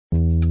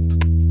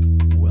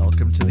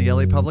to the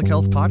LA Public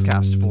Health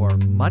Podcast for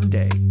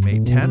Monday, May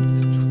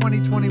 10th,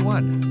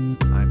 2021.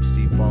 I'm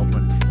Steve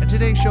Baldwin, and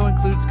today's show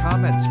includes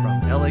comments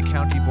from LA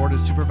County Board of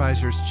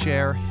Supervisors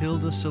Chair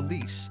Hilda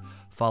Solis,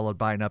 followed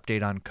by an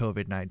update on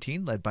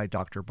COVID-19 led by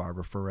Dr.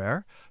 Barbara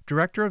Ferrer,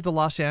 Director of the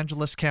Los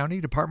Angeles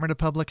County Department of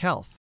Public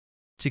Health.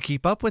 To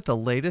keep up with the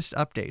latest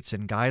updates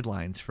and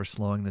guidelines for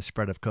slowing the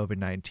spread of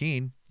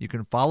COVID-19, you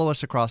can follow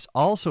us across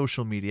all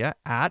social media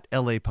at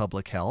LA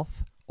Public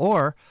Health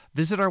or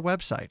visit our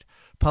website,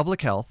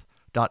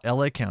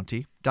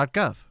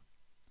 publichealth.lacounty.gov.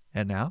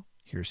 And now,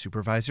 here's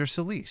Supervisor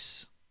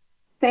Solis.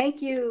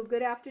 Thank you.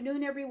 Good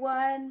afternoon,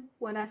 everyone.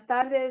 Buenas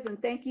tardes,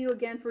 and thank you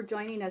again for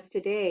joining us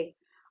today.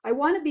 I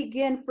want to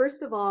begin,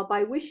 first of all,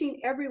 by wishing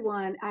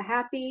everyone a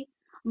happy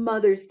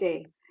Mother's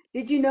Day.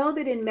 Did you know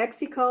that in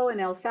Mexico and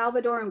El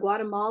Salvador and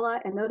Guatemala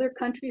and other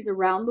countries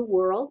around the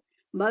world,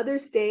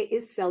 Mother's Day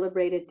is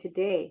celebrated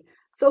today?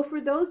 So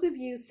for those of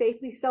you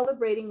safely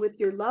celebrating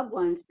with your loved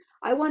ones,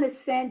 I want to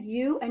send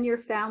you and your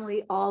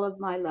family all of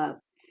my love.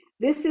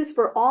 This is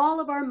for all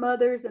of our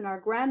mothers and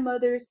our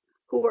grandmothers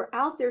who are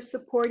out there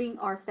supporting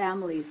our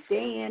families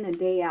day in and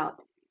day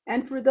out.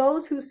 And for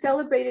those who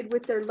celebrated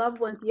with their loved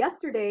ones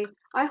yesterday,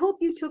 I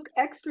hope you took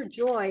extra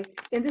joy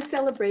in the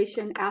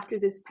celebration after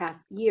this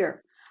past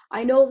year.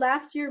 I know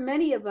last year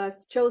many of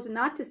us chose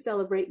not to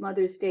celebrate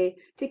Mother's Day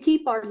to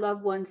keep our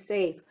loved ones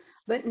safe.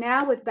 But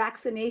now with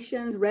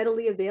vaccinations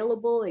readily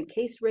available and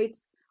case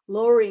rates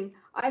lowering,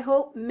 I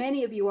hope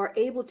many of you are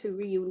able to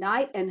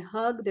reunite and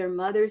hug their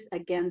mothers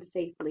again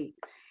safely.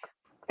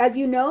 As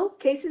you know,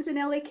 cases in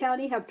LA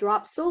County have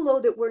dropped so low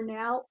that we're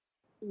now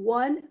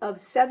one of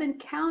 7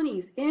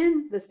 counties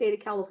in the state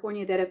of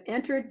California that have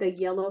entered the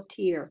yellow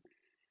tier.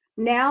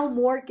 Now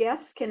more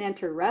guests can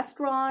enter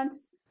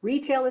restaurants,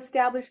 retail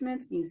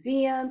establishments,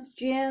 museums,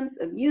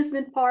 gyms,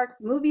 amusement parks,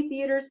 movie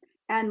theaters,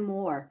 and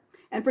more.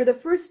 And for the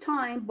first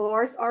time,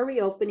 bars are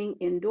reopening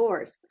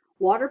indoors.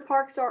 Water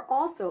parks are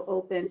also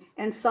open,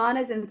 and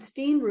saunas and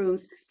steam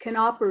rooms can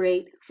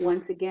operate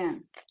once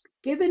again.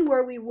 Given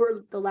where we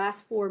were the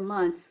last 4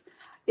 months,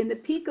 in the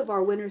peak of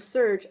our winter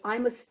surge,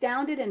 I'm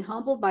astounded and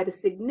humbled by the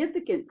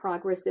significant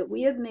progress that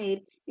we have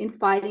made in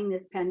fighting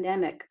this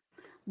pandemic.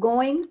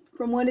 Going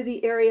from one of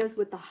the areas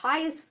with the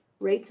highest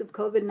rates of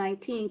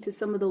COVID-19 to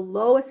some of the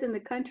lowest in the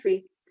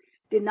country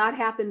did not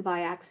happen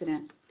by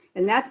accident.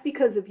 And that's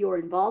because of your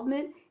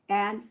involvement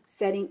and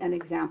setting an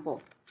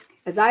example.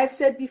 As I have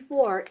said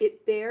before,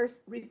 it bears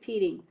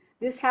repeating.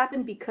 This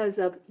happened because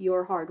of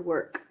your hard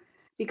work,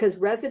 because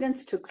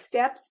residents took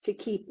steps to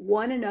keep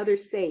one another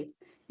safe,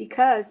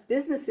 because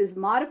businesses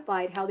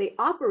modified how they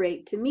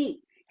operate to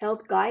meet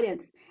health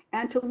guidance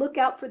and to look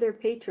out for their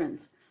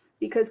patrons,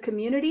 because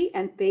community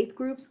and faith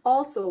groups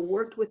also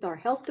worked with our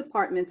health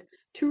departments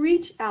to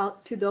reach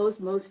out to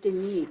those most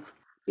in need.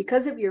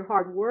 Because of your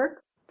hard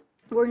work,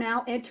 we're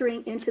now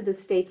entering into the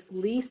state's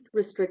least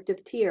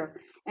restrictive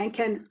tier and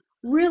can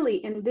really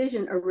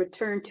envision a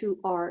return to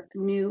our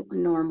new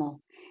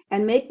normal.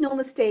 And make no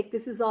mistake,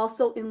 this is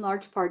also in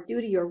large part due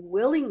to your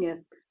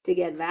willingness to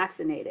get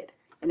vaccinated.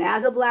 And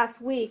as of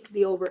last week,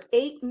 the over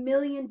 8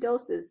 million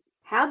doses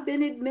have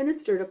been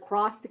administered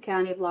across the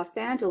county of Los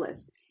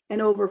Angeles,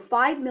 and over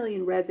 5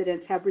 million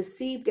residents have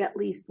received at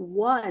least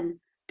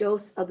one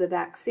dose of the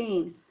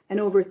vaccine, and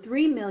over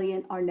 3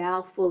 million are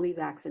now fully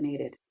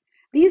vaccinated.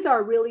 These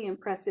are really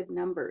impressive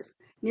numbers.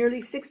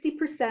 Nearly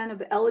 60%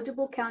 of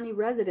eligible county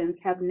residents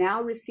have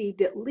now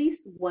received at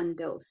least one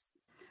dose.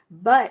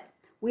 But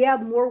we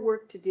have more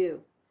work to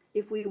do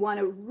if we want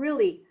to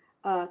really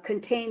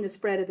contain the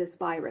spread of this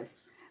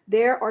virus.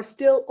 There are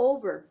still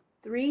over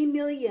 3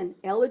 million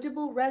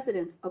eligible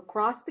residents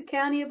across the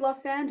county of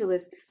Los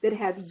Angeles that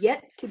have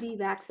yet to be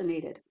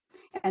vaccinated.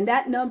 And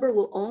that number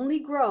will only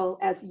grow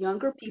as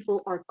younger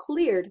people are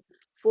cleared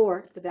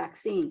for the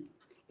vaccine.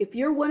 If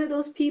you're one of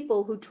those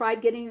people who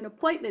tried getting an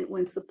appointment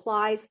when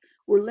supplies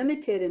were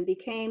limited and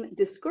became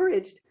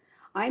discouraged,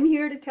 I'm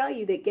here to tell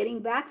you that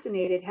getting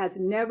vaccinated has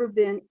never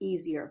been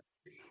easier.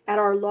 At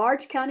our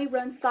large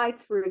county-run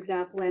sites, for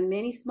example, and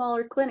many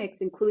smaller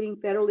clinics, including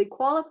federally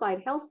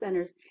qualified health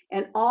centers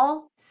and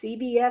all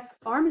CVS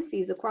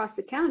pharmacies across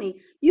the county,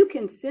 you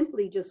can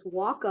simply just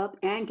walk up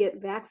and get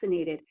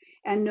vaccinated,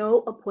 and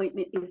no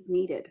appointment is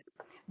needed.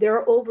 There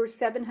are over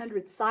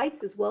 700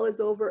 sites, as well as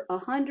over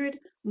 100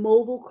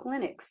 mobile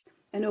clinics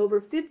and over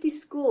 50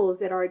 schools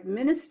that are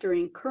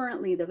administering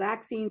currently the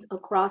vaccines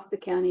across the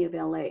county of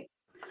LA.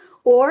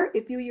 Or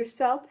if you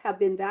yourself have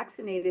been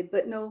vaccinated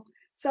but know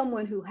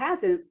someone who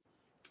hasn't,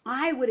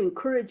 I would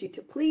encourage you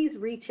to please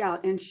reach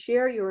out and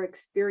share your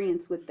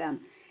experience with them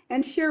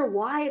and share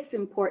why it's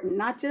important,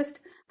 not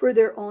just for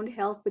their own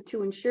health, but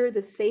to ensure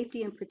the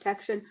safety and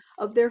protection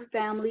of their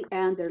family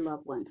and their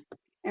loved ones.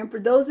 And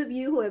for those of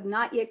you who have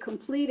not yet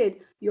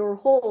completed your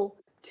whole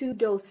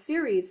 2-dose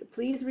series,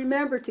 please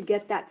remember to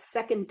get that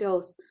second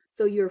dose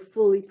so you're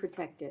fully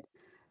protected.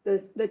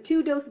 The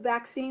 2-dose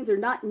vaccines are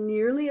not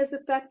nearly as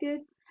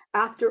effective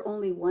after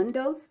only 1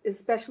 dose,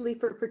 especially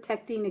for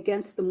protecting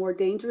against the more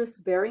dangerous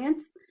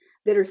variants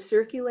that are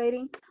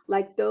circulating,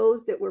 like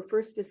those that were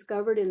first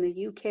discovered in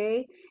the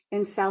UK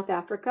and South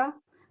Africa.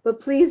 But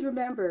please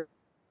remember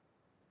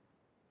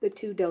the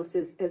 2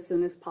 doses as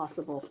soon as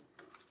possible.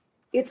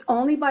 It's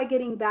only by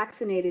getting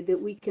vaccinated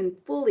that we can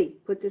fully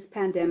put this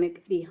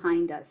pandemic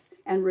behind us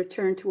and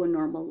return to a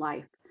normal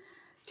life.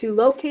 To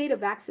locate a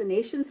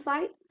vaccination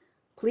site,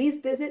 please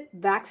visit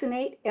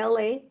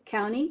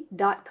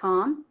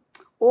vaccinatelacounty.com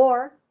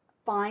or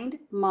find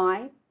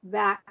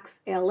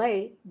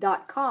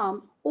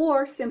myvaxla.com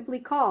or simply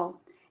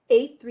call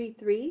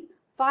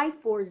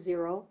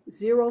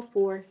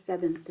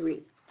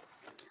 833-540-0473.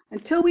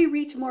 Until we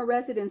reach more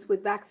residents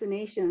with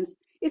vaccinations,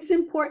 it's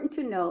important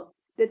to note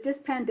that this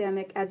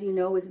pandemic, as you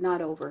know, is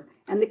not over,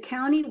 and the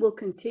county will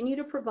continue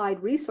to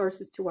provide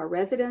resources to our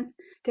residents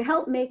to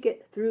help make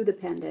it through the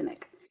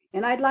pandemic.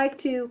 And I'd like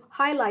to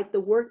highlight the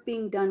work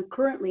being done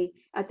currently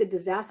at the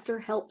Disaster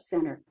Help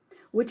Center,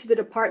 which the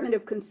Department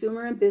of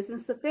Consumer and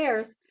Business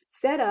Affairs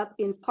set up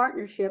in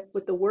partnership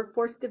with the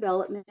Workforce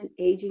Development,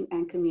 Aging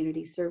and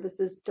Community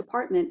Services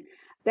Department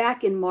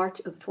back in March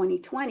of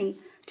 2020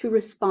 to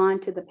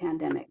respond to the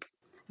pandemic.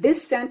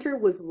 This center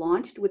was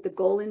launched with the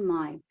goal in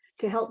mind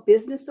to help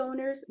business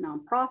owners,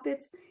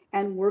 nonprofits,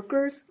 and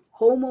workers,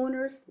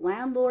 homeowners,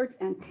 landlords,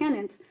 and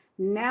tenants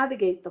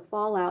navigate the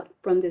fallout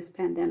from this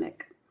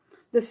pandemic.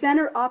 The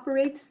center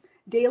operates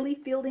daily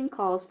fielding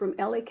calls from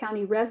LA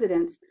County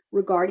residents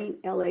regarding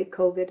LA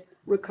COVID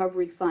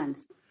recovery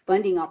funds,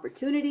 funding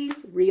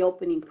opportunities,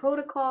 reopening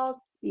protocols,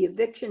 the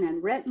eviction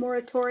and rent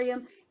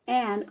moratorium,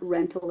 and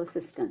rental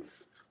assistance.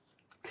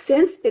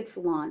 Since its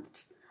launch,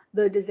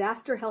 the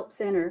Disaster Help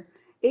Center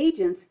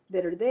agents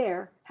that are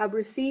there have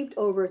received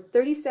over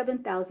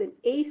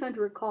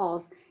 37,800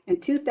 calls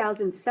and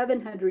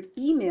 2,700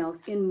 emails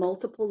in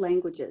multiple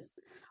languages.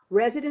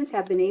 Residents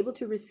have been able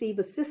to receive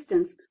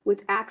assistance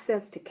with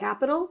access to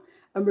capital,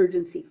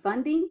 emergency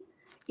funding,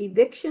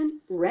 eviction,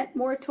 rent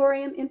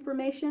moratorium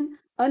information,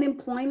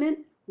 unemployment,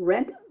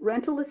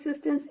 rental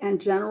assistance,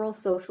 and general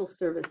social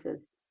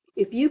services.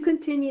 If you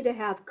continue to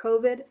have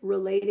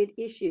COVID-related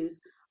issues,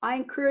 I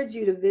encourage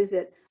you to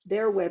visit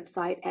their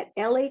website at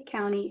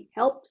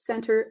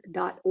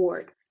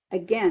lacountyhelpcenter.org.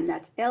 Again,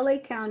 that's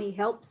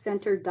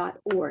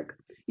lacountyhelpcenter.org.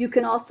 You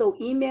can also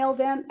email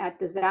them at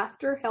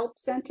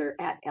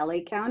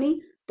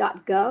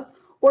disasterhelpcenter@lacounty.gov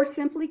or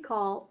simply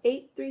call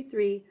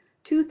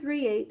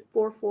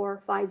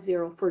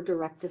 833-238-4450 for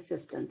direct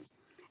assistance.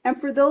 And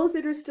for those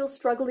that are still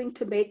struggling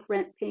to make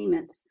rent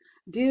payments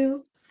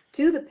due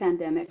to the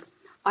pandemic,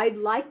 I'd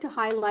like to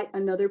highlight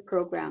another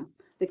program,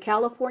 the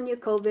California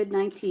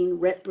COVID-19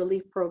 Rent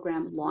Relief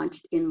Program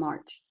launched in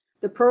March.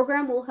 The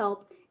program will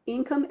help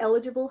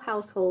income-eligible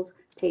households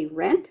pay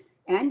rent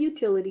and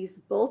utilities,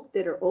 both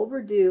that are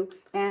overdue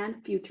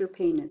and future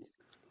payments.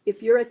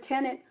 If you're a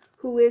tenant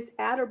who is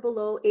at or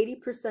below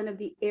 80% of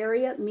the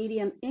area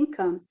median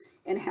income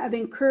and have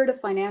incurred a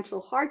financial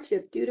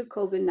hardship due to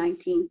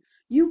COVID-19,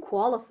 you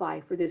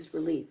qualify for this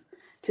relief.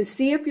 To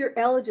see if you're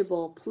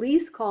eligible,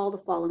 please call the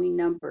following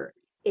number,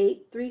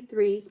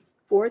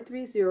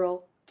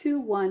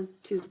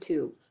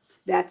 833-430-2122.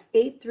 That's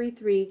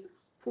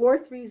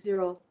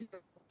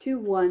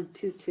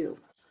 833-430-2122.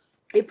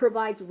 It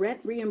provides rent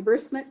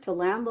reimbursement to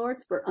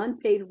landlords for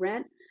unpaid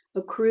rent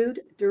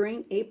accrued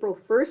during April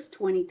 1st,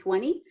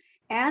 2020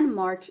 and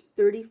March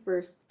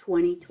 31st,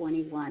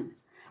 2021.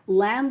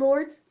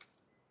 Landlords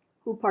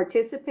who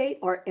participate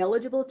are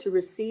eligible to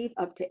receive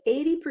up to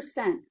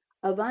 80%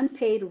 of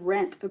unpaid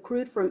rent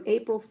accrued from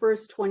April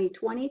 1st,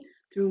 2020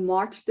 through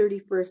March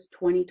 31st,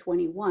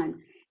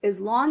 2021, as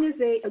long as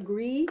they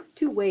agree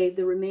to waive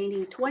the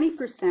remaining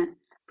 20%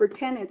 for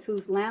tenants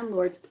whose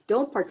landlords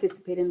don't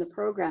participate in the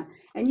program.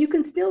 And you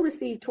can still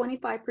receive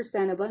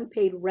 25% of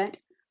unpaid rent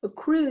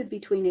accrued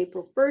between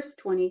April 1st,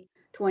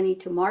 2020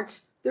 to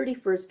March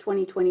 31st,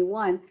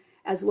 2021,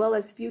 as well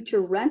as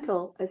future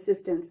rental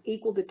assistance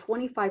equal to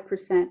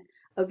 25%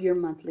 of your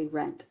monthly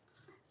rent.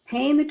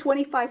 Paying the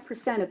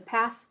 25% of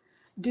past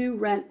due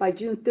rent by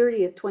June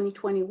 30th,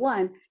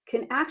 2021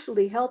 can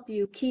actually help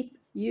you keep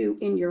you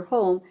in your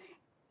home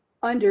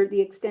under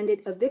the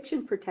extended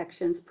eviction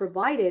protections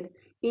provided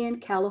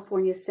in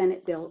California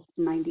Senate Bill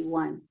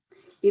 91.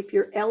 If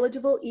you're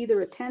eligible,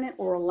 either a tenant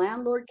or a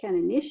landlord can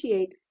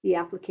initiate the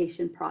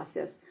application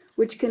process,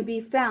 which can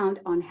be found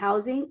on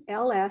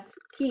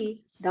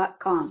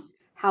housinglskey.com,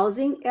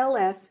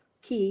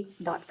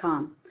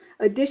 housinglskey.com.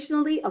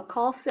 Additionally, a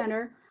call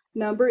center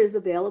number is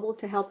available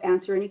to help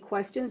answer any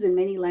questions in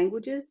many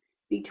languages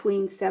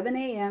between 7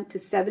 a.m. to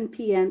 7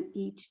 p.m.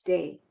 each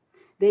day.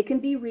 They can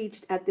be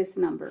reached at this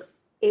number,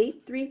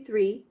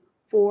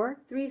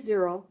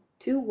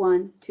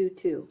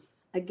 833-430-2122.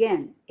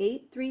 Again,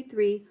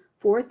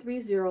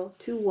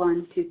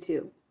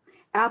 833-430-2122.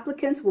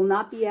 Applicants will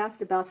not be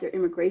asked about their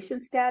immigration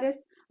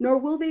status, nor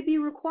will they be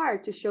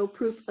required to show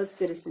proof of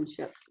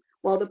citizenship.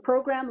 While the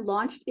program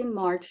launched in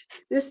March,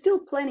 there's still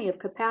plenty of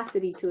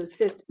capacity to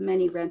assist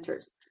many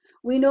renters.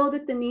 We know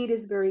that the need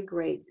is very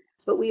great,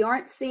 but we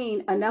aren't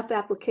seeing enough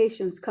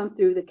applications come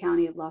through the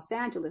County of Los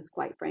Angeles,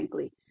 quite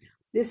frankly.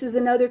 This is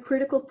another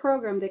critical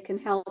program that can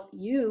help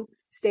you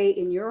stay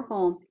in your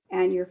home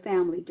and your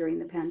family during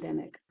the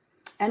pandemic.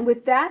 And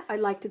with that, I'd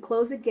like to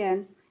close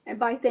again and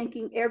by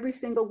thanking every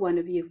single one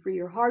of you for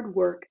your hard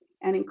work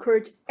and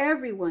encourage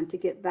everyone to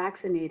get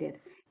vaccinated.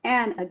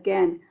 And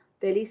again,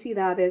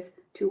 felicidades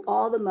to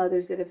all the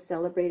mothers that have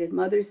celebrated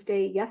Mother's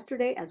Day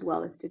yesterday as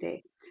well as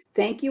today.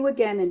 Thank you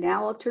again, and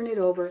now I'll turn it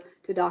over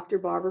to Dr.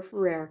 Barbara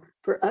Ferrer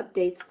for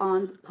updates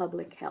on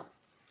public health.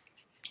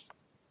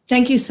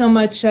 Thank you so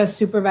much,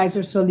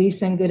 Supervisor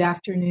Solis, and good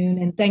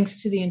afternoon. And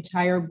thanks to the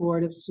entire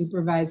Board of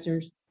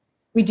Supervisors.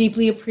 We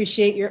deeply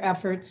appreciate your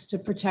efforts to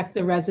protect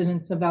the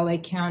residents of LA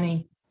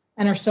County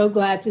and are so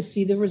glad to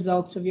see the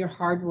results of your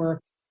hard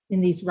work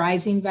in these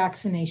rising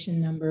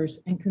vaccination numbers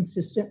and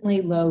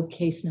consistently low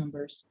case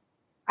numbers.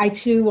 I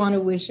too want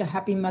to wish a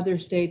happy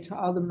Mother's Day to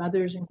all the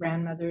mothers and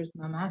grandmothers,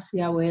 mamás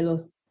y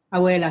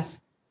abuelas.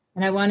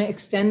 And I want to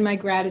extend my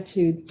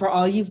gratitude for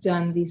all you've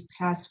done these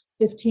past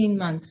 15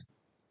 months,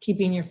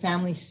 keeping your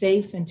family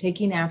safe and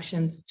taking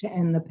actions to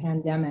end the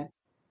pandemic.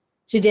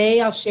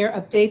 Today, I'll share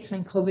updates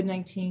on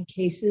COVID-19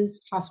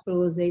 cases,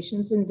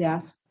 hospitalizations, and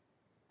deaths,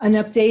 an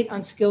update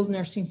on skilled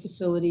nursing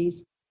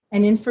facilities,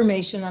 and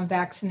information on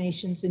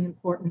vaccinations in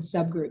important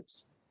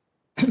subgroups.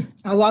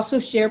 I'll also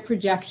share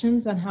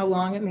projections on how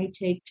long it may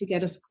take to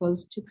get us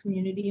close to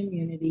community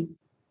immunity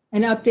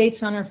and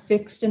updates on our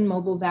fixed and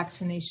mobile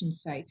vaccination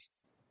sites,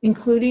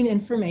 including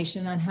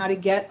information on how to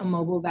get a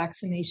mobile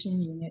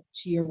vaccination unit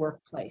to your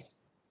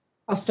workplace.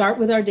 I'll start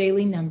with our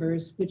daily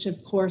numbers, which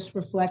of course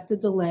reflect the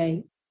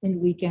delay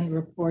in weekend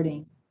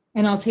reporting.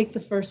 And I'll take the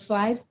first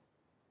slide.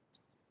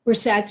 We're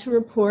sad to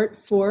report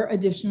 4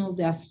 additional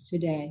deaths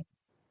today.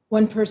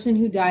 One person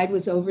who died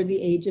was over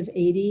the age of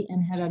 80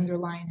 and had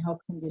underlying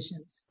health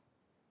conditions.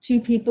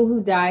 2 people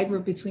who died were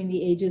between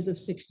the ages of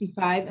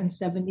 65 and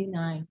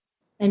 79,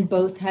 and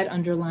both had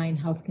underlying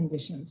health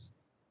conditions.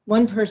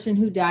 One person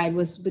who died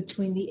was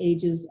between the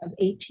ages of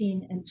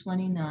 18 and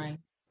 29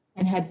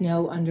 and had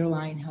no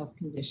underlying health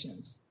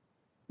conditions.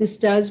 This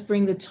does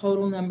bring the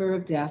total number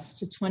of deaths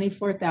to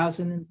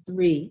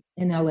 24,003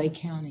 in LA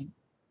County.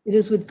 It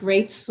is with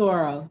great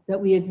sorrow that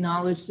we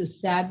acknowledge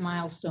this sad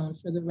milestone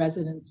for the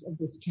residents of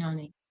this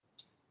county.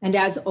 And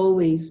as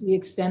always, we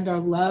extend our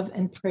love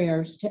and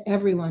prayers to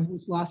everyone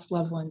who's lost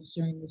loved ones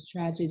during this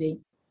tragedy.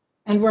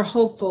 And we're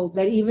hopeful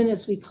that even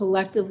as we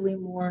collectively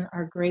mourn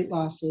our great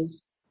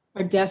losses,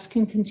 our deaths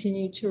can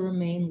continue to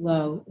remain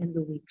low in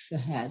the weeks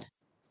ahead.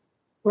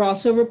 We're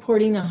also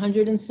reporting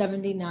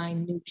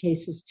 179 new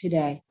cases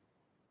today.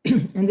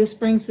 And this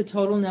brings the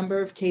total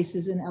number of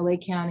cases in LA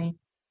County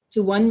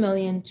to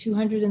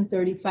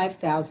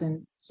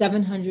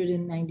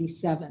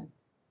 1,235,797.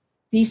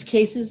 These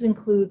cases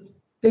include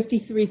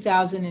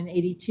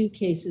 53,082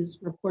 cases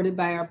reported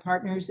by our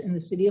partners in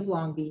the city of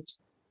Long Beach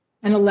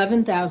and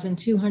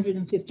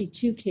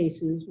 11,252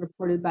 cases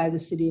reported by the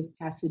city of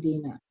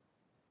Pasadena.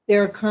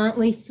 There are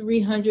currently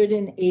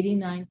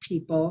 389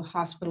 people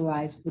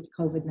hospitalized with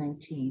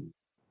COVID-19.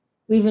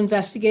 We've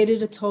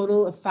investigated a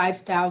total of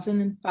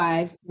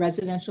 5,005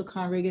 residential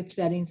congregate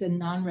settings and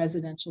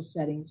non-residential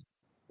settings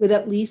with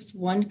at least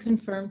 1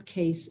 confirmed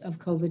case of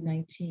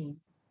COVID-19.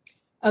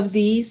 Of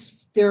these,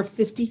 there are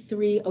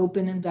 53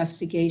 open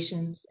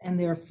investigations and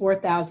there are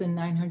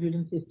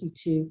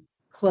 4,952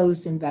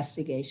 closed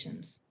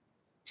investigations.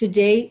 To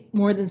date,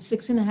 more than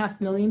 6.5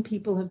 million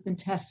people have been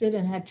tested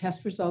and had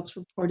test results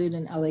reported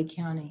in LA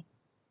County.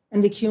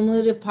 And the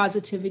cumulative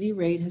positivity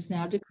rate has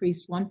now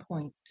decreased 1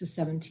 point to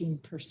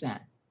 17%.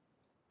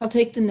 I'll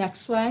take the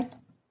next slide.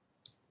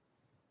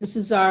 This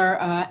is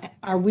our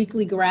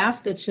weekly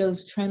graph that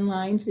shows trend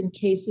lines in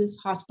cases,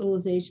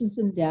 hospitalizations,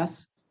 and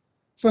deaths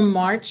from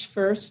March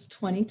 1st,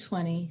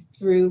 2020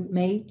 through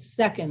May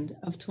 2nd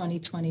of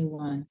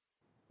 2021.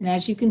 And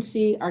as you can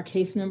see, our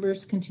case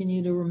numbers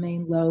continue to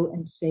remain low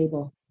and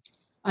stable.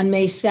 On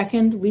May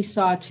 2nd, we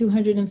saw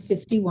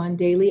 251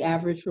 daily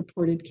average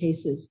reported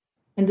cases,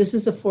 and this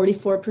is a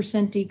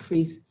 44%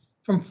 decrease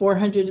from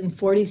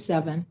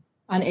 447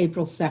 on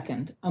April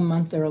 2nd, a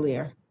month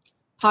earlier.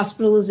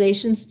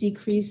 Hospitalizations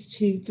decreased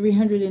to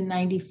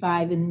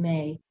 395 in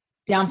May,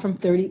 down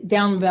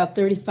about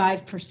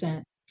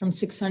 35% from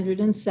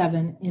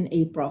 607 in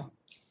April.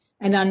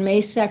 And on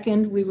May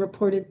 2nd, we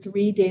reported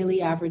 3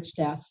 daily average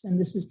deaths, and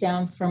this is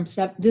down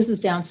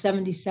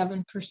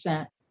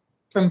 77%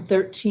 from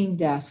 13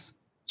 deaths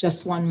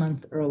just 1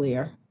 month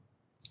earlier.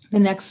 The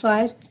next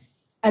slide.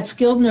 At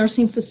skilled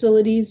nursing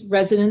facilities,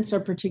 residents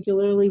are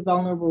particularly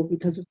vulnerable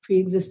because of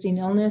pre-existing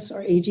illness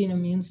or aging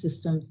immune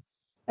systems,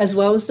 as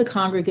well as the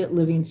congregate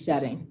living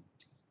setting.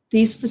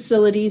 These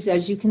facilities,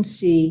 as you can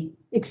see,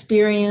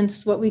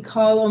 experienced what we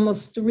call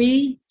almost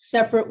 3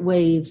 separate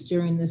waves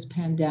during this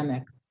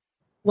pandemic.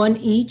 One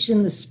each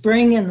in the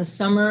spring and the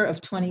summer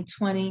of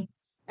 2020,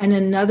 and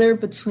another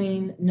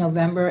between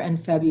November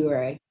and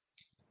February.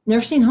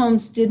 Nursing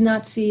homes did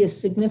not see as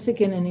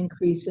significant an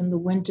increase in the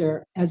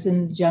winter as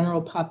in the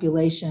general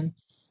population,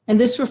 and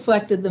this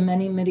reflected the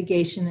many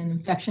mitigation and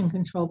infection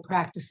control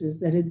practices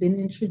that had been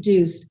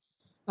introduced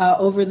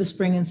over the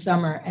spring and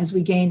summer as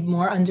we gained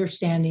more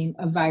understanding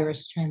of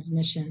virus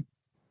transmission.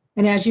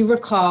 And as you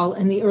recall,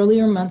 in the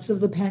earlier months of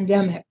the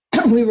pandemic,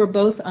 we were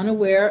both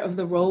unaware of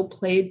the role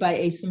played by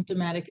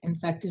asymptomatic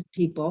infected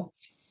people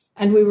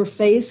and we were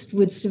faced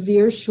with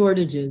severe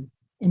shortages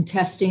in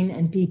testing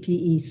and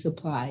PPE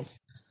supplies.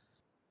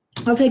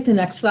 I'll take the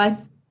next slide.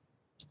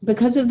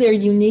 Because of their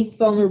unique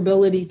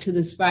vulnerability to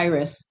this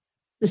virus,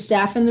 the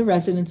staff and the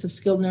residents of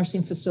skilled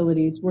nursing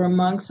facilities were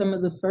among some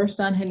of the first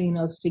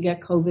Angelinos to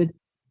get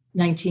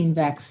COVID-19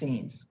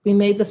 vaccines. We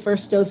made the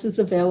first doses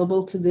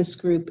available to this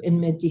group in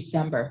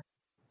mid-December.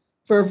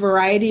 For a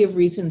variety of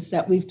reasons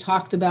that we've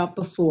talked about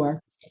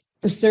before,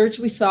 the surge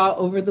we saw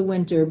over the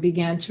winter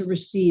began to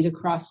recede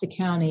across the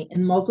county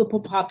in multiple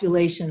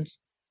populations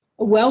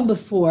well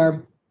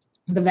before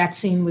the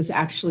vaccine was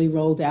actually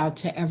rolled out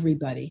to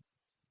everybody.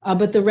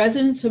 But the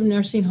residents of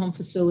nursing home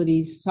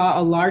facilities saw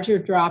a larger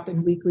drop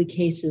in weekly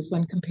cases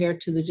when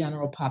compared to the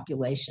general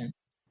population.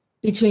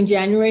 Between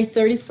January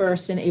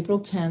 31st and April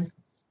 10th,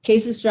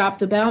 cases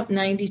dropped about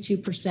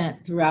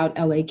 92% throughout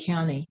LA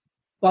County,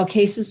 while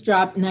cases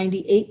dropped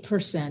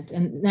 98%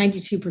 and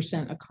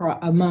 92%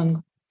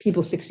 among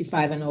people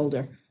 65 and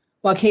older,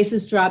 while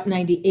cases dropped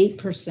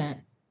 98%,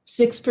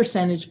 6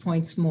 percentage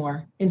points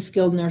more in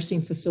skilled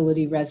nursing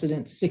facility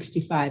residents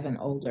 65 and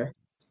older.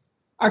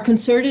 Our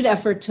concerted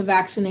effort to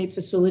vaccinate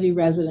facility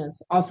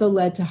residents also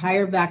led to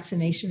higher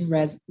vaccination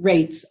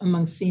rates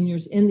among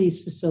seniors in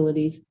these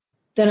facilities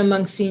than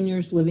among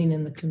seniors living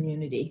in the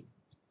community.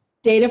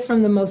 Data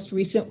from the most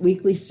recent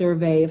weekly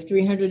survey of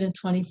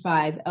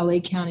 325 LA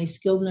County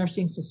skilled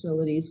nursing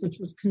facilities, which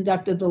was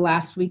conducted the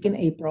last week in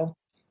April,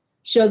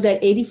 showed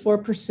that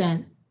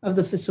 84% of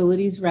the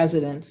facility's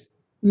residents,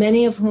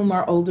 many of whom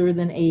are older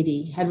than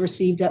 80, had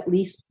received at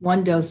least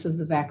one dose of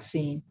the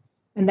vaccine.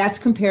 And that's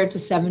compared to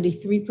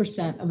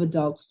 73% of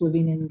adults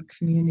living in the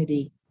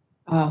community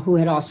who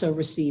had also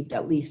received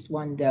at least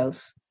one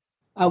dose.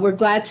 We're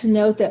glad to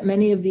note that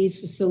many of these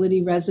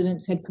facility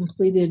residents had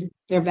completed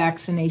their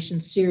vaccination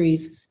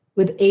series,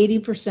 with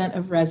 80%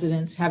 of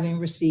residents having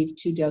received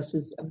 2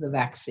 doses of the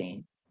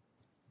vaccine.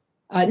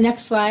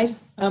 Next slide.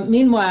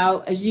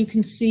 Meanwhile, as you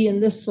can see in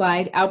this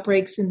slide,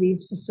 outbreaks in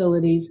these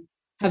facilities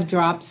have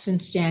dropped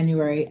since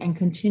January and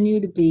continue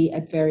to be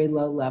at very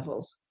low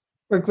levels.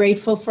 We're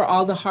grateful for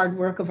all the hard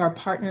work of our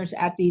partners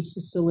at these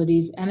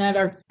facilities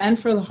and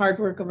for the hard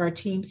work of our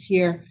teams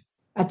here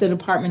at the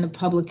Department of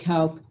Public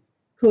Health,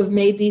 who have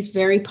made these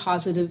very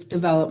positive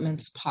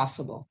developments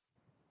possible.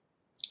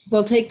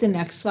 We'll take the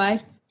next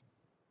slide.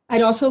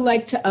 I'd also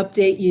like to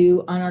update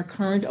you on our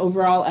current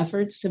overall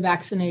efforts to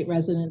vaccinate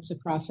residents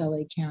across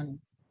LA County.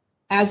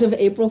 As of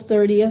April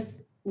 30th,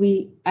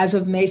 as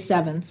of May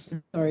 7th,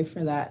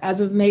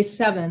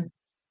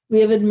 we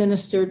have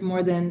administered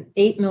more than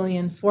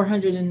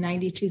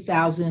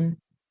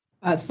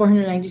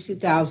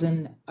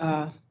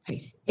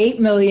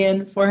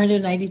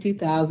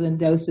 8,492,000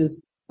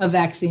 doses of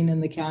vaccine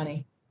in the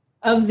county.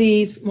 Of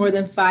these, more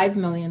than 5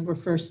 million were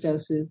first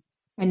doses.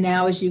 And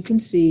now, as you can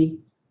see,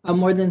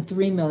 more than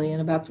 3 million,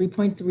 about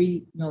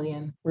 3.3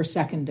 million were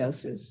second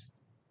doses.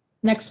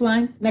 Next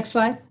slide.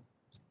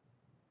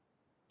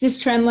 This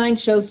trend line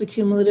shows the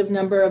cumulative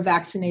number of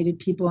vaccinated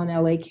people in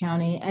LA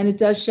County, and it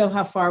does show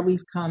how far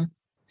we've come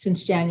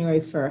since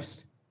January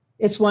 1st.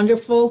 It's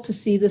wonderful to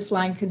see this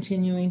line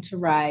continuing to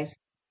rise,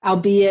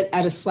 albeit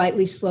at a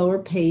slightly slower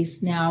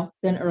pace now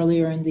than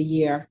earlier in the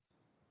year.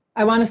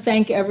 I want to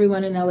thank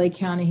everyone in LA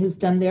County who's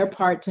done their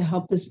part to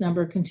help this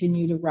number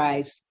continue to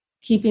rise,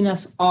 keeping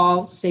us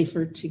all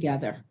safer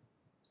together.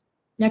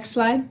 Next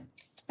slide.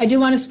 I do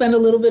want to spend a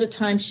little bit of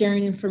time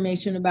sharing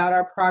information about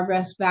our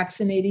progress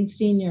vaccinating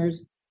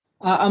seniors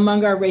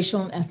among our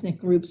racial and ethnic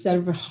groups that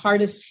are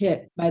hardest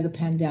hit by the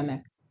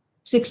pandemic.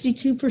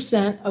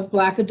 62% of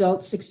Black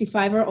adults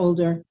 65 or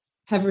older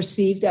have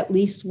received at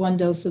least one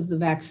dose of the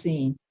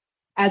vaccine,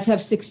 as have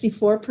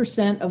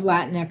 64% of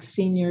Latinx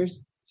seniors,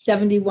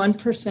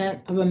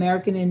 71% of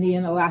American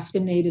Indian Alaska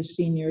Native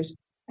seniors,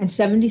 and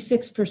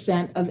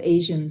 76% of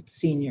Asian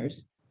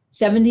seniors.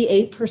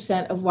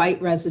 78% of white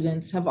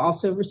residents have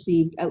also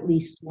received at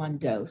least one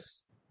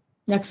dose.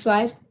 Next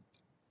slide.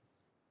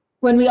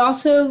 When we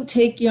also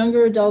take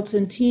younger adults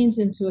and teens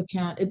into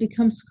account, it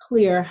becomes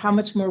clear how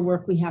much more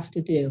work we have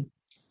to do.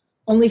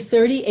 Only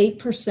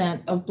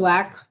 38% of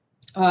Black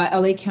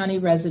LA County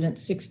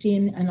residents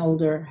 16 and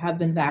older have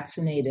been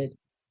vaccinated.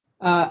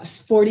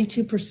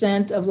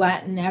 42% of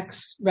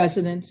Latinx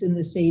residents in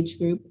this age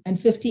group, and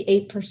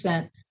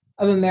 58%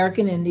 of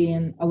American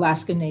Indian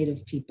Alaska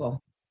Native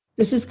people.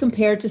 This is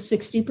compared to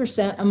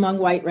 60% among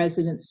white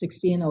residents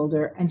 60 and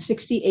older, and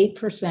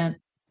 68%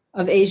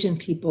 of Asian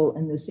people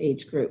in this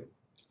age group.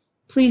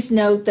 Please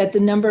note that the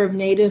number of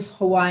Native,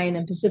 Hawaiian,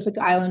 and Pacific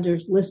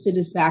Islanders listed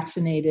as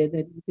vaccinated,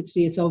 and you can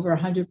see it's over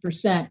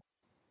 100%,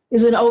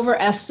 is an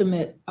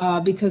overestimate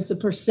because the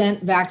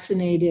percent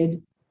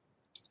vaccinated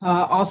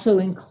also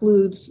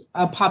includes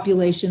a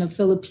population of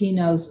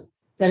Filipinos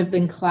that have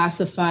been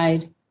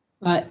classified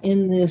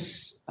in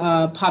this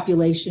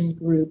population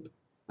group,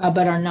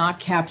 but are not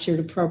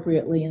captured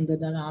appropriately in the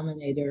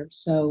denominator.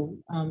 So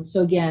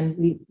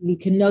again, we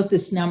can note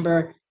this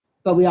number,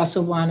 but we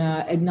also want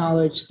to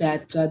acknowledge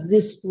that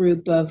this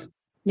group of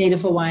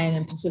Native Hawaiian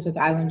and Pacific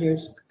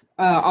Islanders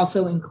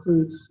also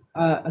includes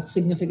a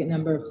significant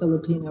number of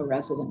Filipino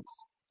residents.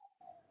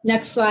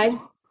 Next slide.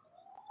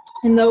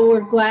 And though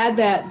we're glad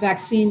that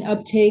vaccine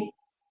uptake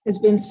has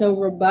been so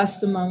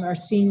robust among our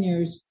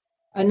seniors,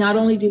 not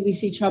only do we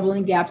see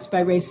troubling gaps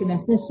by race and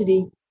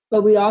ethnicity,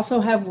 but we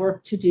also have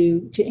work to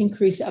do to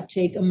increase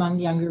uptake among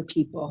younger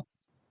people.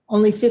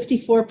 Only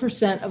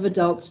 54% of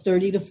adults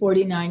 30 to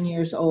 49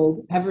 years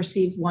old have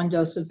received one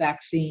dose of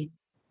vaccine,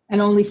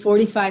 and only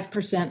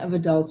 45% of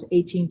adults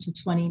 18 to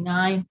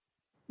 29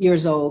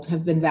 years old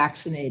have been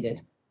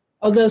vaccinated.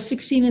 Although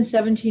 16 and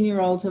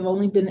 17-year-olds have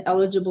only been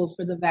eligible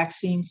for the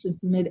vaccine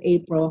since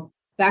mid-April,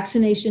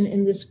 vaccination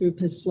in this group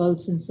has slowed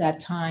since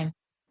that time,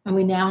 and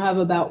we now have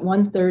about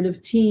 1/3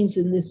 of teens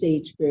in this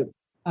age group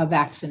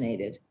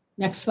vaccinated.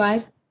 Next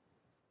slide.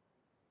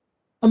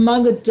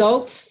 Among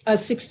adults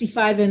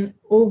 65 and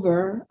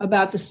over,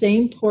 about the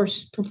same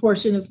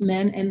proportion of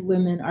men and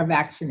women are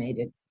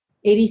vaccinated,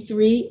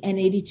 83 and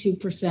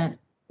 82%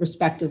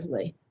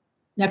 respectively.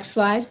 Next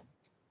slide.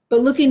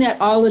 But looking at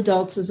all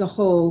adults as a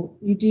whole,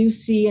 you do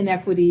see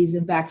inequities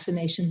in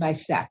vaccination by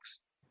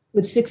sex,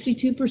 with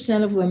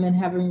 62% of women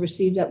having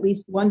received at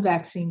least one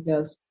vaccine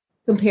dose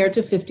compared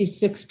to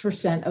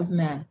 56% of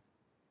men.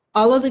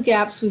 All of the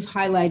gaps we've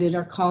highlighted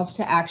are calls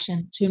to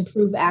action to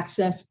improve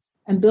access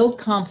and build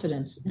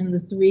confidence in the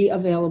 3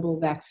 available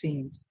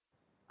vaccines.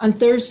 On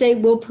Thursday,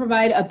 we'll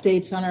provide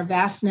updates on our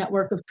vast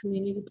network of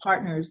community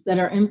partners that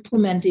are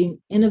implementing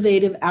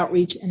innovative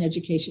outreach and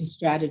education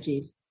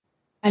strategies.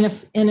 And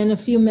in a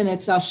few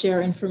minutes, I'll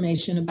share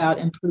information about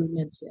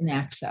improvements in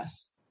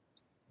access.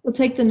 We'll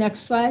take the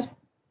next slide.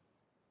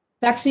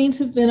 Vaccines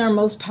have been our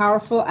most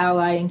powerful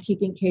ally in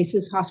keeping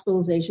cases,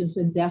 hospitalizations,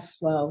 and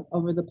deaths low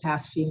over the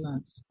past few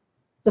months.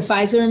 The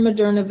Pfizer and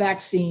Moderna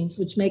vaccines,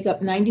 which make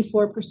up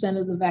 94%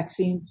 of the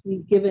vaccines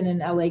we've given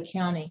in LA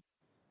County,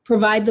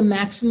 provide the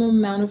maximum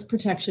amount of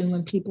protection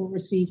when people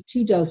receive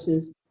 2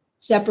 doses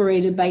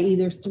separated by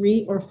either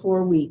 3 or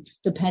 4 weeks,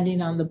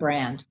 depending on the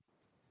brand.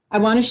 I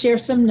want to share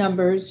some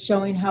numbers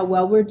showing how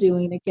well we're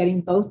doing at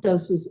getting both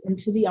doses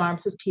into the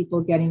arms of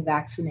people getting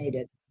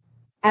vaccinated.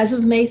 As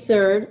of May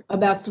 3rd,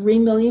 about 3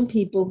 million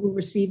people who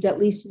received at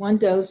least one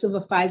dose of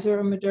a Pfizer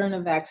or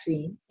Moderna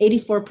vaccine,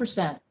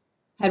 84%,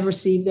 had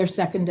received their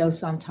second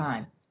dose on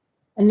time.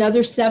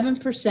 Another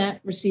 7%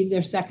 received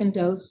their second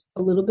dose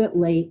a little bit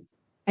late,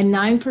 and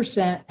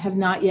 9% have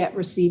not yet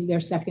received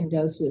their second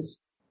doses.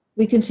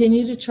 We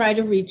continue to try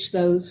to reach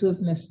those who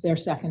have missed their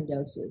second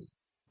doses.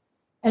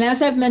 And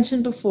as I've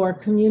mentioned before,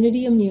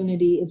 community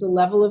immunity is a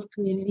level of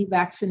community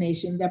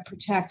vaccination that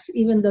protects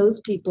even those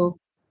people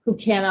who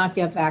cannot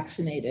get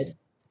vaccinated.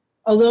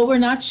 Although we're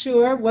not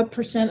sure what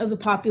percent of the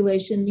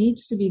population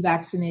needs to be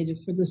vaccinated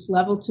for this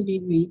level to be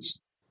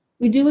reached,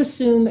 we do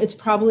assume it's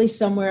probably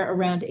somewhere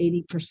around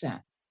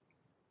 80%.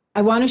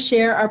 I want to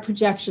share our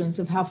projections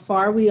of how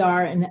far we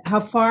are and how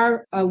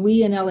far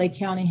we in LA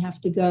County have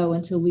to go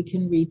until we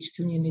can reach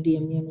community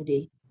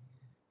immunity.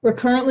 We're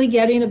currently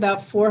getting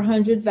about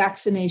 400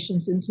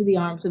 vaccinations into the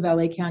arms of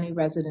LA County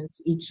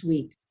residents each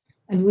week.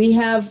 And we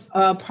have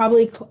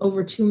probably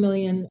over 2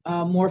 million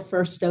more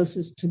first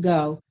doses to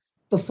go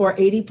before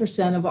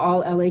 80% of all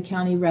LA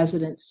County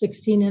residents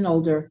 16 and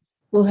older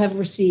will have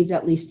received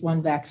at least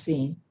one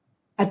vaccine.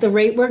 At the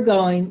rate we're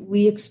going,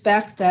 we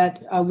expect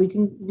that we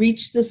can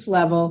reach this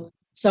level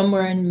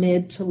somewhere in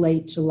mid to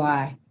late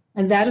July.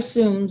 And that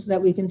assumes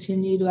that we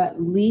continue to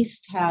at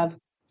least have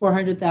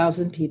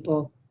 400,000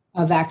 people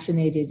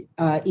vaccinated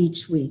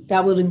each week.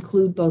 That would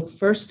include both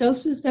first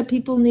doses that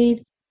people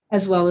need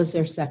as well as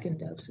their second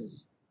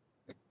doses.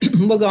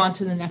 We'll go on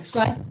to the next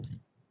slide.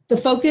 The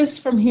focus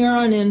from here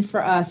on in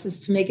for us is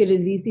to make it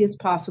as easy as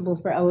possible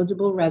for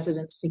eligible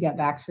residents to get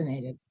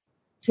vaccinated.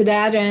 To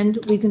that end,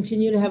 we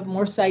continue to have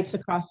more sites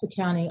across the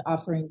county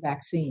offering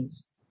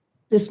vaccines.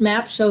 This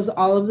map shows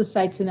all of the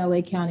sites in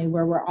LA County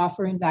where we're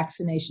offering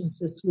vaccinations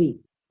this week.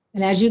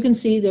 And as you can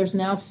see, there's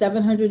now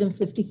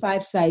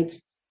 755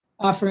 sites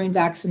offering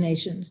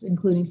vaccinations,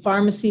 including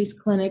pharmacies,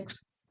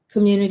 clinics,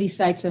 community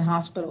sites, and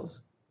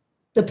hospitals.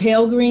 The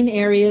pale green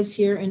areas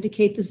here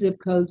indicate the zip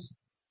codes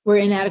where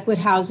inadequate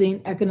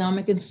housing,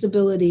 economic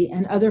instability,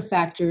 and other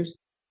factors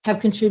have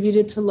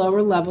contributed to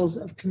lower levels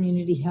of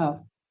community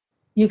health.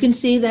 You can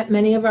see that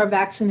many of our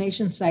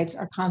vaccination sites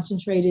are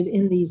concentrated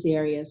in these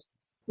areas,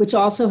 which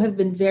also have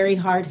been very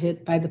hard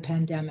hit by the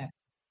pandemic.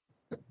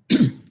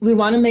 We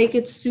want to make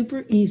it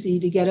super easy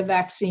to get a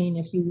vaccine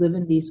if you live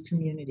in these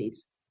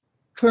communities.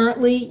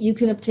 Currently, you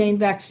can obtain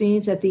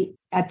vaccines at the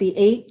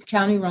 8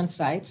 county-run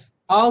sites,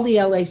 all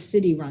the LA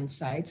city-run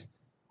sites,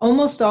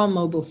 almost all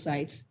mobile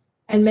sites,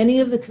 and many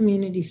of the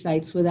community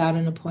sites without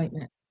an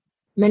appointment.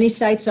 Many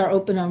sites are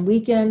open on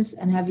weekends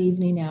and have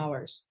evening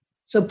hours.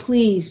 So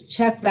please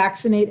check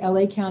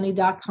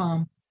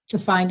vaccinatelacounty.com to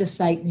find a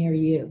site near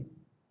you.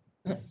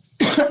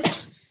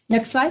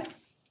 Next slide.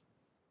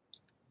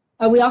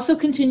 We also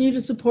continue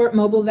to support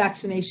mobile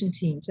vaccination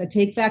teams that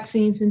take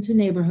vaccines into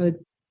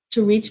neighborhoods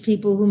to reach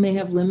people who may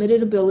have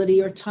limited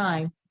ability or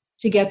time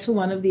to get to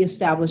one of the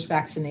established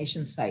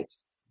vaccination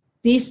sites.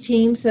 These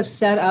teams have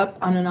set up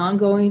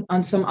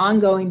on some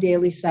ongoing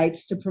daily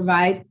sites to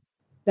provide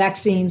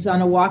vaccines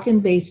on a walk-in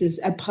basis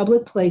at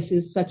public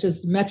places such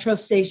as metro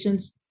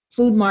stations,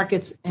 food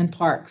markets, and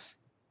parks.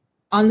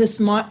 On this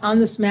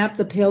map,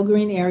 the pale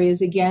green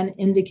areas again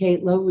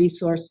indicate low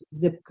resource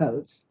zip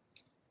codes.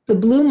 The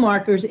blue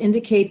markers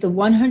indicate the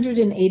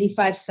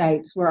 185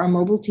 sites where our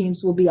mobile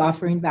teams will be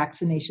offering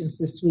vaccinations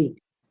this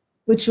week,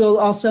 which we'll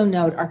also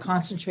note are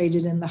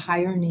concentrated in the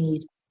higher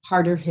need,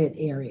 harder hit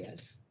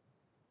areas.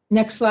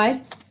 Next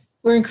slide.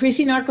 We're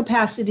increasing our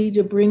capacity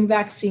to bring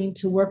vaccine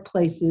to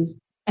workplaces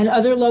and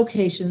other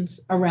locations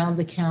around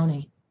the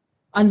county.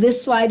 On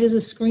this slide is a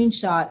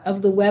screenshot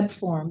of the web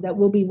form that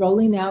we'll be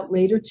rolling out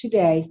later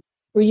today,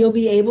 where you'll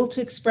be able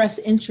to express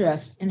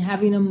interest in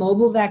having a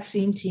mobile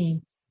vaccine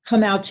team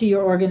come out to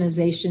your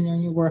organization or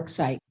your work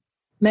site.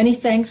 Many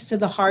thanks to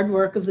the hard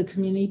work of the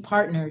community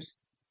partners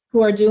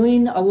who are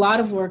doing a lot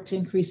of work to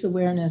increase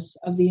awareness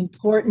of the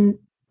important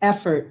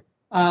effort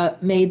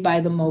made by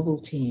the mobile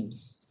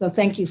teams. So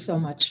thank you so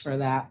much for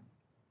that.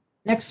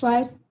 Next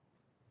slide.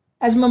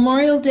 As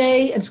Memorial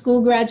Day and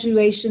school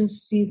graduation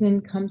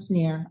season comes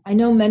near, I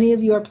know many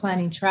of you are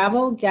planning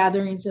travel,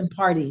 gatherings, and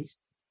parties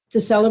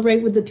to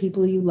celebrate with the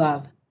people you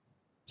love.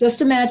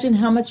 Just imagine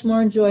how much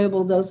more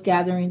enjoyable those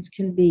gatherings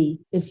can be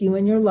if you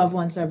and your loved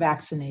ones are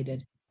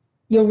vaccinated.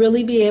 You'll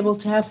really be able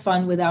to have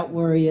fun without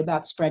worry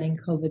about spreading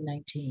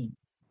COVID-19.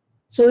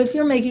 So if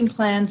you're making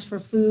plans for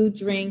food,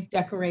 drink,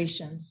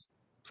 decorations,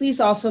 please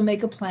also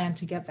make a plan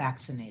to get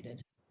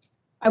vaccinated.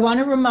 I want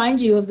to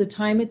remind you of the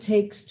time it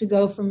takes to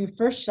go from your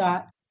first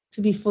shot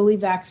to be fully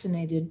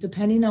vaccinated,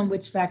 depending on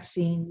which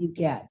vaccine you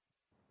get.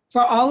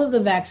 For all of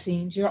the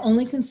vaccines, you're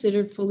only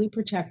considered fully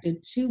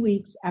protected 2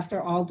 weeks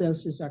after all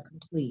doses are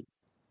complete.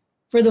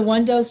 For the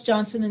one-dose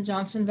Johnson &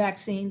 Johnson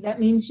vaccine,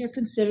 that means you're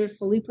considered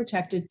fully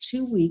protected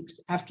 2 weeks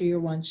after your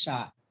one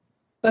shot.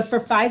 But for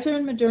Pfizer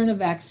and Moderna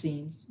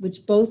vaccines,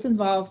 which both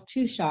involve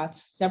 2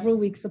 shots several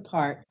weeks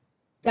apart,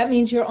 that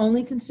means you're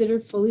only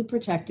considered fully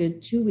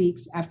protected 2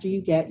 weeks after you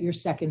get your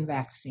second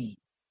vaccine.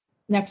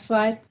 Next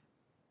slide.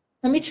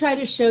 Let me try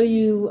to show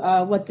you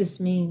what this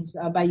means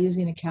by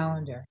using a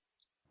calendar.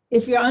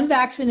 If you're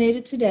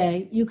unvaccinated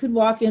today, you could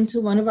walk into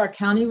one of our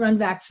county-run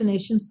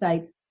vaccination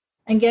sites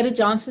and get a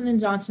Johnson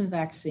 & Johnson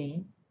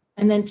vaccine,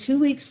 and then 2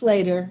 weeks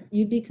later,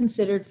 you'd be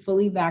considered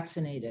fully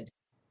vaccinated.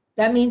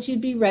 That means you'd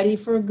be ready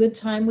for a good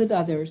time with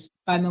others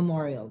by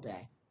Memorial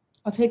Day.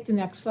 I'll take the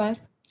next slide.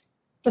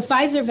 The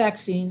Pfizer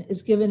vaccine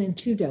is given in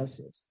 2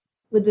 doses,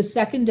 with the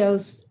second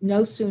dose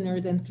no sooner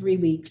than 3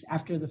 weeks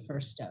after the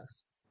first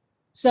dose.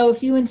 So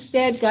if you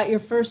instead got your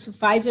first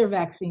Pfizer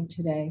vaccine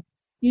today,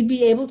 you'd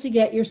be able to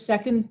get your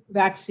second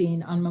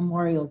vaccine on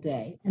Memorial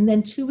Day. And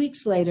then 2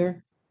 weeks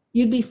later,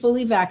 you'd be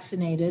fully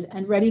vaccinated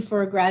and ready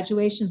for a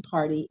graduation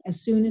party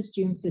as soon as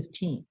June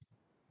 15th.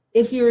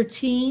 If you're a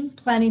teen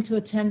planning to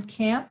attend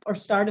camp or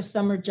start a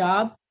summer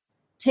job,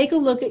 take a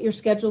look at your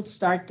scheduled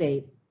start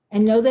date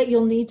and know that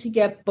you'll need to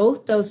get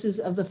both doses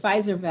of the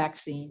Pfizer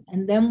vaccine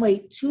and then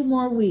wait 2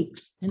 more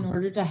weeks in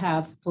order to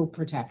have full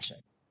protection.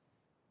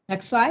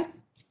 Next slide.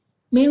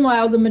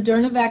 Meanwhile, the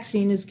Moderna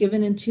vaccine is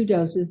given in 2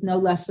 doses, no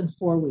less than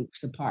 4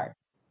 weeks apart.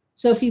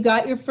 So if you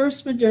got your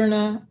first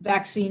Moderna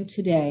vaccine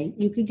today,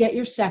 you could get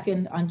your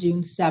second on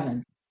June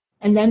 7th,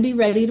 and then be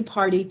ready to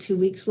party 2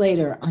 weeks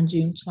later on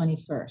June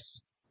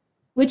 21st.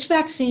 Which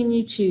vaccine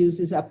you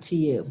choose is up to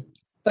you,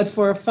 but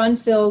for a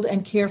fun-filled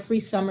and carefree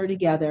summer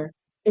together,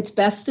 it's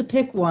best to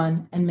pick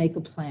one and make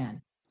a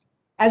plan.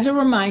 As a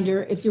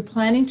reminder, if you're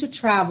planning to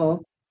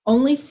travel,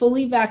 only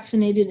fully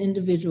vaccinated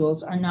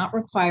individuals are not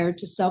required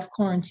to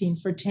self-quarantine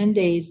for 10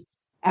 days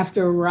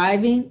after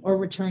arriving or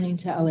returning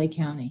to LA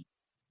County.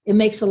 It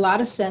makes a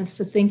lot of sense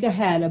to think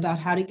ahead about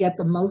how to get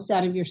the most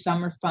out of your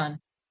summer fun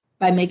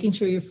by making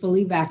sure you're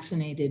fully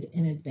vaccinated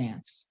in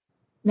advance.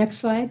 Next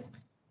slide.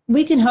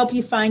 We can help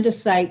you find a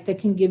site that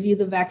can give you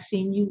the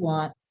vaccine you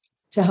want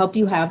to help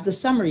you have the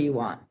summer you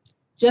want.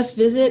 Just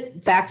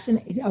visit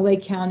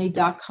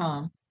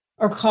vaccinatelacounty.com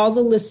or call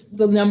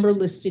the number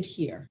listed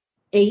here,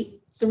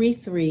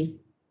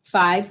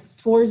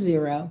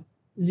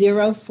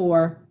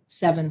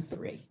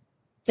 833-540-0473.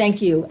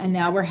 Thank you, and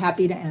now we're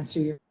happy to answer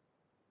your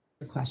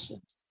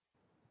questions.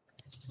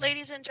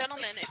 Ladies and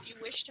gentlemen, if you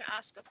wish to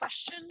ask a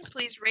question,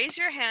 please raise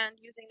your hand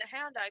using the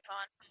hand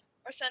icon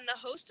or send the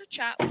host a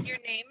chat with your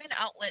name and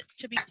outlet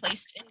to be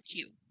placed in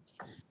queue.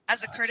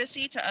 As a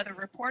courtesy to other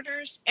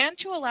reporters and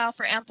to allow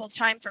for ample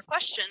time for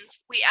questions,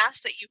 we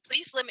ask that you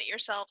please limit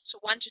yourselves to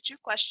 1 to 2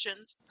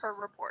 questions per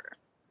reporter.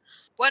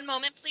 One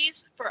moment,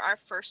 please, for our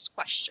first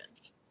question.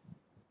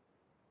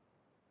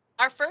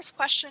 Our first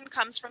question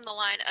comes from the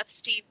line of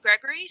Steve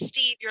Gregory.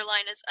 Steve, your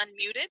line is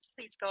unmuted.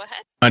 Please go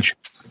ahead.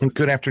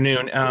 Good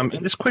afternoon. And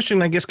this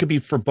question, I guess, could be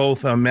for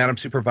both Madam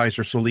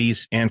Supervisor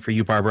Solis and for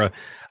you, Barbara.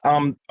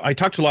 I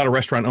talked to a lot of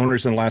restaurant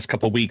owners in the last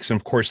couple of weeks,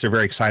 and of course, they're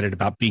very excited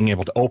about being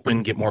able to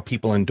open, get more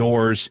people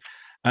indoors,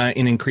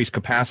 and increase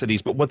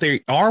capacities. But what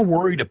they are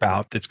worried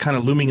about, that's kind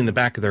of looming in the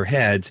back of their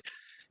heads,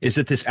 is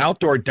that this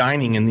outdoor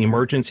dining and the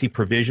emergency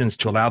provisions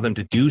to allow them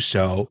to do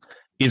so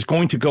is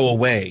going to go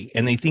away,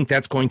 and they think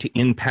that's going to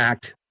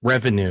impact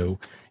revenue.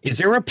 Is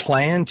there a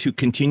plan to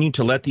continue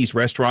to let these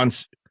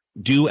restaurants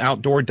do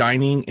outdoor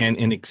dining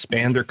and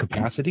expand their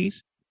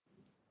capacities?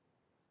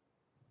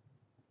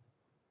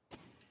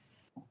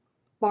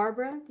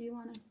 Barbara, do you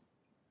want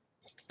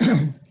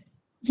to?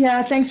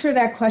 Yeah, thanks for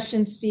that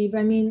question, Steve.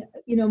 I mean,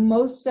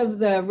 most of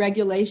the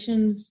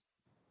regulations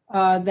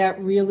that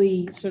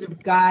really sort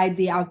of guide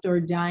the outdoor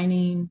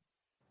dining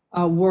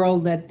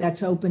world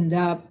that's opened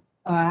up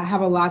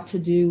have a lot to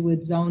do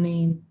with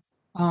zoning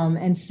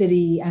and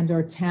city and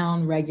or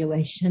town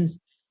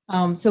regulations.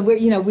 So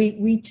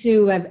we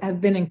too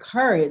have been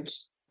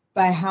encouraged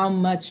by how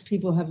much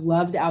people have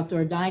loved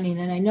outdoor dining.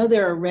 And I know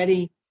there are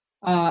already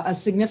a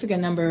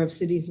significant number of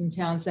cities and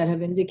towns that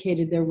have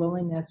indicated their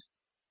willingness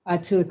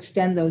to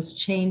extend those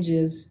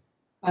changes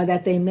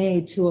that they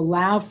made to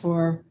allow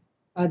for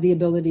the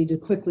ability to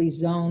quickly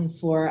zone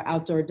for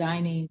outdoor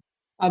dining.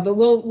 But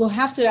we'll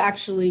have to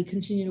actually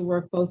continue to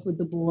work both with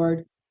the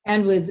board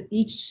and with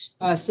each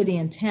city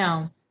and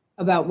town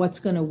about what's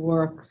going to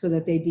work so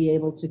that they'd be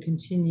able to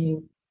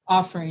continue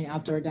offering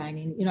outdoor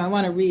dining. I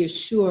want to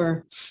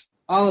reassure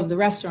all of the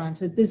restaurants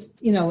that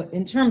this,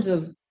 in terms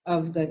of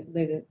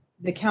the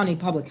county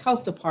public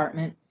health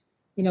department,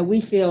 we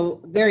feel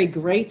very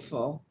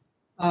grateful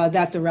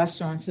that the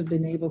restaurants have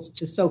been able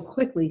to so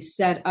quickly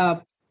set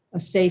up a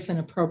safe and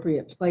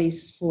appropriate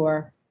place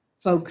for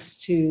folks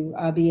to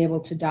be able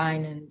to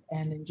dine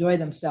and enjoy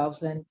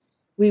themselves. And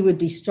we would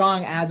be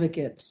strong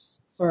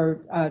advocates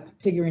for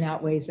figuring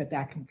out ways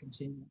that can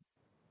continue.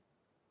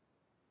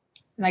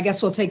 And I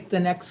guess we'll take the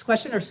next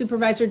question. Or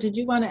Supervisor, did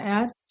you want to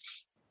add?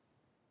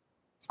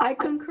 I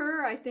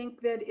concur. I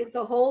think that it's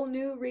a whole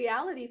new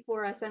reality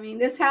for us. I mean,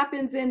 this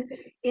happens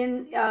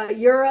in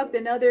Europe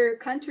and other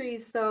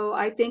countries. So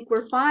I think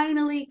we're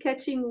finally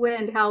catching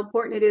wind how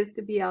important it is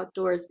to be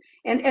outdoors.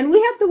 And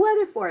we have the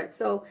weather for it.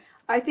 So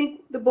I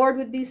think the board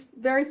would be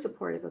very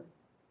supportive of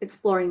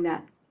exploring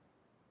that.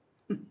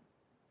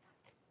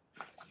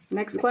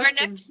 Next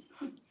question.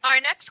 Our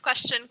next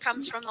question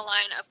comes from the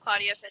line of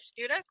Claudia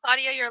Pescuda.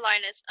 Claudia, your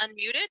line is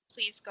unmuted.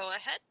 Please go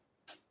ahead.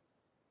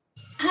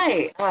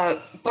 Hi,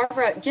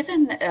 Barbara,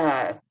 given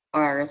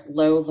our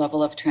low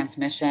level of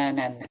transmission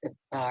and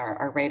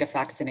our rate of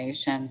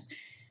vaccinations,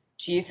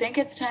 do you think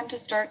it's time to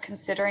start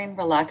considering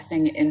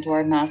relaxing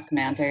indoor mask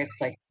mandates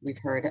like we've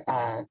heard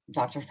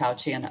Dr.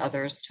 Fauci and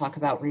others talk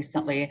about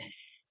recently?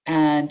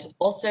 And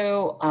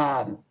also,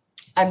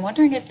 I'm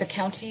wondering if the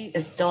county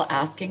is still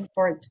asking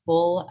for its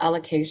full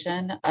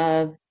allocation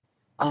of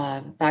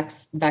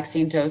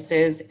vaccine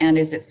doses, and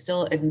is it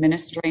still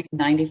administering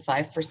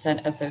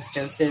 95% of those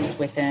doses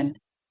within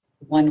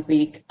 1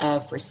 week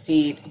of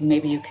receipt?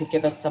 Maybe you could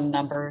give us some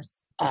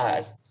numbers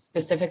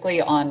specifically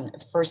on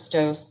first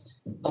dose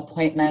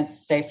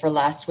appointments, say for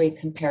last week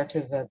compared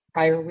to the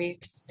prior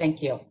weeks.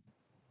 Thank you.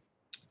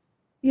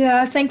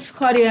 Yeah, thanks,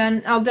 Claudia.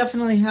 And I'll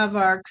definitely have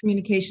our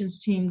communications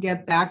team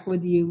get back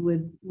with you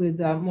with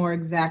more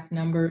exact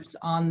numbers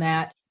on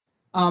that.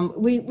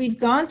 We've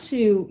gone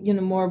to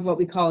more of what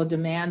we call a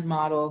demand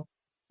model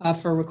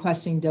for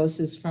requesting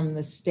doses from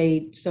the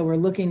state. So we're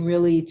looking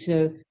really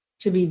to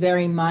be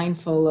very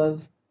mindful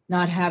of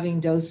not having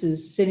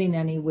doses sitting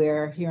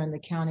anywhere here in the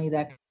county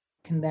that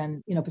can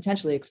then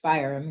potentially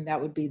expire. I mean,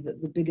 that would be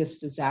the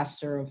biggest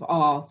disaster of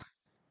all.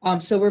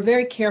 So we're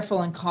very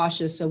careful and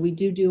cautious. So we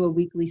do a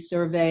weekly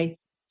survey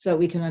so that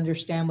we can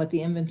understand what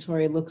the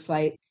inventory looks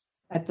like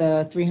at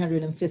the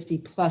 350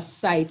 plus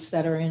sites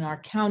that are in our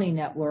county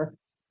network.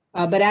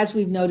 But as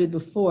we've noted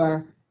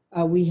before,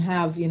 we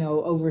have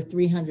over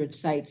 300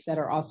 sites that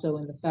are also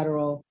in the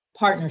federal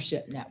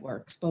partnership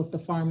networks, both the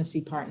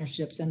pharmacy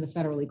partnerships and the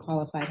federally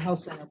qualified health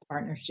center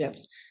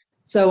partnerships.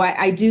 So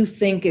I do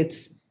think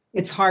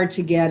it's hard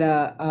to get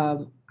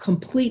a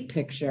complete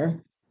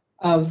picture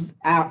of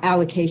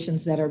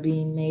allocations that are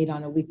being made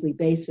on a weekly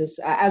basis.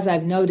 As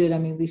I've noted, I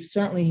mean, we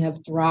certainly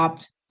have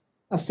dropped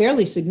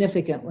fairly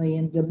significantly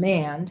in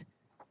demand,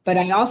 but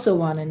I also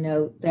want to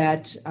note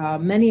that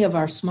many of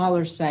our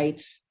smaller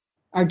sites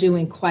are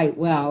doing quite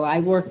well. I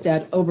worked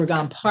at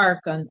Obregon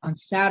Park on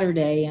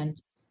Saturday,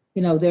 and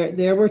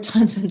there were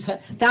tons and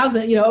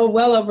thousands,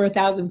 well over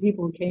 1,000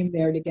 people came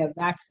there to get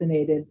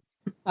vaccinated.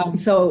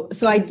 So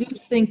I do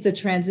think the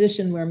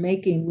transition we're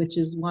making, which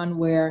is one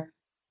where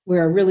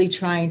we're really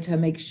trying to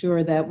make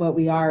sure that what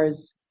we are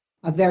is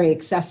very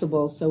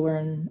accessible. So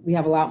we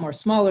have a lot more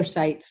smaller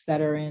sites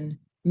that are in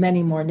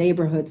many more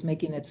neighborhoods,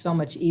 making it so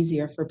much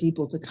easier for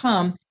people to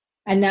come.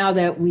 And now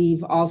that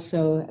we've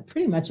also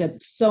pretty much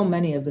at so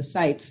many of the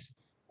sites,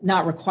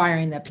 not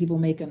requiring that people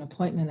make an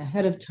appointment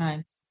ahead of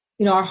time,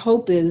 our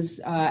hope is,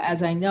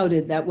 as I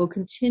noted, that we'll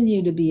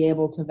continue to be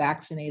able to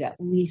vaccinate at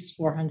least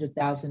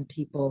 400,000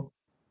 people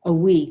a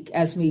week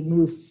as we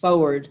move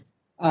forward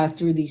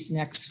through these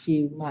next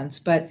few months.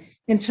 But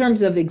in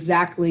terms of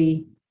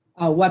exactly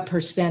what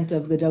percent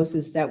of the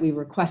doses that we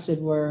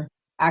requested were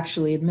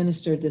actually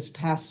administered this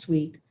past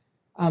week,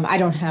 I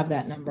don't have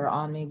that number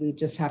on me. We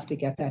just have to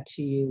get that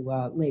to you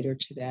later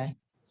today.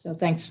 So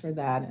thanks for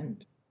that.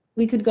 And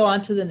we could go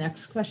on to the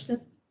next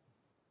question.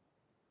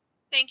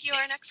 Thank you.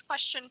 Our next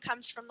question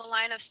comes from the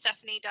line of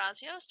Stephanie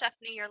Dazio.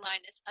 Stephanie, your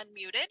line is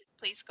unmuted.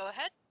 Please go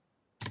ahead.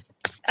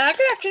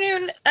 Good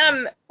afternoon.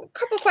 A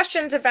couple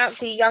questions about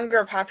the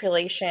younger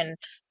population.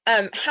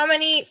 How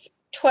many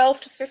 12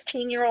 to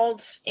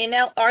 15-year-olds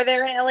are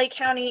there in LA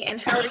County, and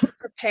how are you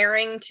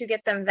preparing to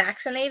get them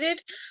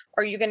vaccinated?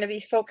 Are you going to be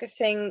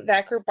focusing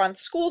that group on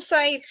school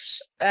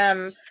sites,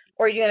 or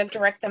are you going to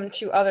direct them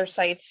to other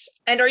sites?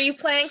 And are you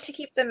planning to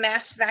keep the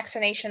mass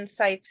vaccination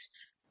sites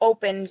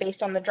open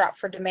based on the drop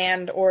for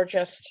demand, or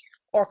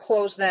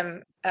close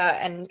them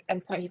and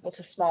point people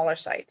to smaller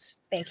sites?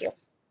 Thank you.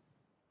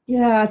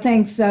 Yeah,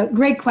 thanks.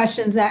 Great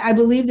questions. I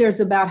believe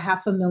there's about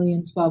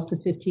 500,000 12 to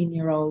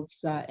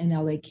 15-year-olds in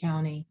LA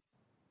County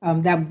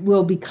that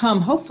will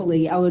become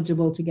hopefully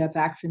eligible to get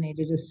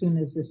vaccinated as soon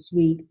as this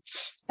week.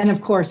 And of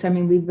course, I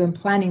mean, we've been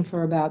planning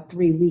for about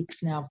 3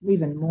 weeks now,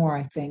 even more,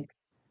 I think,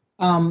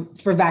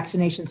 for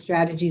vaccination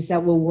strategies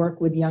that will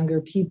work with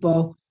younger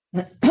people.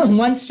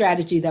 One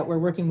strategy that we're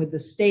working with the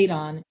state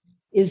on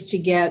is to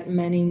get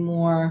many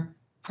more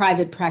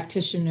private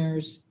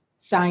practitioners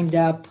signed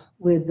up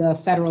with the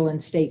federal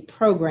and state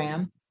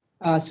program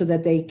so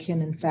that they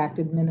can, in fact,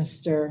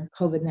 administer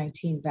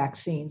COVID-19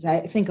 vaccines.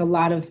 I think a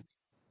lot of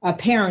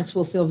parents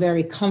will feel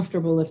very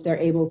comfortable if they're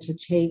able to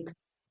take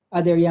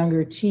their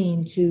younger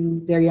teen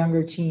to their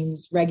younger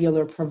teen's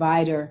regular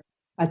provider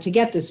to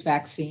get this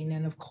vaccine.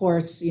 And of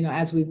course, you know,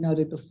 as we've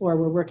noted before,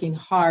 we're working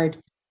hard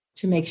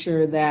to make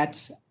sure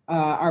that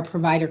our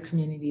provider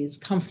community is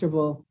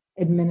comfortable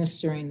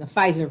administering the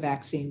Pfizer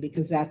vaccine,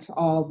 because that's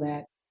all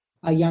that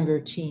younger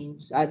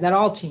teens, that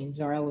all teens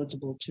are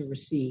eligible to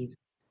receive.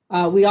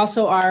 We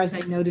also are, as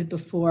I noted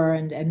before,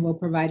 and we'll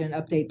provide an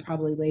update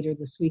probably later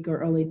this week or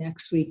early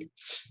next week,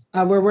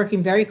 we're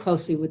working very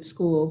closely with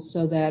schools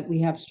so that we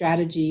have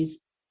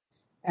strategies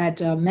at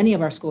many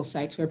of our school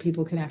sites where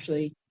people can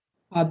actually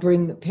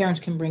parents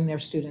can bring their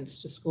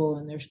students to school,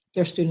 and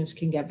their students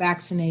can get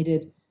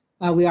vaccinated.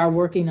 We are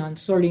working on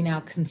sorting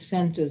out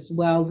consent as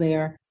well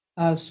there,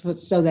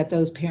 so that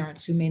those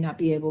parents who may not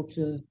be able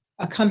to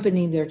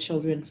accompany their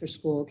children for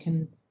school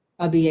can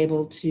be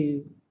able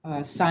to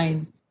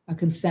sign a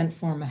consent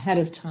form ahead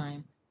of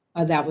time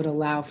that would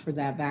allow for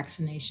that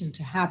vaccination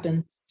to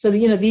happen. So,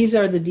 you know, these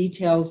are the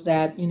details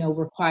that, you know,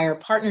 require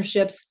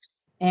partnerships,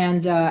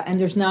 and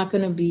there's not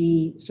going to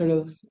be sort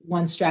of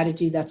one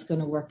strategy that's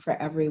going to work for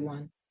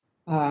everyone.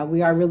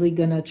 We are really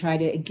going to try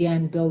to,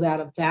 again, build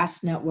out a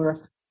vast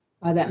network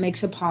that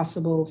makes it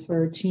possible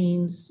for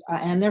teens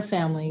and their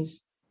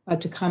families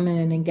to come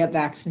in and get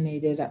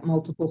vaccinated at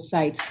multiple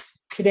sites.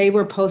 Today,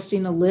 we're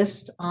posting a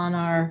list on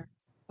our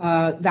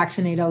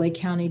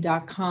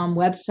vaccinatelacounty.com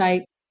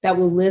website that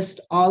will list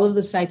all of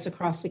the sites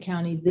across the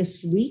county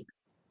this week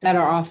that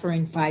are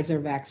offering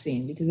Pfizer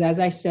vaccine. Because as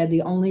I said,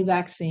 the only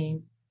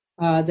vaccine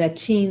that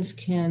teens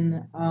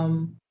can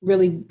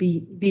really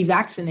be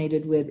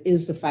vaccinated with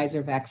is the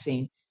Pfizer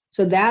vaccine.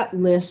 So that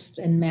list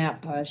and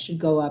map should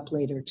go up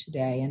later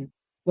today. And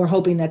we're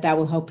hoping that that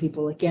will help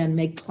people, again,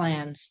 make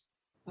plans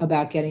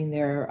about getting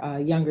their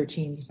younger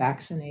teens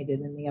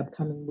vaccinated in the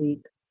upcoming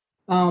week.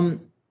 I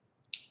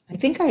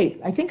think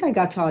I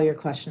got to all your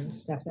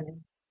questions,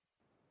 Stephanie.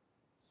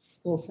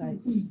 School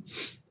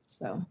sites.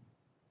 So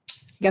I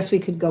guess we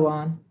could go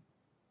on.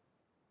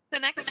 The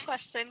next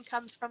question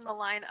comes from the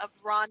line of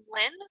Ron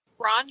Lynn.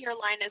 Ron, your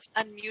line is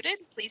unmuted.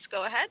 Please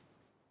go ahead.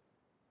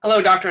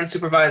 Hello, Doctor and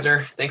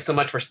Supervisor. Thanks so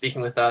much for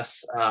speaking with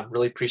us.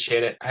 Really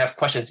appreciate it. I have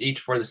questions each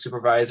for the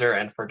Supervisor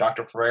and for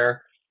Dr.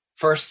 Ferrer.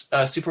 First,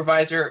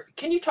 Supervisor,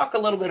 can you talk a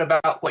little bit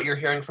about what you're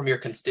hearing from your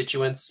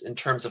constituents in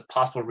terms of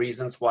possible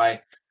reasons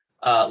why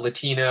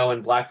Latino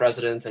and Black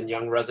residents and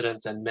young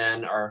residents and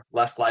men are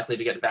less likely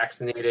to get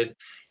vaccinated?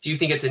 Do you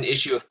think it's an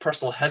issue of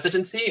personal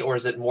hesitancy, or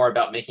is it more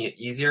about making it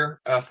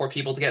easier for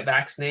people to get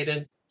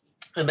vaccinated?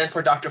 And then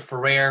for Dr.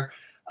 Ferrer,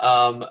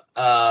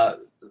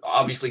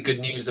 obviously good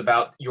news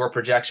about your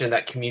projection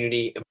that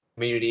community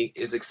immunity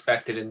is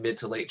expected in mid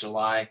to late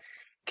July.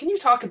 Can you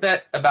talk a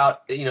bit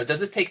about, does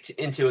this take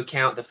into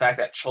account the fact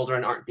that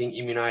children aren't being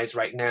immunized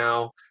right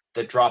now,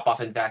 the drop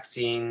off in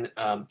vaccine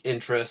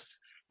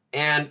interests,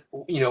 and,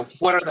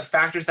 what are the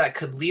factors that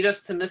could lead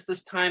us to miss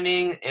this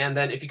timing? And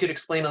then if you could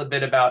explain a little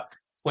bit about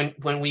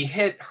when we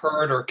hit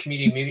herd or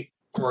community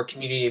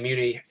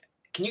immunity,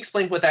 can you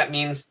explain what that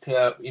means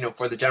to,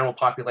 for the general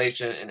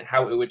population and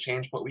how it would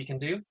change what we can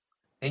do?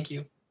 Thank you.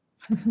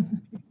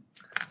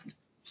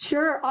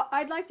 Sure.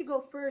 I'd like to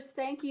go first.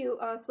 Thank you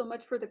so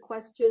much for the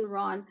question,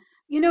 Ron.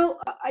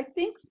 I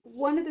think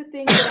one of the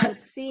things that I'm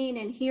seeing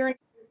and hearing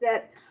is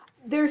that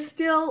there's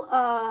still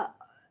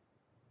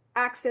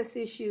access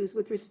issues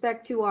with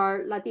respect to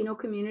our Latino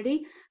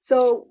community.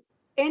 So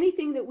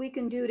anything that we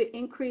can do to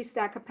increase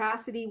that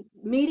capacity,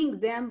 meeting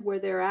them where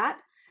they're at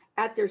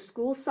their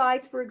school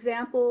sites, for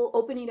example,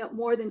 opening up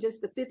more than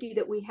just the 50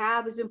 that we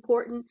have is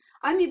important.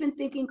 I'm even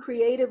thinking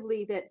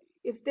creatively that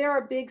if there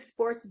are big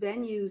sports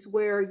venues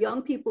where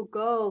young people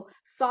go,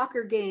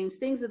 soccer games,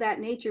 things of that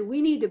nature,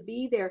 we need to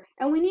be there.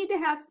 And we need to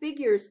have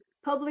figures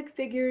public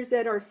figures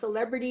that are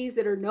celebrities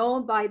that are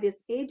known by this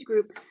age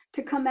group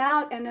to come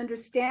out and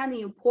understand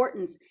the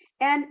importance.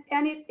 And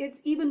it's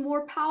even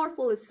more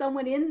powerful if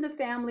someone in the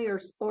family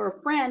or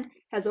a friend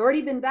has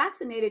already been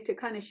vaccinated to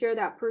kind of share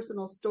that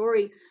personal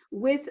story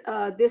with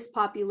this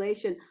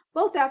population,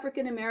 both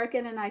African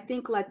American and I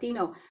think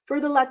Latino. For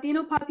the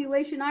Latino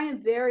population, I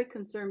am very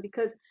concerned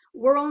because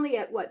we're only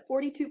at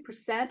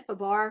 42%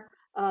 of our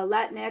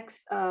Latinx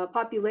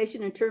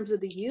population in terms of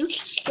the youth.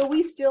 So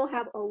we still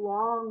have a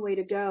long way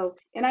to go.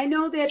 And I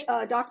know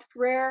that Dr.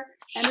 Ferrer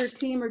and her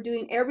team are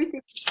doing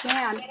everything they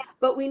can,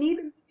 but we need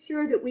to make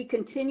sure that we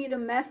continue to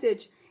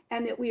message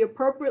and that we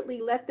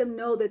appropriately let them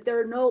know that there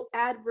are no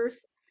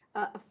adverse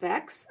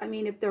effects. I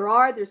mean, if there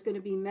are, there's going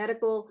to be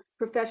medical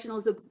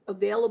professionals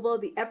available.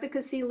 The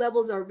efficacy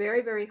levels are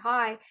very, very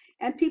high,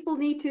 and people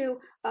need to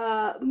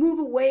move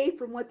away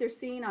from what they're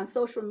seeing on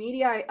social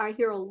media. I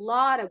hear a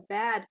lot of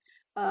bad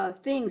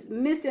things,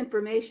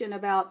 misinformation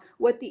about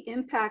what the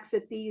impacts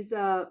that these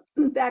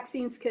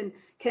vaccines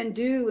can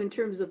do in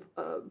terms of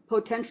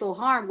potential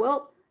harm.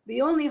 Well,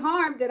 the only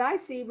harm that I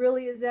see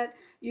really is that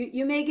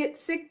you may get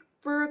sick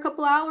for a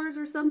couple hours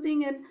or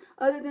something, and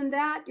other than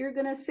that, you're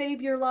going to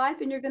save your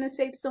life and you're going to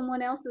save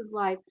someone else's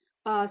life.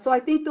 So I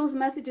think those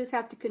messages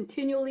have to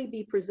continually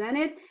be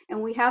presented,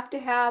 and we have to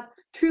have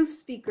truth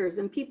speakers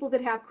and people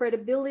that have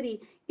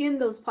credibility in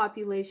those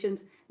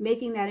populations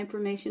making that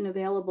information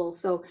available.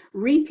 So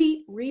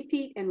repeat,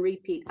 repeat, and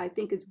repeat, I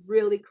think is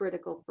really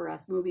critical for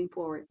us moving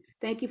forward.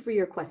 Thank you for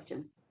your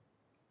question.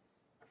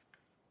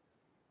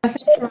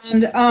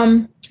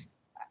 And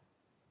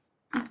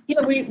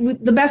we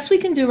the best we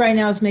can do right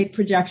now is make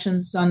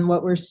projections on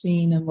what we're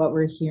seeing and what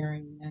we're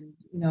hearing. And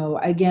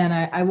again,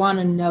 I want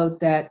to note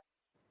that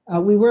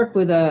we work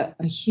with a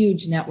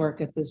huge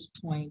network at this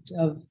point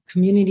of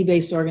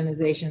community-based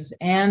organizations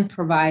and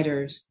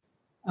providers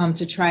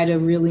to try to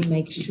really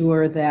make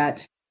sure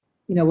that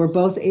we're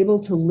both able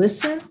to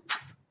listen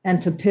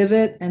and to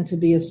pivot and to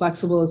be as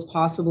flexible as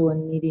possible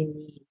in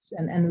meeting needs.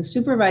 And the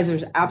supervisor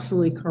is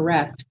absolutely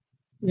correct.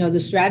 The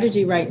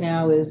strategy right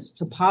now is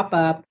to pop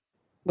up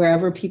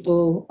wherever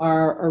people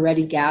are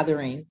already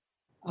gathering,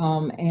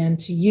 and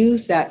to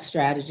use that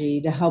strategy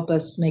to help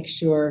us make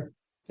sure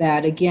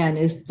that, again,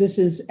 this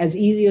is as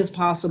easy as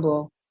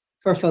possible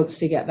for folks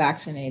to get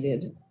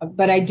vaccinated.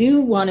 But I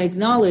do want to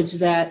acknowledge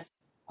that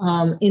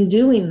in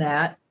doing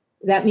that,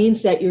 that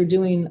means that you're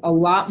doing a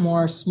lot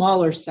more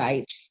smaller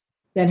sites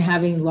than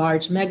having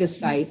large mega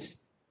sites.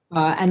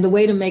 And the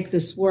way to make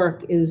this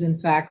work is, in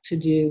fact, to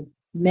do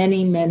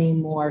many, many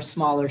more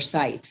smaller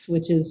sites,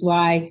 which is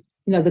why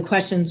the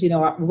questions,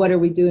 what are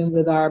we doing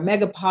with our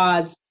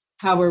megapods?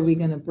 How are we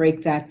going to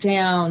break that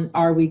down?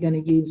 Are we going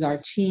to use our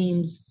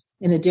teams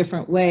in a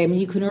different way? I mean,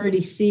 you can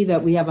already see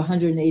that we have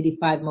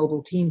 185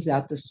 mobile teams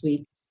out this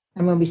week.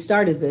 And when we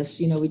started this,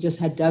 we just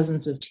had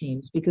dozens of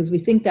teams because we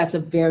think that's a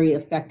very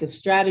effective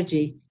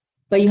strategy.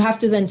 But you have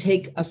to then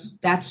take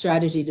that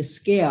strategy to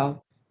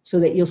scale so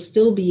that you'll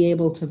still be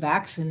able to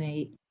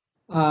vaccinate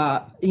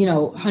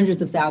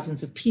hundreds of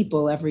thousands of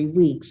people every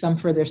week, some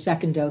for their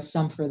second dose,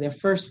 some for their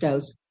first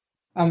dose.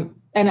 And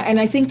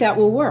I think that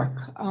will work.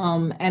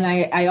 And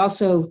I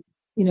also,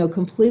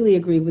 completely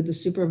agree with the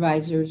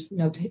supervisor's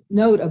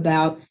note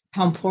about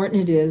how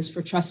important it is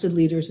for trusted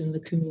leaders in the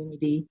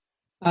community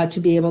to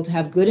be able to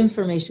have good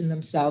information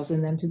themselves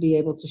and then to be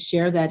able to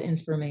share that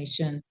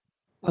information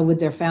with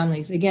their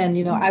families.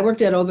 Again, I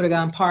worked at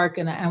Obregon Park,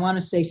 and I want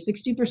to say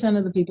 60%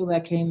 of the people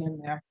that came in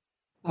there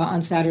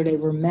on Saturday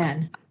were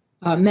men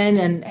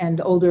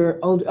and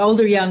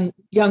older young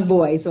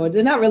boys, or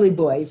they're not really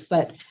boys,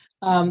 but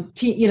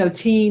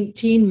teenagers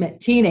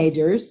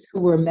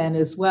who were men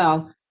as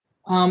well.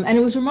 And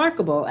it was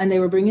remarkable. And they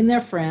were bringing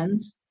their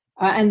friends,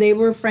 and they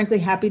were frankly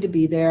happy to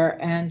be there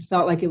and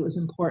felt like it was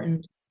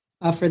important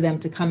for them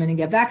to come in and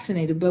get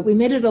vaccinated. But we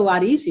made it a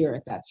lot easier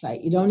at that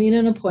site. You don't need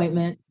an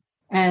appointment.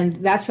 And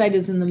that site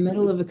is in the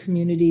middle of a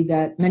community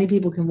that many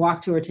people can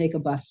walk to or take a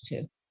bus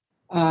to.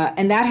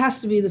 And that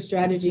has to be the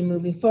strategy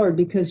moving forward,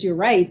 because you're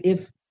right.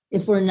 If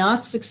we're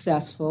not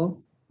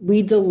successful,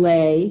 we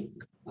delay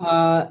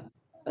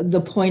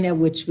the point at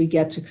which we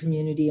get to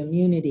community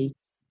immunity.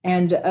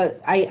 And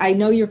I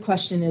know your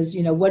question is,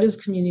 what does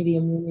community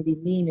immunity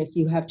mean if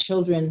you have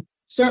children,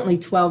 certainly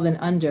 12 and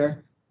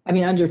under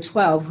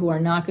 12, who are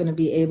not going to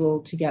be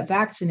able to get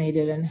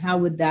vaccinated, and how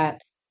would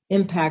that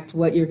impact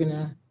what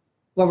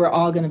we're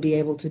all going to be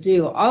able to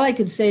do? All I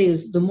can say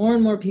is the more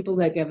and more people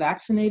that get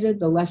vaccinated,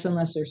 the less and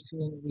less there's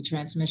community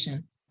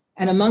transmission.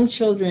 And among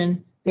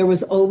children, there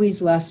was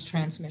always less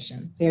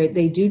transmission.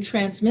 They do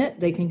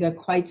transmit, they can get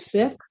quite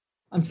sick.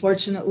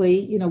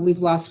 Unfortunately, we've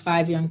lost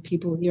 5 young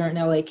people here in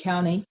LA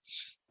County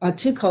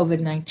to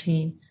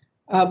COVID-19,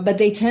 but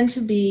they tend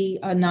to be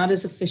not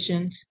as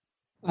efficient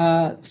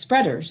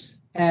spreaders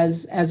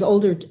as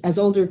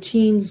older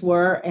teens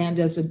were and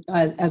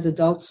as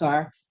adults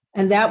are,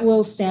 and that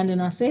will stand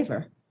in our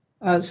favor.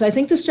 So I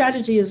think the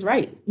strategy is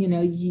right.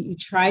 You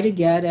try to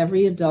get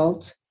every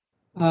adult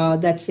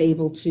that's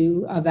able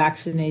to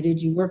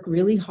vaccinated. You work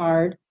really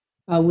hard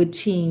with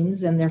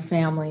teens and their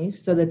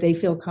families so that they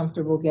feel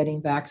comfortable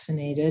getting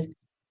vaccinated.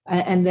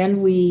 And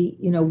then we,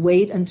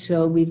 wait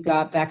until we've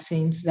got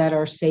vaccines that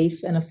are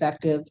safe and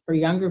effective for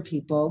younger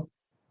people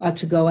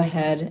to go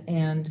ahead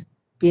and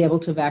be able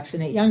to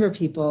vaccinate younger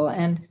people.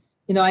 And,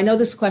 I know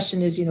this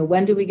question is,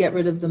 when do we get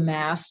rid of the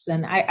masks?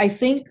 And I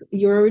think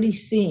you're already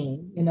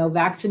seeing,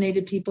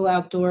 vaccinated people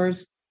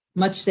outdoors,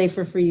 much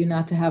safer for you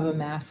not to have a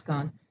mask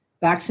on.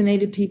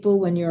 Vaccinated people,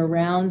 when you're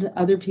around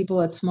other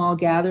people at small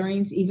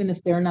gatherings, even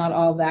if they're not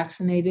all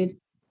vaccinated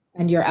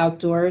and you're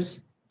outdoors,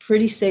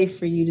 pretty safe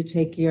for you to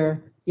take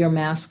your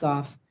mask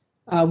off.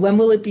 When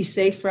will it be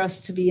safe for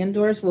us to be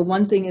indoors? Well,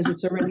 one thing is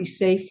it's already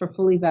safe for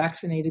fully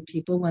vaccinated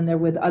people when they're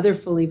with other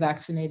fully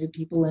vaccinated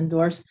people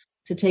indoors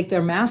to take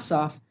their masks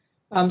off.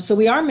 So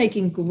we are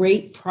making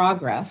great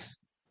progress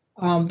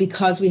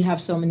because we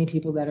have so many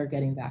people that are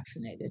getting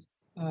vaccinated.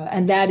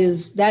 And that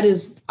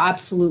is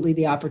absolutely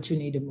the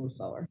opportunity to move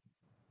forward.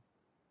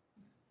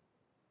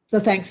 So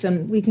thanks,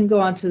 and we can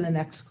go on to the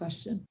next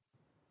question.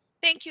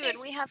 Thank you, and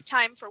we have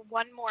time for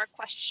one more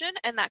question,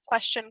 and that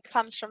question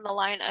comes from the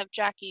line of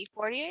Jackie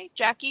Fortier.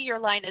 Jackie, your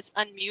line is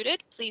unmuted.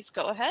 Please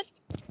go ahead.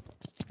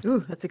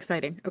 Ooh, that's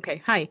exciting.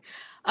 Okay, hi.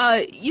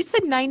 You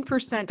said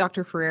 9%,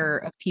 Dr. Ferrer,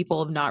 of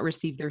people have not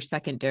received their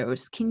second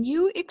dose. Can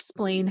you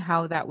explain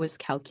how that was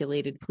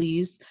calculated,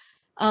 please?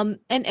 And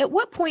at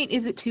what point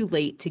is it too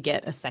late to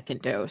get a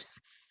second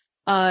dose?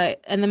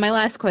 And then my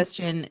last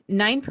question,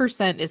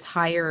 9% is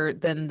higher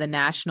than the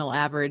national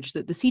average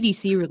that the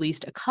CDC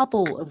released a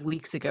couple of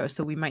weeks ago,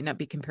 so we might not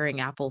be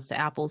comparing apples to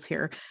apples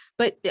here.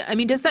 But, I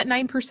mean, does that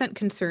 9%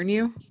 concern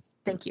you?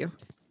 Thank you.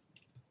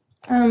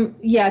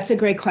 Yeah, it's a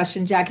great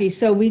question, Jackie.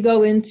 So we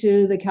go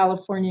into the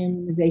California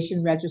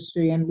Immunization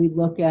Registry and we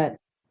look at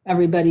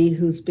everybody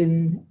who's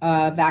been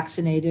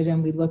vaccinated,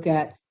 and we look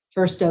at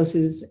first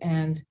doses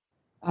and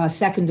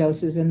second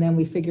doses, and then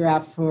we figure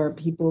out for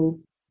people,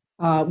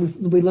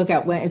 we look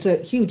at when, it's a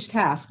huge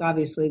task,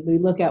 obviously. We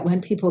look at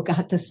when people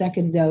got the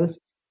second dose,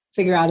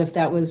 figure out if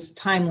that was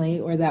timely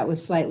or that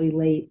was slightly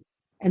late,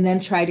 and then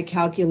try to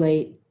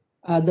calculate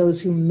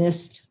those who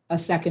missed a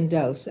second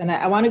dose. And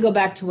I want to go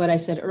back to what I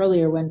said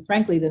earlier, when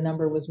frankly the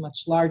number was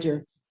much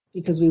larger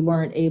because we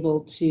weren't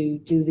able to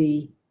do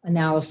the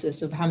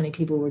analysis of how many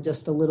people were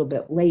just a little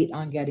bit late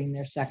on getting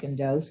their second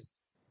dose.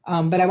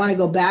 But I want to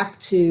go back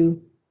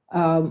to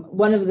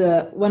one of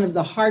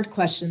the hard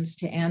questions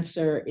to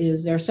answer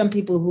is there are some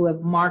people who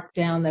have marked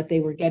down that they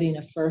were getting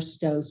a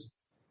first dose,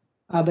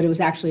 but it was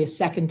actually a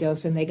second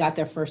dose, and they got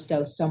their first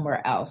dose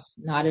somewhere else,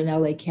 not in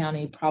LA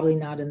County, probably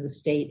not in the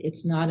state.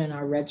 It's not in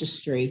our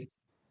registry.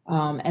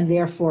 And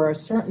therefore, a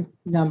certain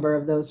number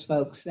of those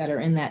folks that are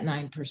in that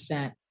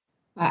 9%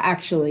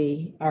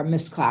 actually are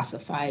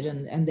misclassified,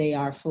 and they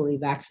are fully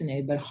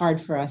vaccinated, but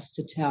hard for us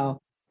to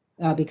tell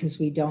because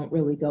we don't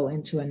really go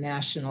into a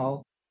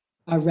national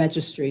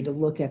registry to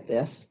look at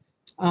this.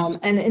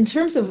 And in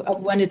terms of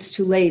when it's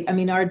too late, I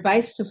mean, our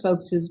advice to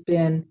folks has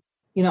been,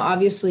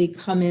 obviously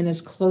come in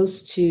as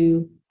close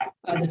to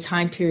the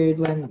time period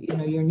when,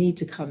 your need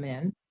to come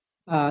in.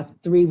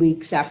 3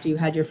 weeks after you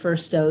had your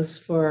first dose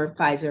for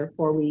Pfizer,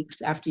 4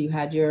 weeks after you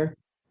had your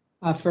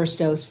first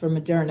dose for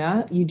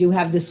Moderna. You do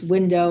have this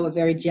window, a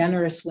very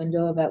generous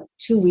window, about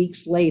 2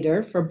 weeks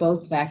later for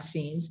both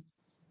vaccines.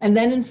 And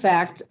then, in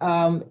fact,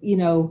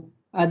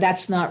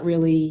 that's not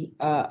really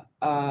a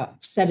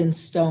set in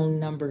stone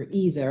number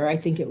either. I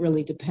think it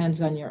really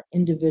depends on your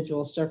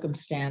individual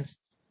circumstance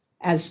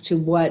as to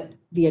what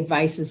the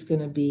advice is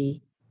going to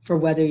be for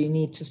whether you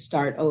need to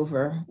start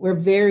over. We're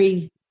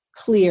very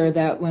clear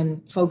that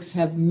when folks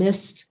have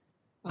missed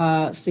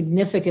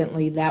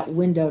significantly that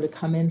window to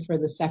come in for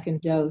the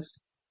second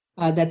dose,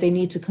 that they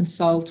need to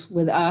consult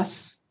with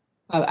us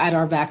at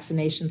our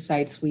vaccination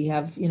sites. We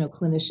have,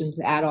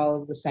 clinicians at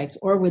all of the sites,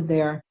 or with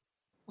their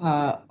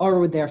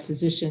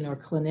physician or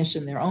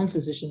clinician, their own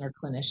physician or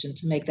clinician,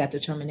 to make that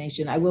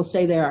determination. I will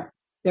say there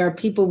are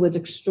people with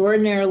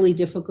extraordinarily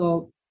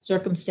difficult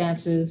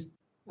circumstances.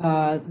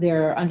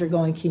 They're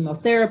undergoing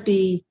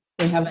chemotherapy.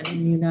 They have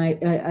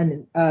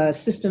a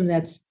system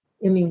that's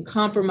immune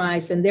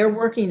compromised, and they're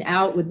working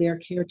out with their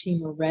care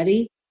team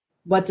already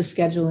what the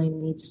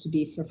scheduling needs to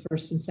be for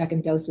first and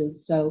second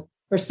doses. So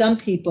for some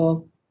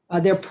people,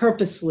 they're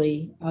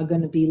purposely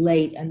going to be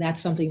late, and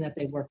that's something that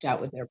they worked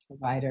out with their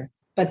provider.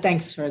 But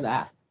thanks for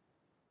that.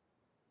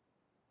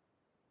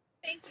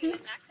 Thank you.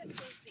 And that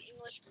concludes the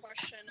English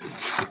portion of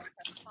our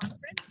press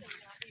conference. And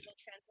now we will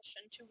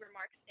transition to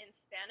remarks in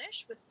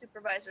Spanish with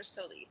Supervisor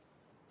Solis.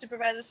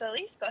 Supervisor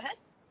Solis, go ahead.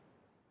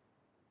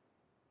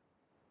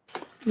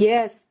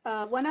 Yes,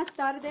 buenas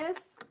tardes.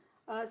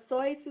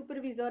 Soy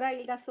Supervisora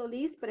Hilda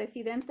Solís,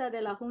 Presidenta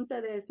de la Junta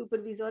de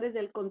Supervisores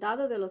del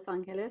Condado de Los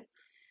Ángeles.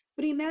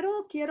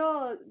 Primero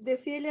quiero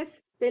decirles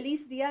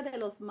feliz Día de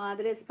las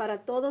Madres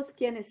para todos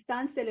quienes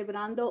están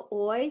celebrando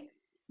hoy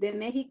de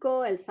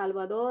México, El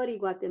Salvador y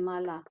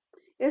Guatemala.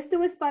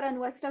 Esto es para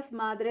nuestras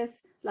madres,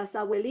 las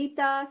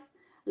abuelitas,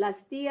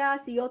 las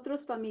tías y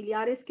otros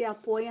familiares que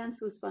apoyan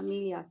sus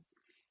familias.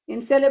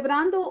 En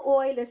celebrando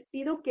hoy les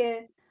pido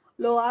que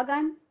lo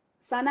hagan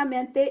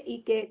sanamente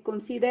y que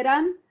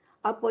consideran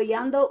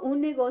apoyando un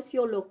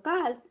negocio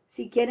local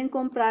si quieren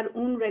comprar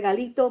un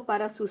regalito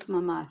para sus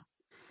mamás.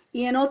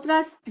 Y en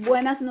otras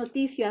buenas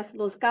noticias,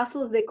 los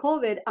casos de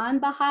COVID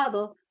han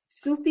bajado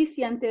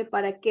suficiente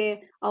para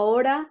que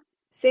ahora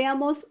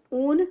seamos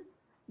un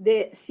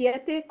de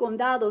 7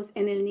 condados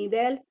en el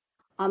nivel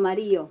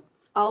amarillo.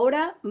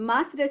 Ahora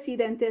más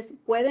residentes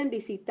pueden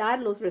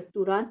visitar los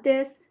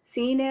restaurantes,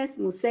 cines,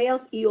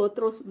 museos y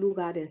otros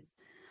lugares.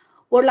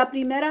 Por la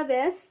primera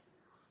vez,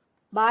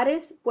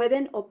 bares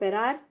pueden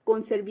operar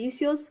con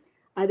servicios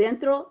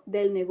adentro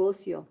del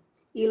negocio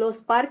y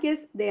los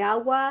parques de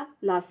agua,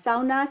 las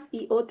saunas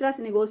y otros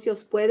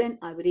negocios pueden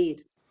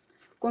abrir.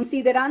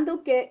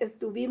 Considerando que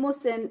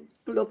estuvimos en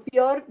lo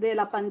peor de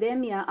la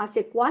pandemia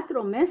hace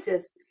 4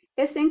 meses,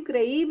 es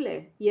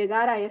increíble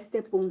llegar a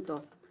este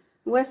punto.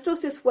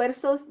 Nuestros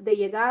esfuerzos de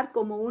llegar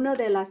como una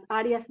de las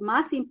áreas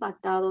más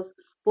impactadas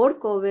por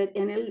COVID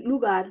en el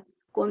lugar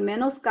con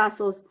menos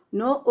casos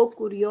no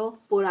ocurrió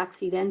por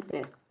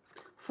accidente.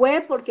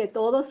 Fue porque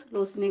todos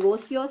los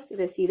negocios,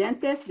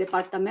 residentes,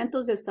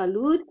 departamentos de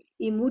salud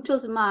y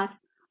muchos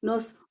más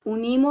nos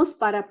unimos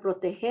para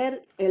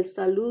proteger la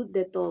salud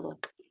de todos.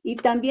 Y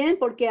también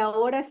porque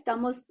ahora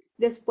estamos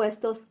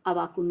dispuestos a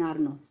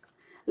vacunarnos.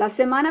 La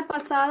semana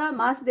pasada,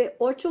 más de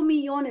 8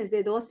 millones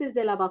de dosis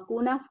de la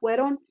vacuna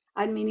fueron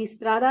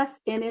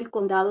administradas en el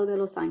condado de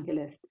Los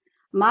Ángeles.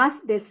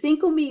 Más de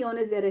 5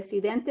 millones de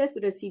residentes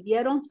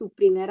recibieron su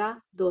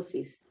primera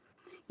dosis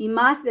y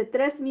más de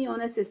 3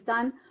 millones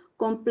están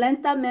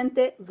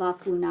completamente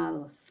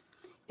vacunados.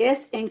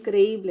 Es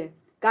increíble.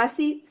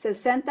 Casi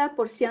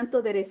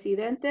 60% de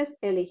residentes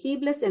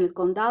elegibles en el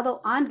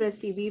condado han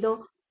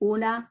recibido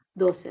una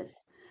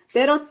dosis.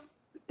 Pero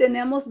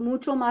tenemos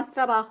mucho más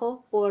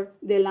trabajo por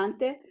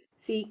delante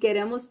si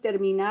queremos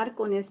terminar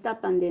con esta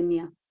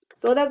pandemia.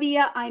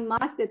 Todavía hay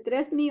más de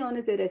 3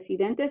 millones de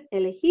residentes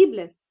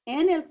elegibles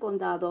en el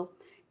condado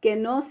que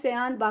no se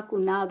han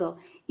vacunado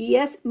y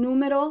ese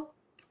número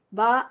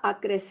va a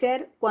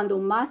crecer cuando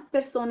más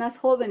personas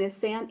jóvenes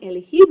sean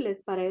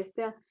elegibles para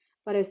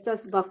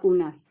estas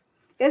vacunas.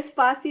 Es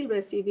fácil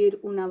recibir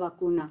una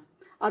vacuna.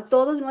 A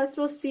todos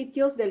nuestros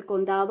sitios del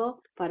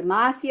condado,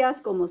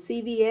 farmacias como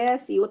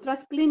CVS y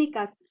otras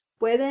clínicas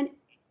pueden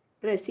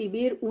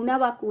recibir una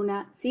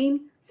vacuna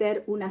sin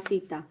ser una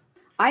cita.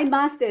 Hay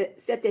más de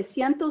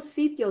 700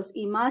 sitios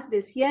y más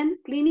de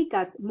 100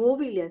 clínicas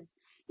móviles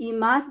y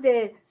más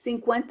de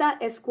 50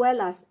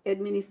 escuelas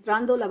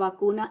administrando la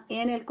vacuna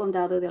en el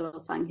condado de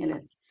Los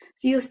Ángeles.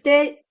 Si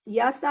usted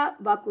ya está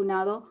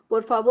vacunado,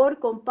 por favor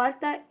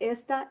comparta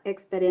esta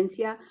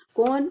experiencia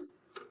con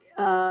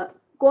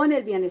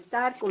el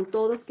bienestar, con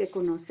todos que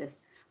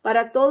conoces.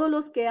 Para todos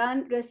los que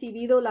han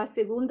recibido la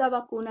segunda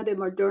vacuna de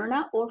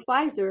Moderna o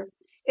Pfizer,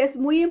 es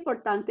muy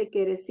importante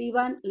que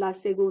reciban la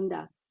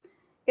segunda.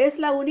 Es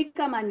la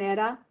única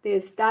manera de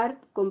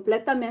estar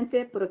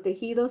completamente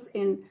protegidos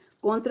en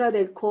contra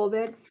del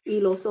COVID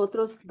y los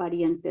otros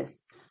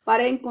variantes.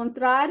 Para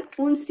encontrar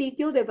un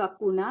sitio de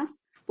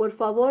vacunas, por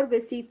favor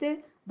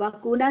visite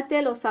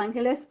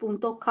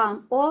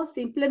vacunatelosangeles.com o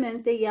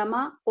simplemente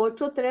llama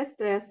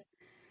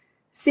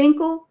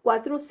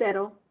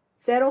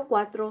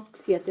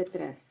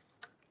 833-540-0473.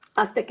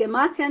 Hasta que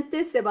más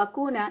gente se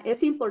vacuna,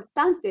 es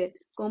importante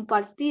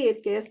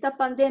compartir que esta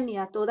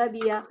pandemia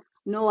todavía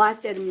no ha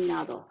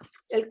terminado.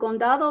 El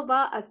condado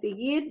va a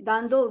seguir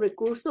dando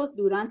recursos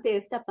durante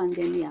esta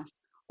pandemia.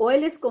 Hoy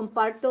les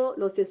comparto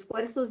los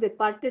esfuerzos de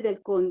parte del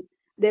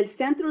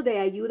Centro de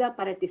Ayuda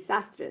para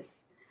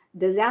Desastres,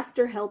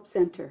 Disaster Help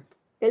Center.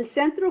 El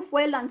centro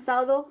fue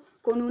lanzado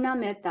con una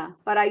meta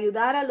para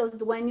ayudar a los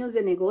dueños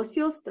de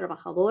negocios,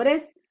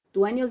 trabajadores,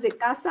 dueños de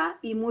casa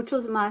y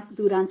muchos más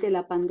durante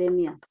la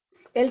pandemia.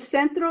 El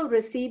centro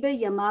recibe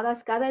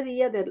llamadas cada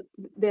día de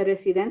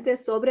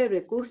residentes sobre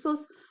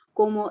recursos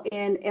como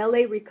en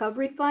LA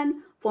Recovery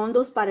Fund,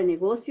 fondos para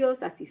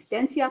negocios,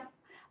 asistencia,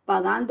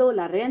 pagando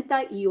la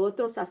renta y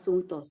otros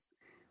asuntos.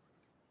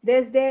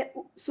 Desde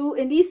su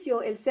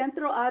inicio, el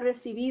centro ha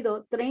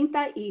recibido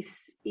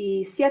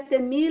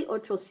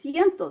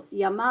 37,800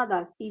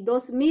 llamadas y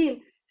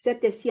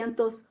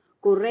 2,700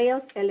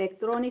 correos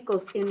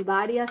electrónicos en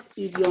varios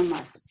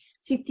idiomas.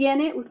 Si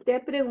tiene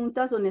usted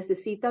preguntas o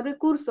necesita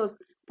recursos,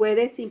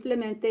 puede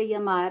simplemente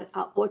llamar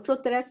a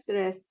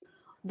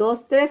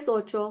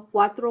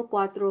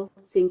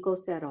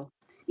 833-238-4450.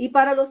 Y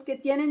para los que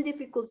tienen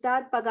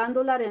dificultad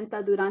pagando la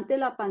renta durante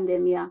la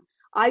pandemia,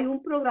 hay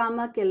un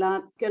programa que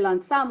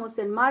lanzamos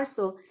en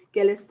marzo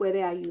que les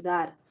puede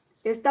ayudar.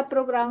 Este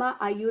programa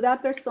ayuda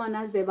a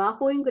personas de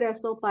bajo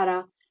ingreso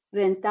para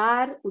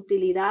rentar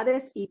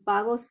utilidades y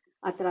pagos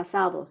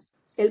atrasados.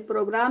 El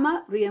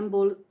programa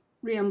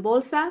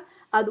reembolsa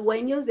a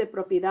dueños de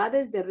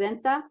propiedades de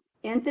renta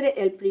entre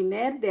el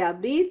 1 de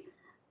abril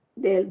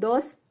del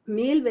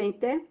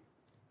 2020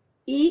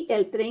 y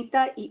el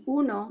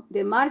 31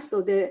 de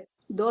marzo de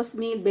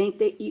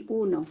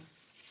 2021.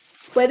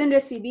 Pueden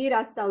recibir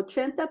hasta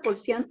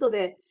 80%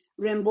 de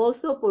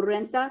reembolso por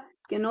renta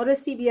que no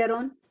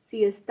recibieron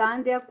si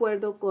están de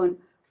acuerdo con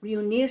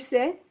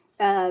reunirse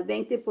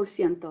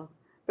 20%.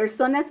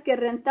 Personas que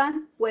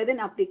rentan pueden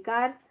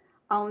aplicar,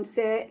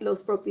 aunque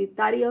los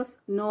propietarios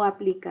no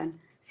aplican.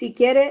 Si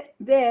quiere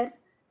ver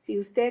si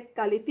usted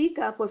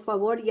califica, por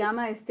favor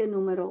llama a este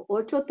número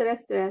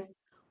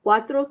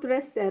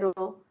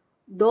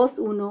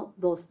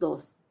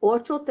 833-430-2122.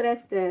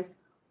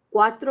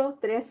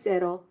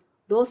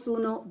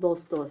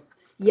 833-430-2122.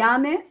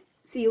 Llame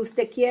si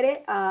usted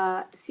quiere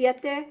a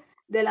 7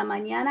 de la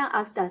mañana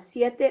hasta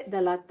 7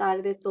 de la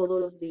tarde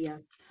todos los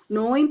días.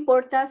 No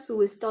importa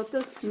su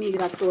estatus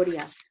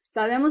migratorio.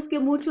 Sabemos que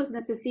muchos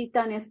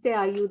necesitan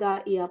esta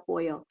ayuda y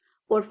apoyo.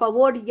 Por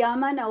favor,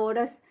 llaman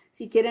ahora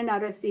si quieren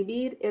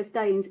recibir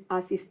esta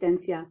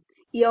asistencia.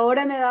 Y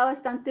ahora me da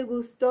bastante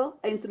gusto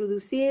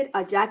introducir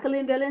a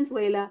Jacqueline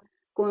Valenzuela,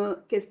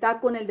 que está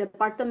con el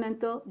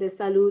Departamento de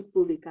Salud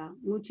Pública.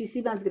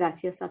 Muchísimas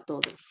gracias a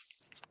todos.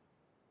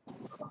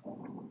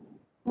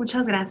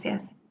 Muchas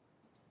gracias.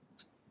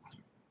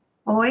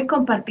 Hoy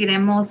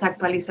compartiremos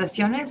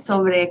actualizaciones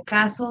sobre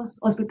casos,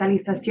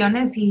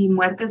 hospitalizaciones y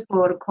muertes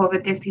por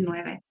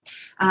COVID-19.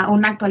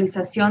 Una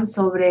actualización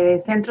sobre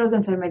centros de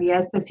enfermería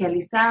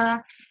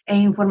especializada e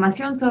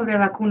información sobre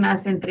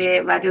vacunas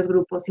entre varios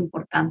grupos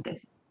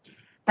importantes.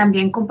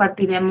 También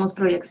compartiremos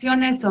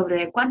proyecciones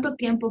sobre cuánto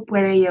tiempo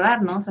puede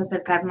llevarnos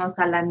acercarnos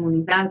a la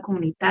inmunidad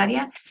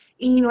comunitaria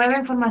y nueva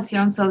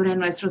información sobre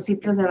nuestros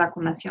sitios de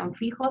vacunación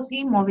fijos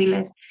y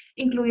móviles,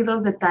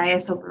 incluidos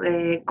detalles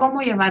sobre cómo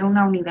llevar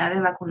una unidad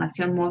de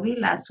vacunación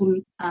móvil a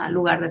su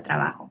lugar de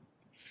trabajo.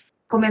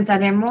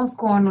 Comenzaremos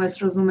con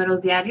nuestros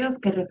números diarios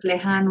que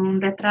reflejan un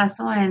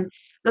retraso en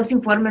los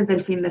informes del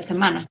fin de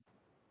semana.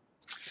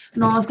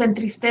 Nos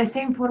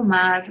entristece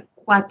informar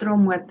 4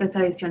 muertes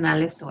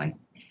adicionales hoy.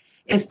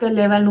 Esto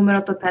eleva el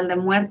número total de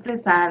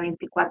muertes a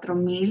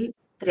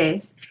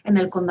 24,003 en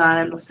el condado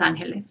de Los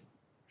Ángeles.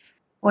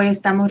 Hoy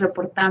estamos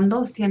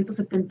reportando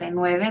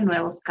 179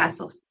 nuevos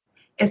casos.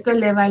 Esto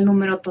eleva el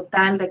número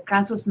total de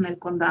casos en el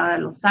condado de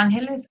Los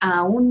Ángeles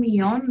a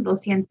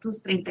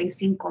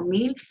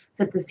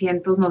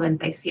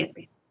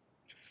 1,235,797.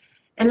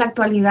 En la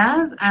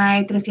actualidad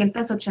hay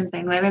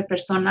 389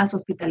 personas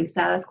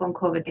hospitalizadas con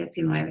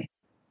COVID-19.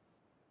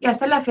 Y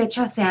hasta la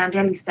fecha se han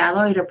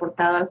realizado y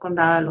reportado al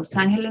condado de Los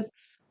Ángeles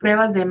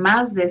pruebas de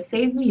más de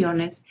 6,5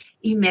 millones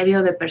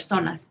de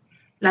personas.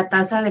 La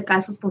tasa de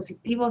casos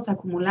positivos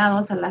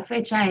acumulados a la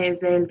fecha es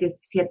del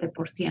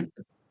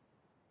 17%.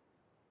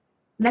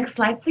 Next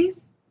slide,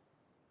 please.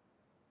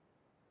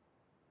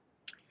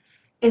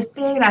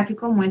 Este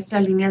gráfico muestra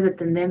líneas de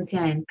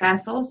tendencia en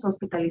casos,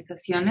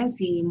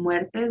 hospitalizaciones y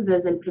muertes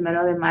desde el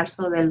 1 de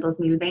marzo del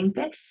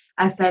 2020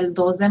 hasta el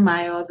 2 de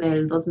mayo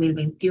del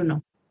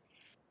 2021.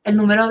 El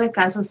número de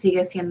casos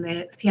sigue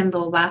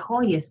siendo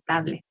bajo y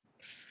estable.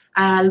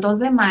 Al 2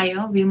 de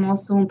mayo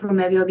vimos un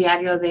promedio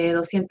diario de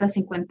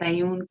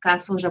 251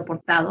 casos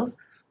reportados,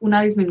 una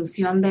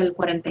disminución del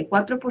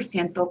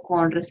 44%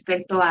 con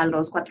respecto a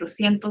los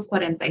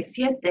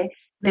 447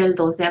 del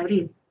 2 de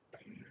abril.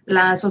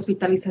 Las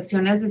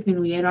hospitalizaciones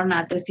disminuyeron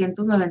a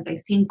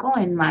 395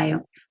 en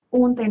mayo,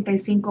 un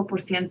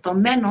 35%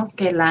 menos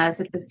que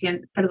las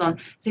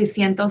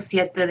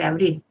 607 de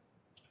abril.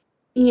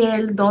 Y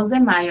el 2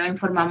 de mayo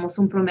informamos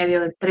un promedio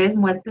de 3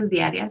 muertes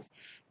diarias,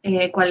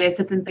 cual es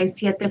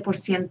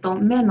 77%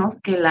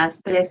 menos que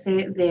las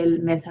 13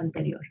 del mes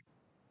anterior.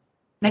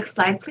 Next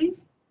slide,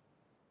 please.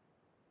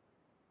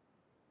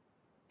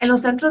 En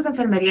los centros de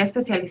enfermería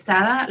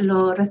especializada,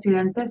 los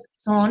residentes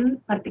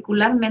son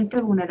particularmente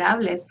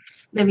vulnerables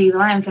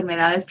debido a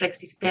enfermedades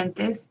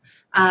preexistentes,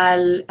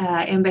 al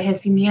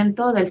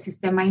envejecimiento del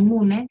sistema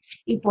inmune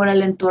y por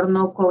el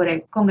entorno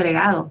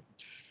congregado.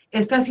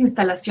 Estas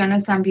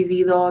instalaciones han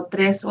vivido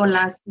 3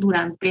 olas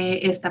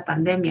durante esta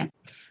pandemia.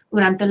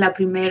 Durante la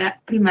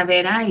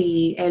primavera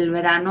y el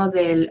verano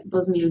del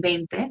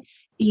 2020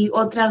 y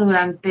otra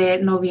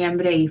durante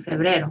noviembre y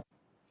febrero.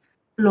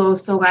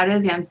 Los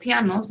hogares de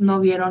ancianos no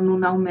vieron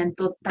un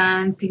aumento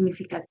tan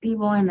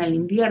significativo en el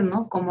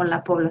invierno como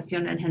la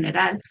población en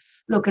general,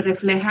 lo que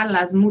refleja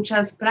las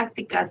muchas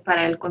prácticas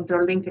para el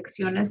control de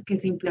infecciones que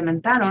se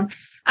implementaron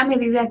a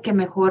medida que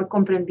mejor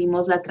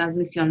comprendimos la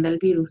transmisión del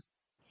virus.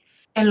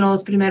 En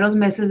los primeros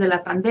meses de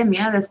la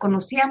pandemia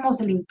desconocíamos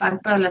el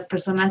impacto de las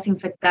personas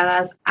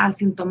infectadas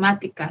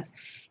asintomáticas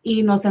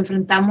y nos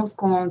enfrentamos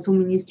con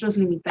suministros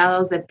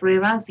limitados de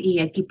pruebas y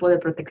equipo de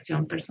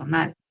protección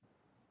personal.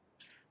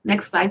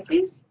 Next slide,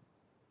 please.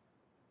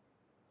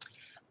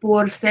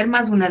 Por ser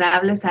más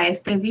vulnerables a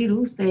este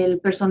virus, el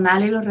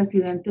personal y los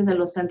residentes de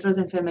los centros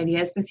de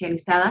enfermería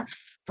especializada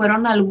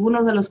fueron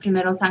algunos de los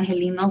primeros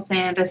angelinos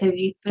en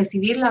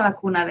recibir la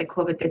vacuna de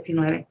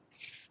COVID-19.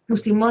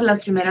 Pusimos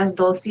las primeras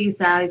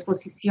dosis a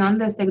disposición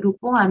de este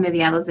grupo a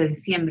mediados de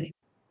diciembre.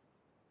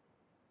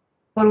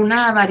 Por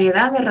una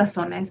variedad de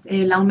razones,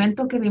 el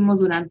aumento que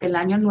vimos durante el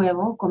año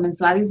nuevo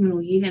comenzó a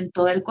disminuir en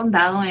todo el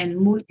condado en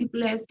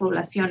múltiples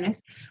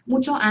poblaciones,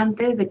 mucho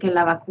antes de que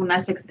la vacuna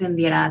se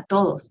extendiera a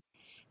todos.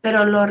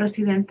 Pero los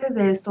residentes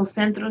de estos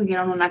centros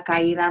vieron una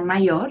caída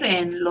mayor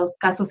en los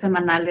casos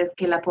semanales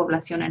que la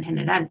población en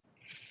general.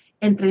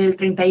 Entre el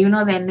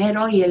 31 de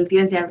enero y el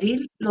 10 de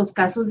abril, los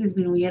casos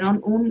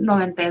disminuyeron un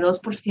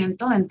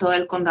 92% en todo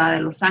el condado de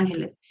Los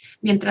Ángeles,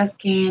 mientras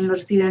que en los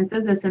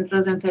residentes de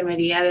centros de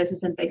enfermería de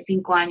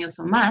 65 años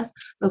o más,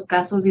 los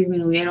casos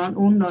disminuyeron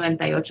un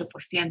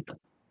 98%.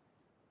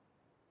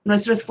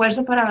 Nuestro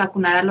esfuerzo para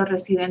vacunar a los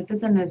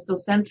residentes en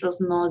estos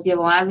centros nos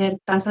llevó a ver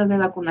tasas de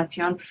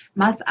vacunación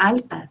más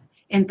altas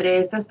entre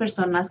estas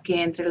personas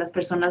que entre las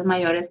personas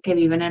mayores que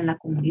viven en la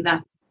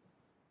comunidad.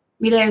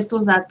 Mire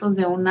estos datos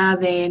de una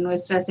de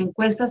nuestras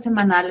encuestas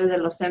semanales de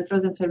los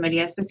centros de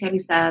enfermería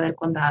especializada del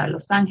condado de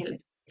Los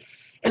Ángeles.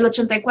 El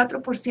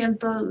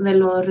 84% de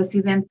los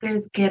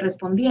residentes que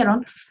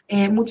respondieron,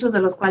 muchos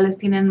de los cuales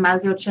tienen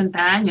más de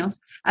 80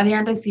 años,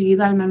 habían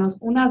recibido al menos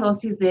una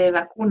dosis de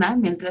vacuna,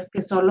 mientras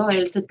que solo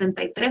el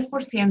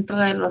 73%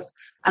 de los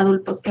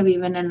adultos que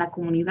viven en la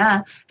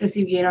comunidad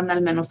recibieron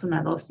al menos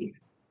una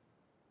dosis.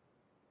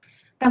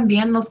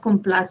 También nos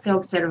complace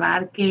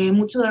observar que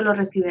muchos de los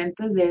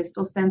residentes de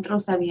estos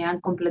centros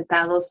habían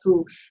completado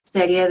su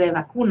serie de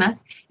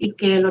vacunas y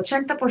que el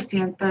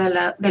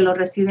 80% de los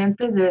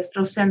residentes de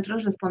estos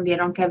centros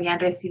respondieron que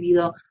habían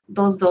recibido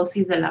 2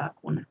 dosis de la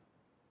vacuna.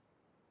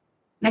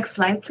 Next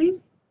slide,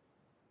 please.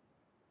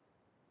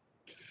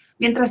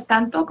 Mientras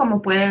tanto,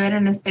 como puede ver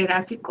en este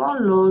gráfico,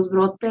 los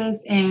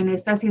brotes en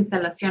estas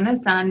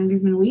instalaciones han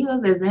disminuido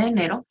desde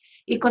enero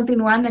y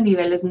continúan en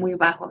niveles muy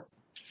bajos.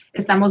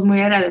 Estamos muy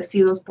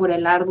agradecidos por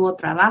el arduo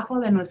trabajo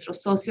de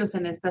nuestros socios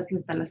en estas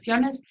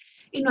instalaciones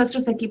y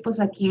nuestros equipos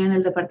aquí en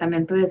el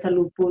Departamento de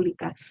Salud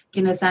Pública,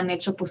 quienes han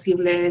hecho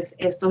posibles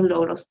estos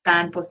logros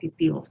tan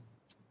positivos.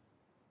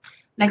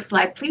 Next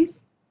slide,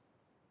 please.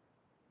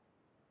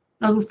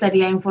 Nos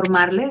gustaría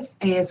informarles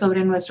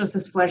sobre nuestros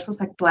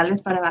esfuerzos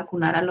actuales para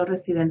vacunar a los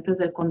residentes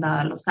del Condado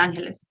de Los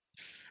Ángeles.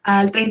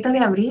 Al 30 de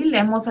abril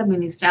hemos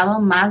administrado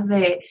más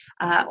de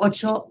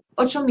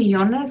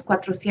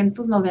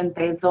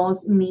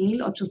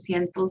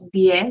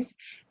 8.492.810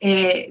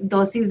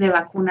 dosis de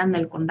vacuna en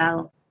el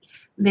condado.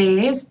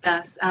 De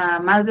estas,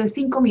 más de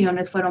 5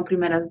 millones fueron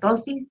primeras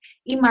dosis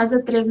y más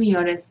de 3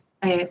 millones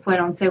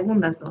fueron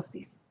segundas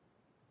dosis.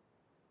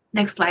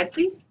 Next slide,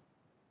 please.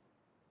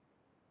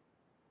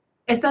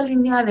 Esta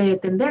línea de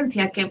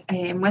tendencia que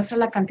muestra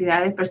la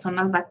cantidad de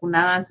personas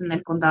vacunadas en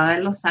el condado de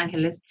Los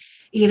Ángeles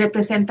y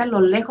representa lo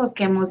lejos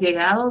que hemos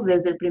llegado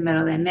desde el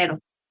 1 de enero.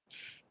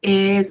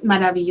 Es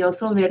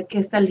maravilloso ver que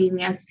esta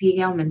línea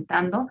sigue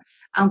aumentando,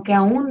 aunque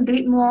a un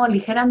ritmo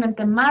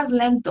ligeramente más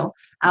lento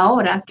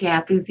ahora que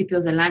a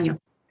principios del año.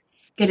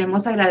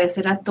 Queremos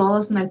agradecer a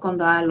todos en el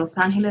condado de Los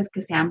Ángeles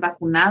que se han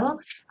vacunado,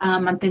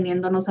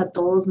 manteniéndonos a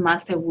todos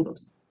más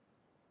seguros.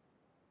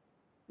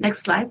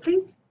 Next slide,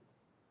 please.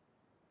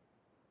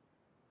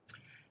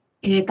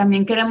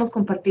 También queremos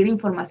compartir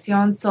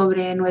información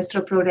sobre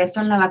nuestro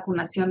progreso en la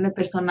vacunación de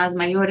personas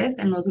mayores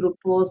en los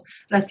grupos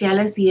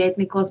raciales y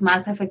étnicos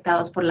más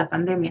afectados por la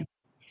pandemia.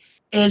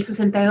 El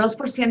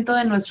 62%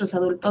 de nuestros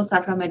adultos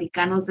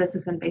afroamericanos de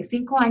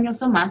 65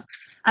 años o más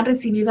han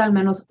recibido al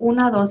menos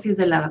una dosis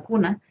de la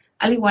vacuna,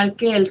 al igual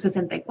que el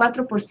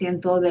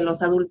 64% de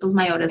los adultos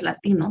mayores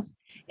latinos,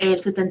 el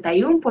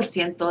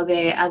 71%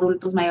 de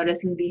adultos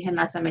mayores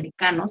indígenas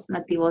americanos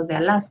nativos de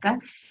Alaska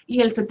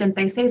y el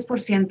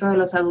 76% de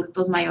los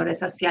adultos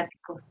mayores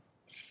asiáticos.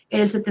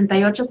 El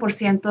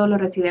 78% de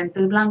los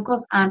residentes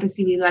blancos han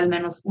recibido al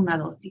menos una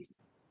dosis.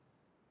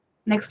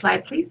 Next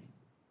slide, please.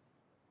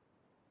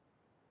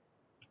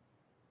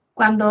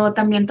 Cuando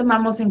también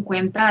tomamos en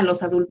cuenta a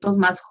los adultos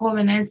más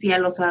jóvenes y a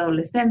los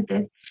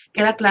adolescentes,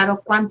 queda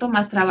claro cuánto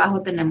más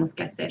trabajo tenemos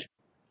que hacer.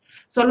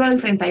 Solo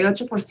el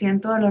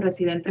 38% de los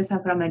residentes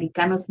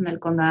afroamericanos en el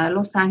condado de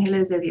Los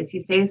Ángeles de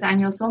 16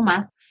 años o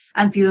más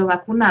han sido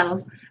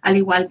vacunados, al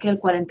igual que el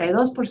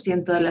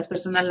 42% de las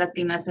personas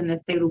latinas en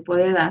este grupo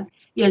de edad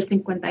y el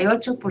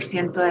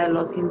 58% de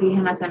los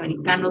indígenas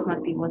americanos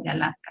nativos de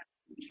Alaska.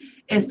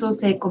 Esto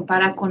se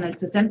compara con el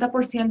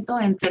 60%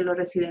 entre los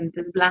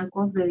residentes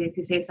blancos de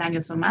 16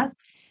 años o más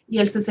y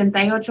el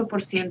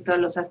 68% de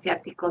los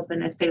asiáticos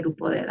en este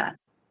grupo de edad.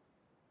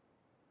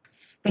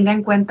 Tenga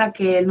en cuenta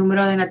que el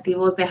número de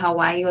nativos de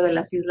Hawái o de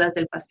las islas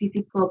del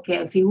Pacífico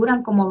que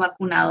figuran como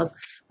vacunados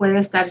puede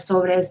estar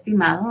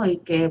sobreestimado y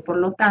que, por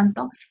lo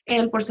tanto,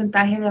 el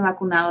porcentaje de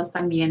vacunados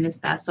también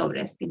está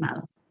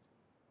sobreestimado.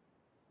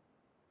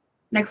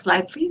 Next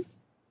slide, please.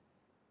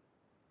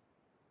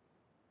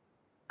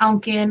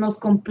 Aunque nos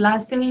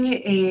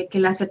complace que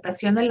la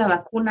aceptación de la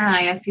vacuna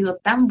haya sido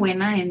tan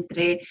buena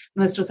entre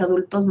nuestros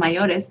adultos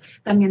mayores,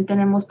 también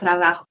tenemos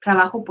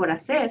trabajo por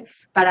hacer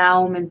para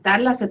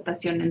aumentar la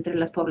aceptación entre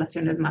las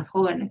poblaciones más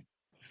jóvenes.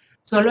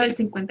 Solo el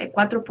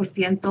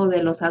 54%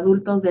 de los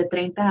adultos de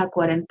 30 a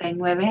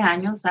 49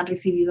 años han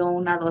recibido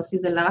una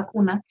dosis de la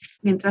vacuna,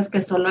 mientras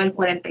que solo el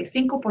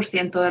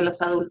 45% de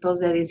los adultos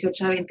de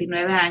 18 a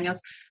 29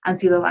 años han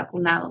sido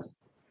vacunados.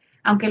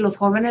 Aunque los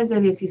jóvenes de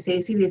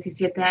 16 y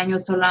 17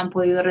 años solo han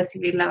podido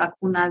recibir la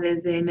vacuna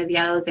desde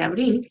mediados de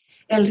abril,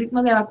 el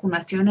ritmo de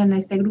vacunación en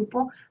este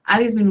grupo ha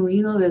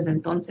disminuido desde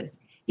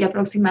entonces y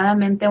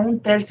aproximadamente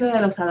un tercio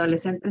de los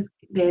adolescentes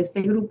de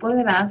este grupo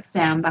de edad se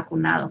han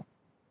vacunado.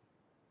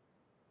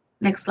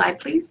 Next slide,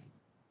 please.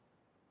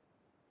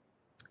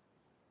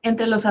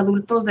 Entre los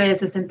adultos de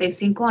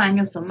 65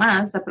 años o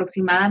más,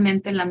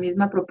 aproximadamente la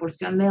misma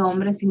proporción de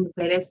hombres y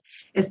mujeres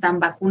están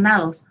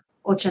vacunados,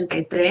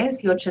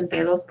 83 y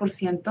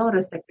 82%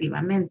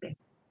 respectivamente.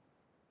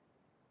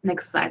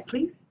 Next slide,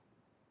 please.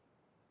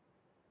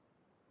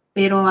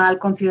 Pero al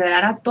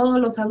considerar a todos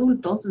los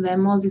adultos,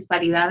 vemos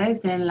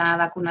disparidades en la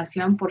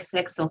vacunación por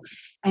sexo,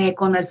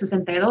 con el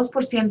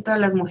 62% de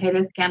las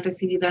mujeres que han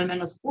recibido al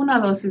menos una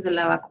dosis de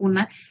la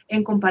vacuna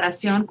en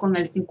comparación con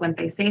el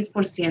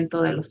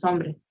 56% de los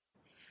hombres.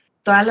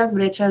 Todas las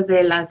brechas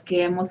de las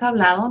que hemos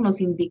hablado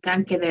nos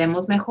indican que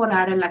debemos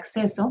mejorar el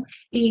acceso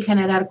y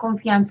generar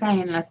confianza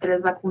en las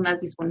 3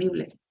 vacunas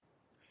disponibles.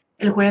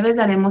 El jueves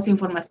daremos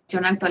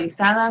información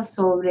actualizada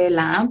sobre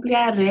la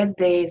amplia red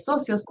de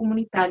socios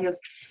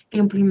comunitarios que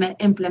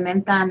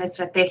implementan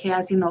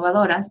estrategias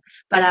innovadoras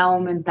para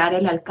aumentar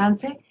el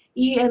alcance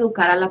y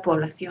educar a la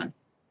población.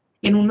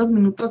 En unos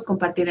minutos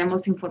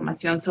compartiremos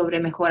información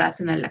sobre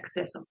mejoras en el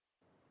acceso.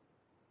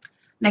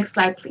 Next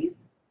slide,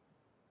 please.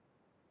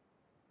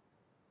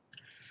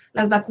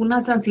 Las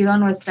vacunas han sido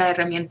nuestra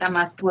herramienta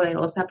más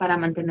poderosa para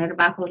mantener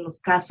bajos los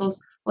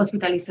casos,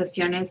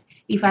 hospitalizaciones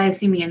y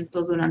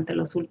fallecimientos durante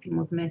los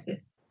últimos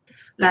meses.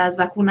 Las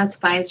vacunas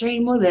Pfizer y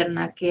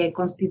Moderna, que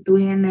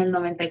constituyen el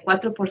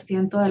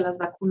 94% de las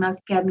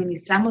vacunas que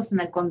administramos en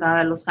el condado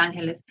de Los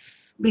Ángeles,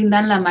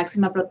 brindan la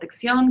máxima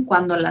protección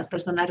cuando las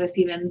personas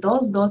reciben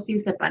 2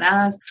 dosis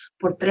separadas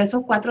por 3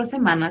 o 4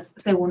 semanas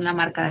según la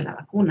marca de la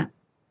vacuna.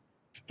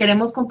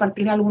 Queremos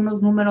compartir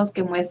algunos números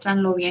que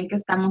muestran lo bien que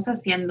estamos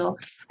haciendo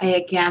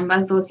que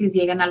ambas dosis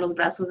lleguen a los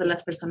brazos de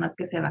las personas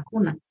que se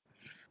vacunan.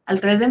 Al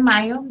 3 de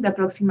mayo, de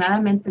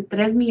aproximadamente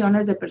 3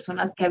 millones de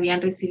personas que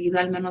habían recibido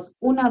al menos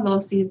una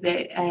dosis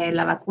de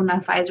la vacuna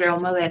Pfizer o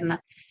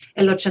Moderna,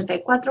 el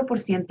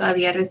 84%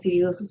 había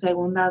recibido su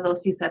segunda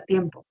dosis a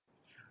tiempo.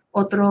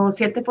 Otro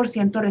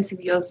 7%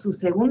 recibió su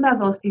segunda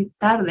dosis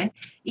tarde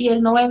y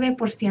el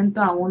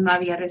 9% aún no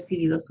había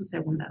recibido su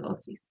segunda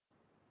dosis.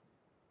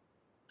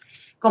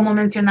 Como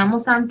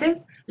mencionamos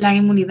antes, la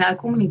inmunidad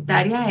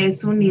comunitaria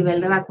es un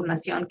nivel de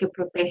vacunación que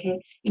protege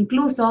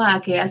incluso a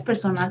aquellas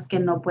personas que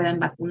no pueden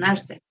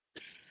vacunarse.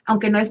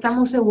 Aunque no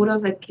estamos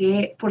seguros de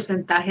qué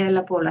porcentaje de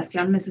la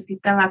población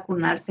necesita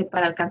vacunarse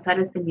para alcanzar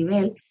este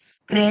nivel,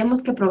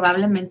 creemos que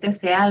probablemente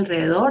sea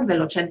alrededor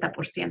del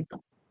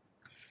 80%.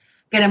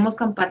 Queremos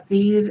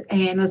compartir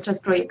nuestras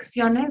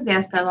proyecciones de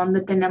hasta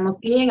dónde tenemos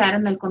que llegar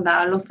en el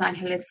condado de Los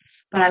Ángeles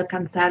para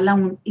alcanzar la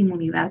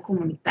inmunidad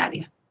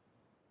comunitaria.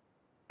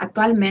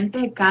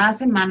 Actualmente, cada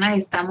semana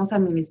estamos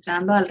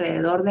administrando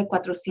alrededor de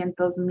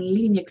 400,000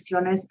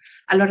 inyecciones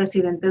a los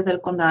residentes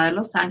del condado de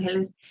Los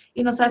Ángeles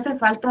y nos hace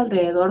falta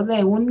alrededor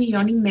de 1,5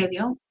 millones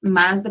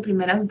más de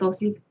primeras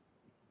dosis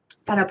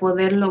para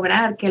poder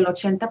lograr que el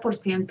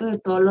 80% de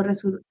todos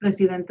los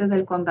residentes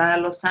del condado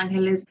de Los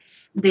Ángeles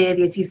de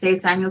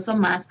 16 años o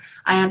más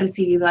hayan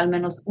recibido al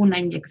menos una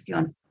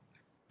inyección.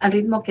 Al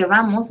ritmo que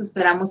vamos,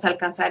 esperamos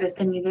alcanzar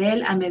este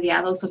nivel a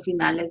mediados o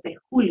finales de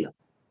julio.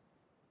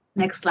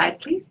 Next slide,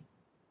 please.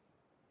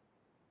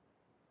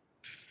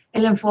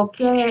 El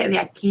enfoque de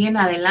aquí en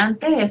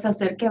adelante es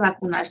hacer que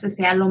vacunarse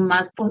sea lo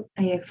más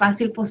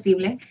fácil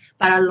posible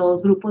para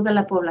los grupos de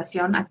la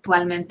población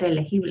actualmente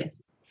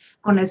elegibles.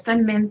 Con esto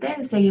en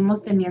mente,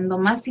 seguimos teniendo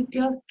más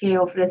sitios que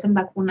ofrecen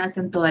vacunas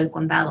en todo el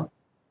condado.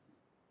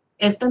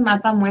 Este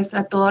mapa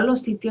muestra todos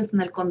los sitios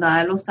en el condado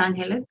de Los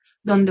Ángeles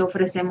donde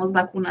ofrecemos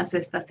vacunas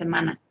esta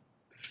semana.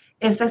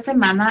 Esta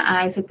semana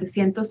hay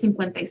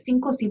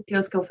 755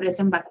 sitios que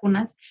ofrecen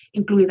vacunas,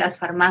 incluidas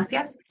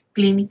farmacias,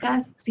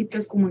 clínicas,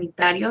 sitios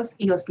comunitarios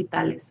y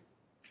hospitales.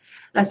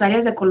 Las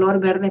áreas de color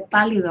verde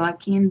pálido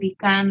aquí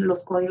indican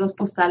los códigos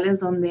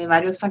postales donde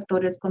varios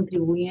factores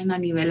contribuyen a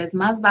niveles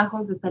más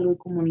bajos de salud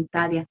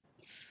comunitaria.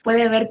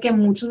 Puede ver que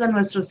muchos de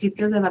nuestros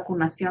sitios de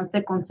vacunación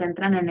se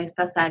concentran en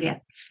estas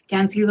áreas, que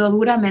han sido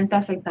duramente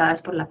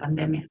afectadas por la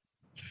pandemia.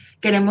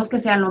 Queremos que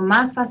sea lo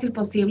más fácil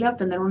posible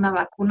obtener una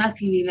vacuna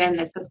si vive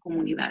en estas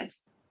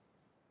comunidades.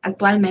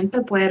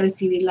 Actualmente puede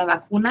recibir la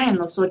vacuna en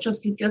los 8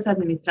 sitios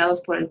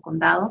administrados por el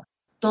condado,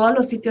 todos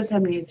los sitios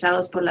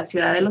administrados por la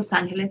ciudad de Los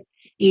Ángeles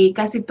y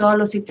casi todos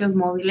los sitios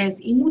móviles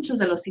y muchos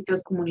de los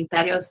sitios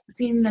comunitarios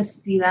sin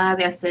necesidad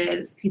de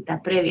hacer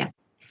cita previa.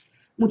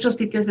 Muchos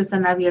sitios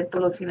están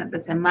abiertos los fines de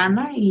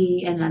semana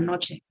y en la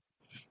noche.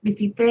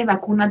 Visite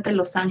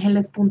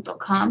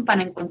vacunatelosangeles.com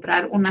para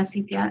encontrar una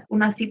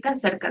cita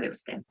cerca de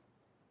usted.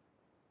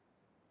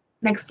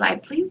 Next slide,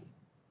 please.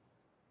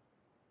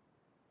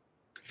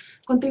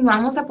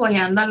 Continuamos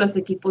apoyando a los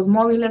equipos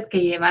móviles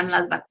que llevan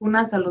las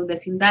vacunas a los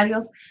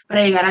vecindarios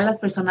para llegar a las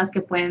personas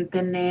que pueden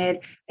tener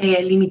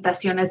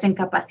limitaciones en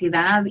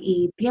capacidad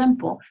y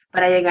tiempo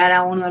para llegar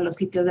a uno de los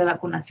sitios de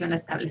vacunación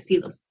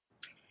establecidos.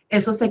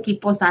 Esos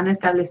equipos han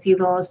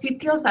establecido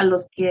sitios a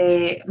los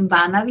que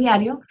van a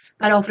diario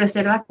para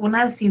ofrecer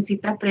vacunas sin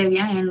cita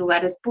previa en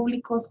lugares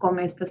públicos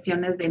como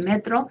estaciones de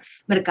metro,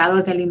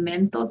 mercados de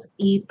alimentos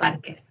y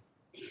parques.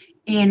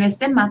 En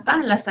este mapa,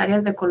 las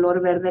áreas de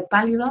color verde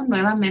pálido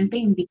nuevamente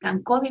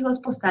indican códigos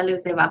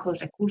postales de bajos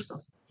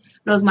recursos.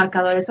 Los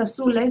marcadores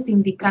azules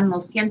indican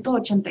los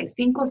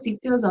 185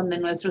 sitios donde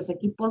nuestros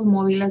equipos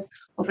móviles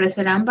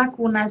ofrecerán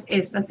vacunas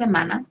esta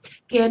semana,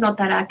 que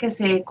notará que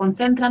se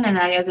concentran en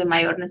áreas de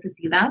mayor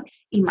necesidad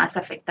y más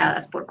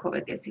afectadas por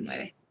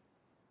COVID-19.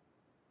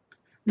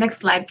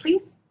 Next slide,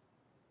 please.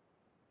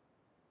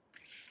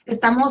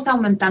 Estamos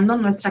aumentando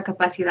nuestra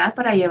capacidad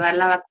para llevar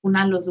la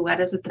vacuna a los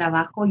lugares de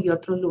trabajo y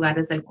otros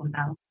lugares del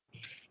condado.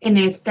 En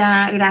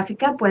esta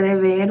gráfica puede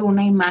ver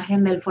una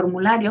imagen del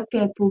formulario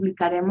que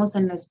publicaremos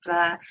en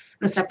nuestra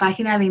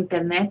página de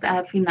internet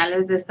a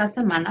finales de esta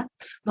semana,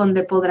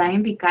 donde podrá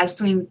indicar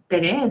su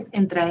interés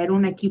en traer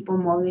un equipo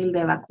móvil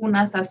de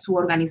vacunas a su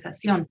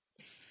organización.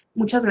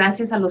 Muchas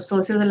gracias a los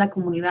socios de la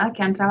comunidad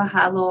que han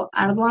trabajado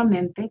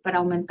arduamente para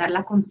aumentar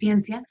la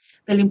conciencia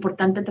del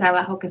importante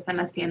trabajo que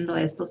están haciendo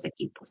estos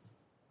equipos.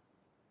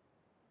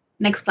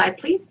 Next slide,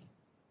 please.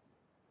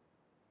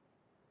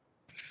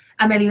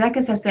 A medida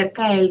que se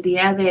acerca el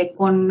día de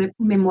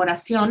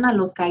conmemoración a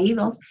los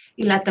caídos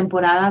y la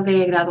temporada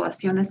de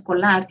graduación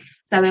escolar,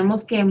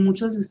 sabemos que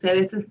muchos de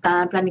ustedes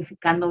están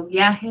planificando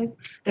viajes,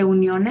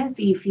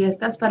 reuniones y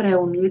fiestas para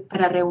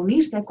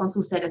reunirse con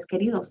sus seres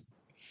queridos.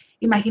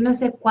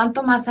 Imagínense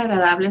cuánto más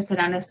agradables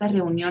serán estas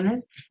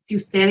reuniones si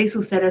usted y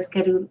sus seres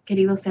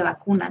queridos se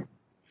vacunan.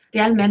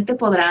 Realmente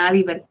podrá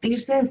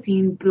divertirse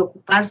sin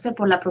preocuparse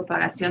por la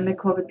propagación de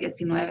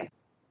COVID-19.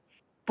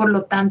 Por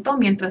lo tanto,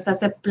 mientras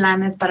hace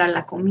planes para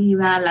la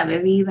comida, la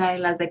bebida y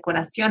las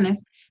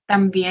decoraciones,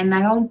 también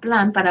haga un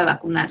plan para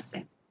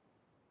vacunarse.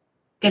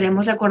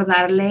 Queremos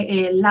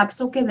recordarle el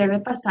lapso que debe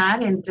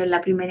pasar entre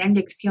la primera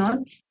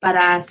inyección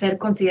para ser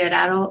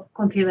considerado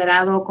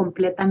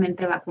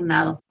completamente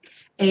vacunado,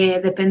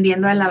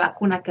 dependiendo de la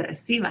vacuna que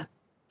reciba.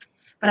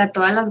 Para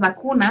todas las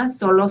vacunas,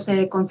 solo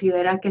se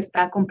considera que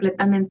está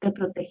completamente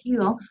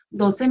protegido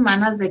 2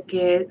 semanas de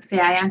que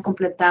se hayan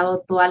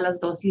completado todas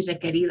las dosis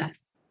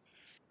requeridas.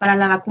 Para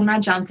la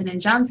vacuna Johnson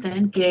 &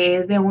 Johnson, que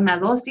es de una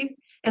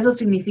dosis, eso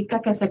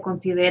significa que se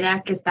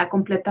considera que está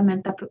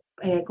completamente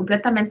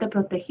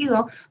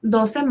protegido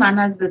 2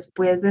 semanas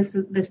después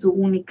de su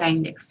única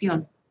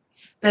inyección.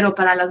 Pero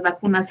para las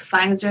vacunas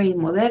Pfizer y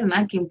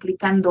Moderna, que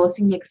implican 2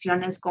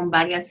 inyecciones con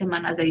varias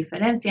semanas de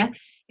diferencia,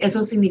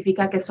 eso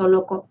significa que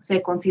solo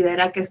se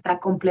considera que está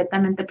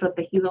completamente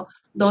protegido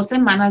 2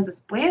 semanas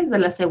después de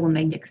la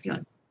segunda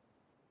inyección.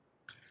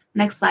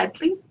 Next slide,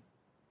 please.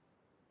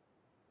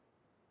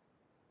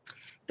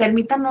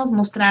 Permítanos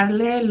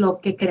mostrarle lo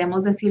que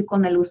queremos decir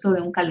con el uso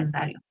de un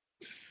calendario.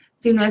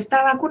 Si no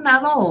está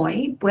vacunado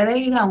hoy, puede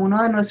ir a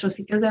uno de nuestros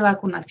sitios de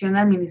vacunación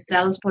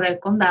administrados por el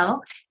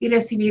condado y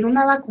recibir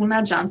una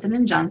vacuna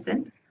Johnson &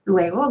 Johnson.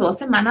 Luego, 2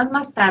 semanas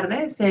más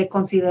tarde, se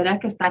considera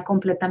que está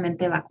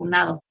completamente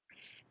vacunado.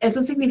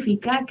 Eso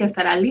significa que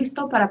estará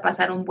listo para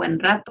pasar un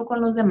buen rato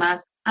con los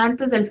demás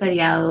antes del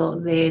feriado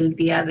del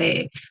día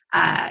de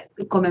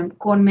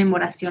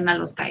conmemoración a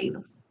los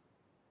caídos.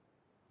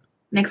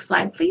 Next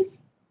slide,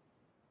 please.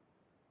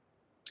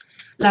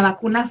 La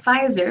vacuna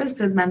Pfizer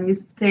se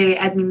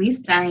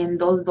administra en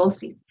 2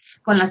 dosis,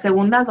 con la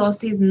segunda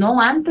dosis no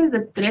antes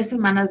de 3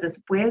 semanas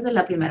después de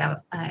la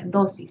primera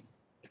dosis.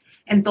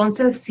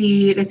 Entonces,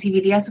 si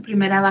recibiría su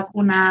primera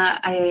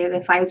vacuna de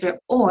Pfizer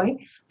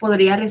hoy,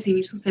 podría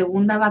recibir su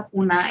segunda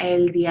vacuna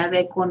el día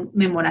de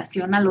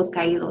conmemoración a los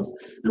caídos.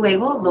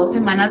 Luego, 2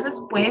 semanas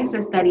después,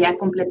 estaría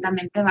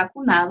completamente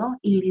vacunado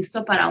y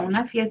listo para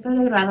una fiesta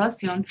de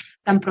graduación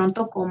tan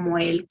pronto como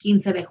el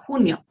 15 de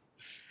junio.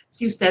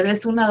 Si usted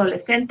es un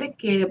adolescente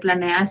que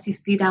planea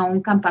asistir a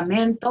un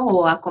campamento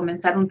o a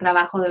comenzar un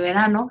trabajo de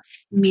verano,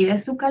 mire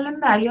su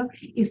calendario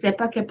y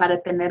sepa que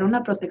para tener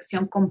una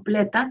protección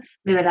completa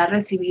deberá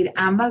recibir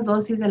ambas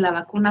dosis de la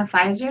vacuna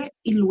Pfizer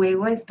y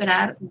luego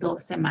esperar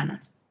 2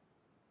 semanas.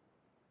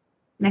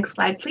 Next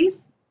slide,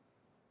 please.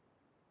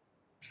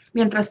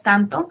 Mientras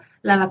tanto,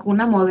 la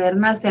vacuna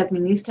Moderna se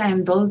administra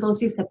en 2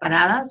 dosis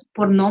separadas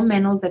por no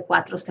menos de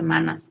 4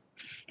 semanas.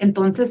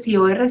 Entonces, si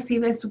hoy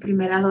recibe su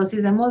primera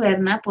dosis de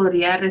Moderna,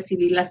 podría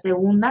recibir la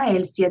segunda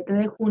el 7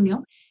 de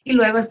junio y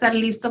luego estar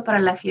listo para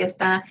la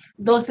fiesta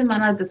 2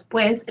 semanas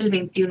después, el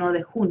 21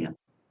 de junio.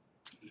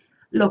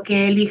 Lo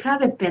que elija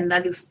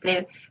dependa de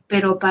usted,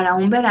 pero para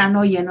un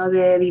verano lleno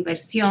de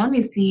diversión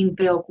y sin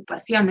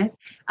preocupaciones,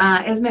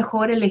 es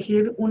mejor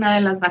elegir una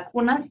de las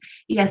vacunas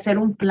y hacer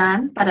un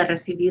plan para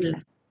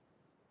recibirla.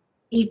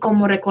 Y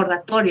como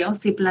recordatorio,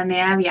 si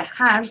planea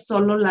viajar,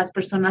 solo las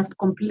personas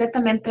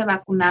completamente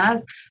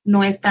vacunadas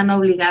no están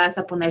obligadas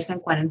a ponerse en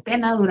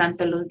cuarentena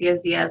durante los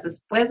 10 días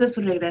después de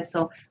su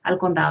regreso al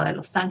condado de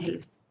Los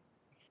Ángeles.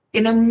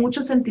 Tiene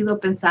mucho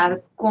sentido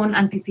pensar con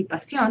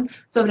anticipación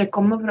sobre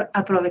cómo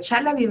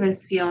aprovechar la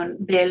diversión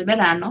del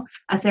verano,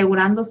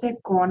 asegurándose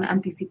con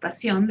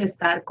anticipación de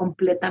estar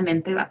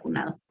completamente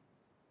vacunado.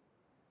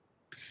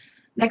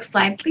 Next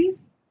slide,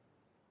 please.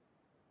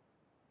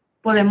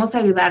 Podemos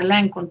ayudarle a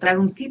encontrar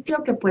un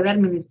sitio que pueda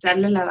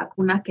administrarle la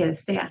vacuna que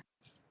desea.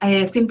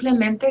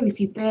 Simplemente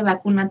visite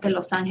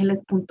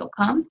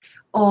vacunatelosangeles.com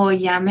o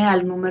llame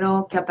al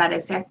número que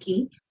aparece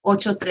aquí,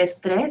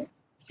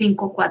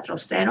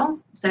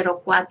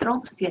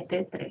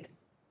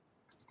 833-540-0473.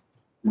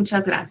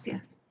 Muchas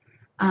gracias.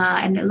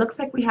 And it looks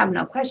like we have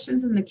no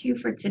questions in the queue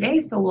for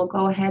today, so we'll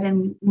go ahead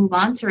and move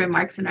on to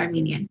remarks in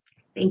Armenian.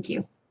 Thank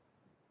you.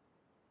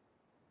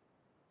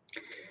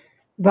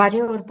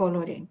 Բարի օր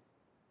բոլորին։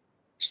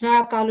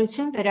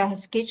 Շնորհակալություն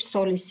վերահսկիչ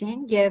Սոլիսին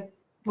եւ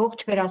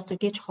ողջ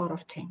վերահսկիչ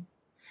խորհրդին։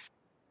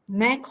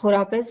 Մենք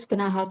խորապես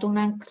գնահատում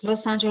ենք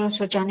Լոս Անջելես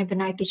շրջանի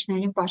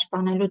բնակիչներին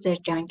պաշտպանելու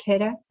ձեր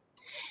ջանքերը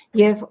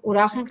եւ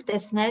ուրախ ենք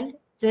տեսնել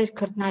ձեր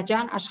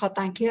քրտնաջան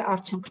աշխատանքի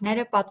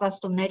արդյունքները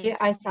պատվաստումների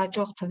այս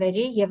աճող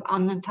թվերի եւ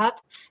անընդհատ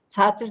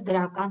ցածր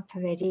դրական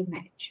թվերի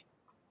մեջ։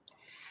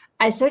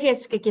 Այսօր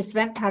ես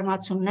կկիսվեմ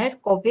թարմացումներ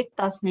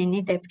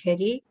COVID-19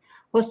 դեպքերի,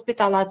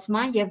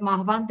 հոսպիտալացման եւ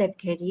մահվան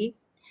դեպքերի,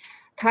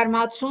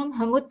 թարմացում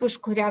հմուտ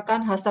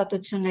բուժքորյական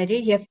հաստատությունների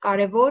եւ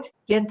կարեւոր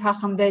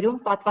ենթախմբերում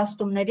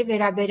պատվաստումների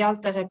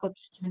վերաբերյալ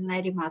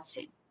տեղեկությունների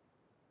մասին։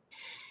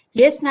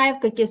 Ես նաեւ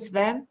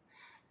կկիսվեմ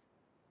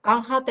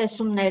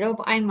կանխատեսումներով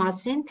այն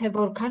մասին, թե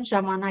որքան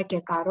ժամանակ է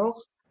կարող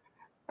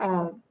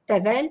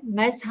տևել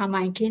մեզ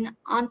համայնքին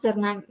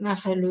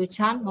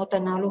անձեռնամխելիության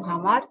մոտենալու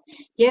համար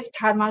եւ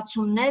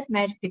թարմացումներ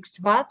մեր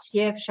ֆիքսված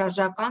եւ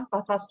շարժական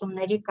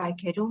պատվաստումների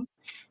կայքերում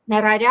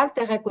ներառյալ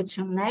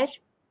տեղեկություններ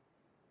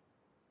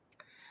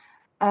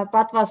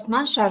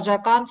պատվաստման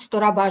շարժական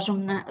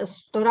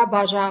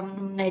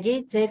ստորաբաժանումների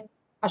ձեր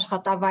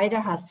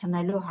աշխատավայրը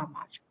հասցնելու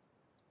համար։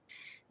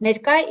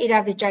 Ներկայ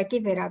իրավիճակի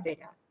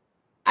վերաբերյալ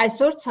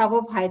այսօր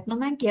ցավով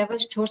հայտնում ենք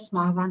եւս 4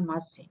 մահվան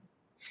մասին։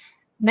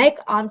 Մեկ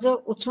անձը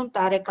 80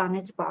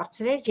 տարեկանից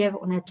բարձր էր եւ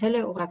ունեցել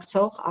է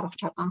ուղեկցող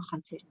առողջական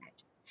խնդիրներ։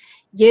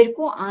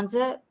 Երկու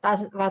անձը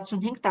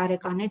 65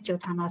 տարեկանից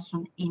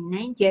 79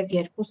 են եւ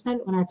երկուսն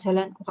էլ ունեցել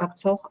են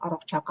ուղեկցող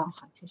առողջական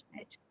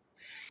խնդիրներ։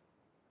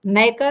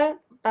 Մեկը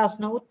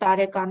 18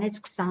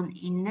 տարեկանից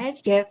 29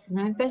 էր եւ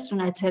նույնպես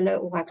ունեցել է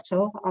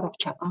ուղեկցող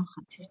առողջական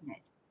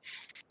խնդիրներ։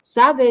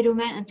 Սա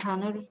վերում է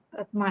ընդհանուր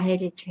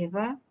մահերի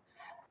թիվը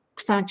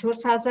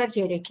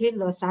 24003-ի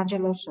Լոս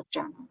Անջելես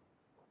շրջանում։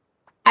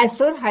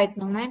 Այսօր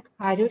հայտնում ենք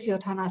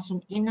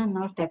 179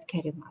 նոր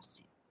դեպքերի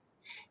մասին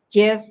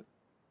եւ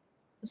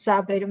սա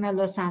վերում է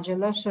Լոս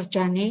Անջելես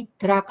շրջանի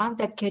դրական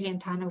դեպքերի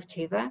ընդհանուր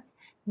թիվը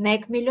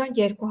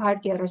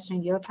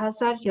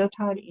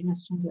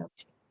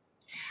 1,237,797։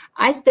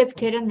 Այս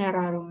դեպքերը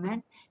ներառում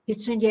են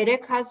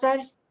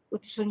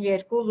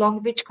 53,082 Long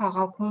Beach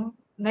քաղաքում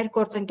մեր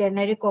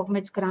գործընկերների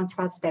կողմից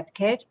գրանցված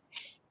դեպքեր,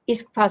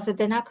 իսկ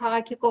Փասադենա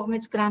քաղաքի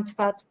կողմից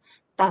գրանցված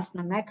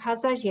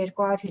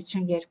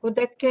 11,252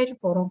 դեպքեր,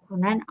 որոնք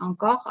ունեն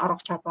անկախ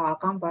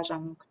առողջապահական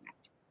բաժանմունքներ։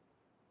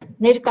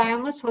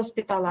 Ներկայումս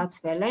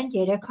հոսպիտալացվել են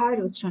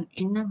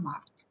 389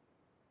 մարդ։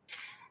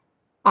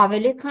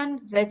 Ավելի քան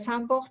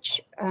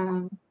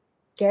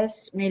 6.5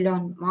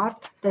 միլիոն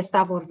մարդ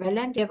տեստավորվել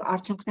են եւ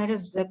արդյունքները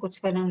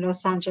զեկուցվել են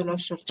Լոս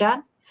Անջելես շրջան,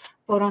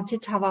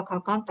 որոնցից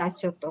հավաքական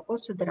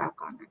 17%-ը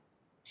դրական է։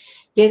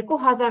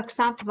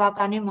 2020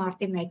 թվականի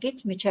մարտի 1-ից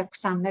մինչև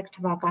 21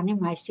 թվականի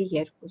մայիսի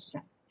 2-ը։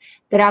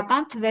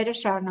 Դրական թվերը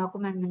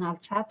շարունակում են մնալ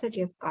ցածր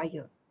եւ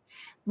կայուն։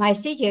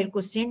 Մայիսի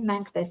 2-ին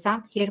մենք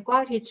տեսանք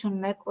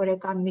 251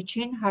 օրեկան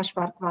միջին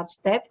հաշվարկված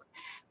դեպք,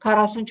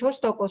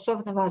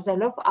 44%-ով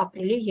նվազելով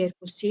ապրիլի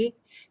 2-ի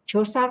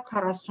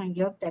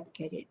 447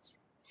 դեպքերից։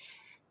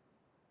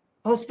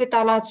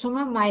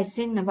 Հոսպիտալացումը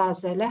մայիսին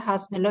նվազել է,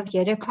 հասնելով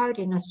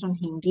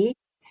 395-ի,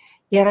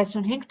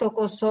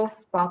 35%-ով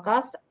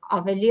պակաս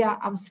ավելի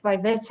ամսվա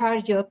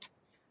 607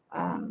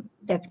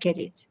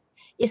 դեպքերից։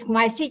 Իսկ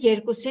մայիսի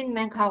 2-ին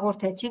մենք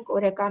հաղորդեցինք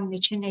օրեկան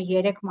միջինը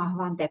 3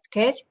 մահվան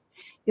դեպքեր,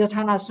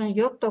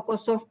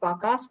 77%-ով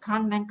պակաս,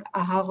 քան մենք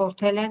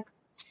հաղորդել ենք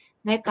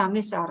 1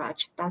 ամիս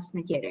առաջ,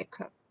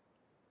 13-ը։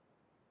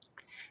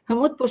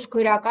 Հմուտ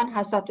բուժքորյական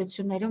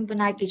հաստատություններում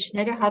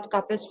բնակիչները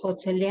հատկապես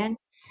խոցելի են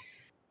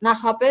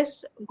նախապես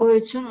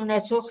գոյություն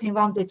ունեցող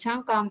հիվանդության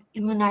կամ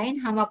իմունային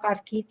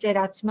համակարգի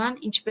ծերացման,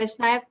 ինչպես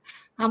նաև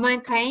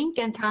համայնքային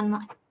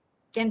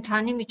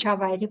կենդանի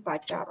միջավայրի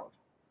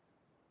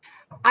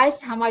պատճառով։ Այս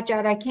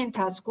համաճարակի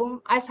ընթացքում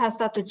այս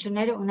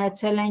հաստատությունները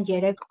ունեցել են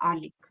 3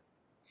 ալիք։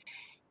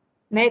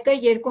 Մեկը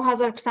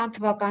 2020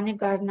 թվականի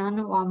գարնան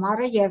ու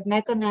ամառը եւ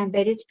մեկը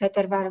նոյեմբերից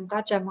փետրվար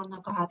ընկած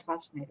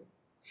ժամանակահատվածներում։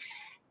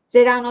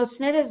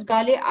 Ծերանոցները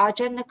զգալի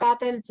աճ են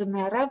նկատել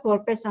ձմեռը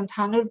որպես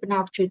ընդհանուր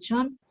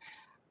բնակչություն,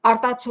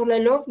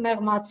 արտացոլելով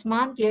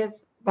մեղմացման եւ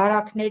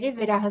բարակների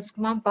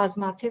վերահսկման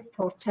բազմաթիվ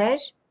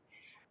փորձեր,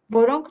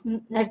 որոնք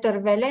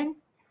ներդրվել են,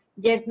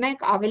 երբ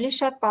մենք ավելի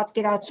շատ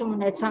պատկերացում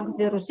ունեցանք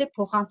վիրուսի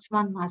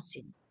փոխանցման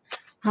մասին։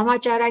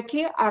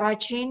 Համաճարակի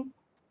առաջին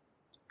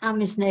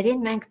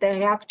ամիսներին մենք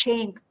տեղյակ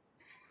չէինք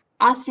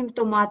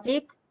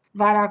ասիմպտոմատիկ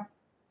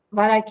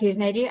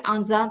վարակիրների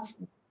անձանց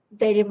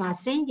դերի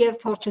մասին եւ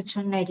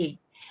փորձությունների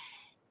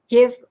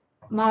եւ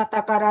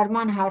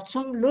մատակարարման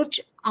հարցում լուրջ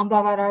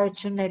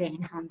անբավարարություններ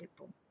էին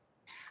հանդիպում։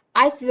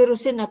 Այս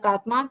վիրուսի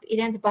նկատմամբ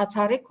իրենց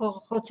բացառիկ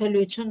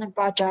խոցելիությունը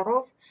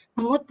պատճառով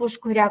հմուտ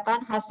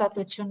բուժքորյական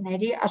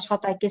հաստատությունների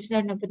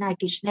աշխատակիցներն ու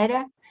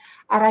բնակիչները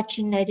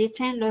առաջիններից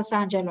են Լոս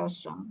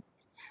Անջելեսում,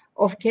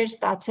 ովքեր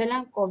ստացել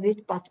են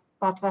COVID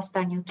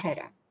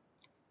պատվաստանյութերը։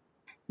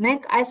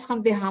 Մենք այս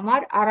խմբի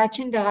համար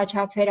առաջին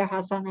դեղաչափերը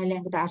հասանել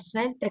ենք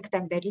դարձնել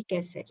դեկտեմբերի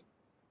կեսերին։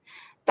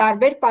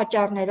 Տարբեր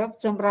պատճառներով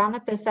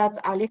ձմռանը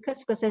տեսած ալիքը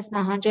սկսեց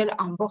նահանջել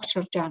ամբողջ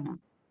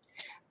շրջանում։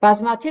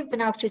 Բազմաթիվ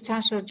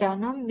բնակչության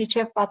շրջանում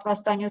միջև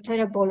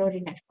պատվաստանյութերը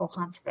բոլորին էր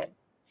փոխանցվել,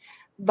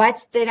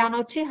 բայց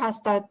ծերանոցի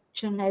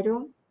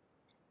հաստատություններում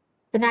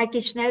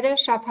բնակիչները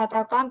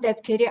շաբաթական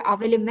դեպքերի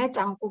ավելի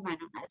մեծ անկում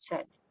են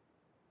ունեցել,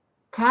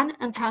 քան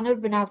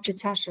ընդհանուր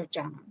բնակչության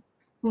շրջանում։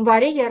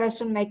 Հունվարի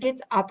 31-ից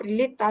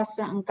ապրիլի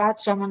 10-ը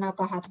ընկած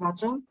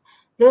ժամանակահատվածում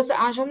Լոս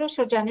Անջելես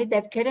շրջանի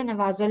դեպքերը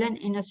նվազել են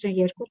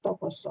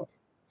 92%-ով,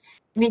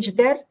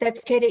 մինչդեռ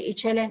դեպքերը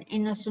իջել են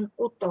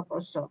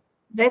 98%-ով,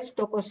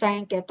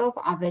 6%-ային կետով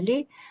ավելի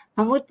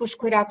հմուտ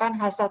բուժքույրական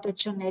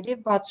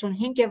հաստատությունների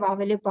 65 և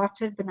ավելի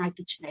բարձր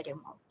բնակիչների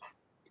մոտ։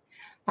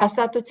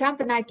 Հաստատության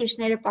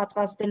բնակիչները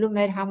պատվաստելու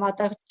մեր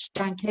համատեղ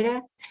ջանքերը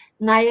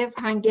նաև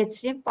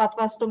հանգեցրին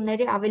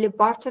պատվաստումների ավելի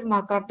բարձր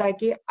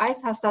մակարդակի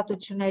այս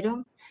հաստատություններում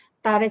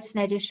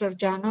տարեցների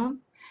շրջանում,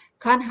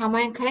 քան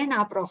համայնքային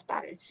ապրող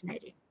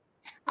տարեցների։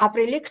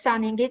 Ապրիլի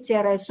 25-ից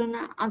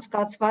 30-ը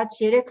անցկացված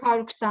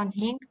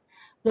 325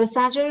 Լոս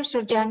Անջելես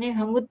շրջանի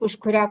հմուտ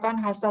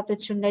բուժքույրական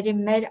հաստատությունների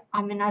մեր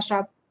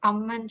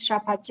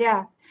ամենշաբաթյա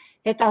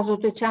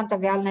հետազոտության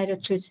տվյալները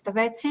ցույց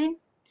տվեցին,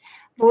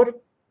 որ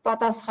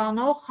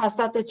պատասխանող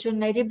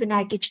հաստատությունների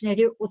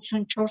բնակիչների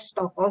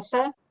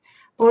 84%-ը,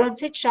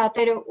 որոնցից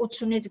շատերը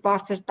 80-ից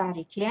բարձր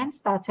տարիքի են,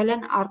 ստացել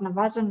են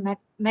առնվազն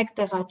մեկ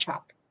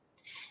տեղաչափ,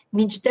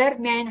 մինչդեռ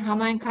միայն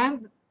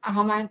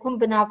համայնքում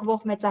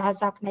բնակվող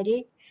մեծահասակների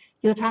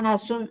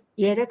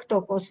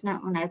 73%-ն է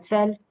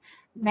ունեցել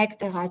մեկ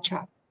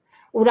տեղաչափ։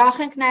 Ուրախ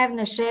ենք նաև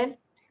նշել,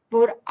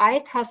 որ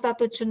այդ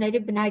հաստատությունների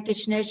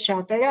բնակիչներից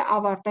շատերը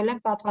ավարտել են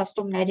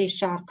պատվաստումների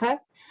շարքը,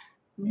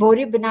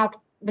 որի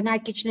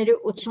բնակիչների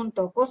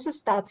 80%-ը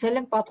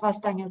ստացել են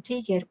պատվաստանյութի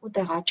 2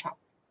 տեղաչափ։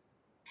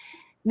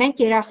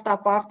 Մենք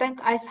երախտապարտ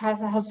ենք այս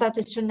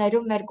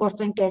հաստատություններում մեր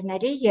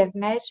գործընկերների և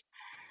մեր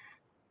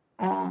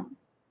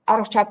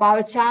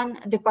առողջապահության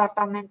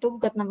դեպարտամենտում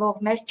գտնվող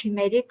մեր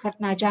թիմերի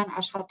քրտնաջան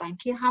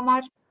աշխատանքի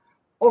համար,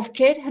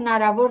 ովքեր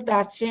հնարավոր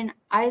դարձրին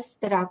այս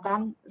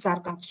դրական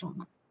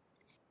զարգացումը։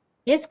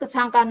 Ես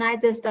կցանկանայի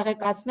ձեզ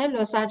տեղեկացնել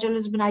Լոս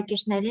Անջելես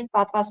բնակիչներին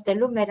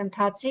պատվաստելու մեր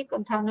ընթացիկ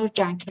ընդհանուր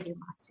ջանքերի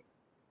մասին։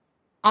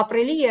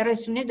 Ապրիլի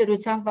 30-ի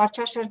դրությամբ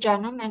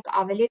վարչաշրջանում մենք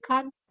ավելի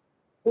քան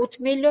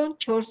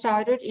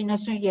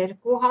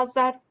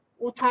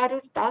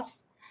 8,492,810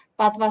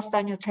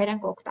 պատվաստանյութեր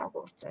ենք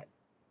օգտագործել։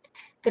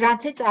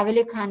 Դրանցից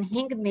ավելի քան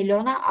 5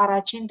 միլիոնը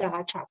առաջին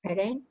տեղաչափեր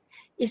էին,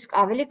 իսկ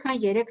ավելի քան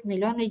 3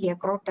 միլիոնը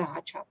երկրորդ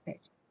տեղաչափեր։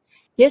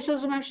 Ես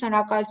ուզում եմ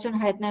շնորհակալություն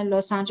հայտնել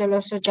Լոս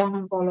Անջելես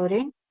շրջանում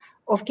բոլորին,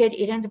 ովքեր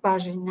իրենց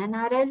բաժինն են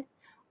արել,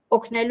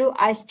 օգնելու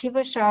այս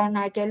թիվը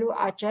շարունակելու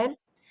աճել,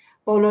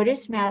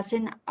 բոլորիս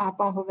միասին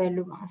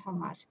ապահովելու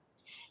համար։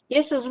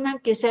 Ես ուզում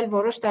եմ կիսել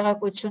որոշ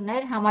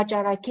տեղեկություններ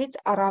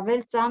համաճարակից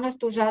առավել ծանր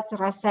տուժած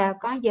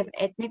ռասայական և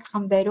էթնիկ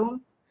խմբերում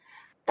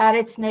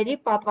տարեցների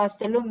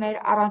պատվաստելու մեր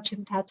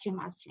առաջընթացի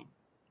մասին։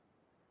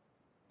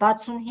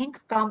 65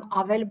 կամ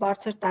ավել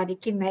բարձր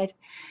տարիքի մեր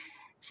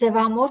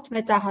սևամորթ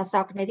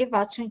մեծահասակների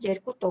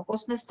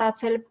 62%-ն է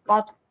ստացել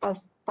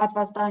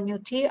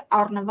պատվաստանյութի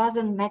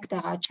առնվազն մեկ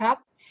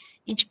տեղաչափ,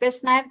 ինչպես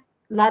նաև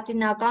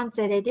լատինական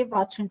ծերերի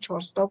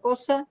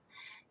 64%-ը,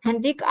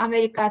 հնդիկ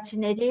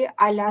ամերիկացիների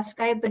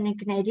Ալյասկայի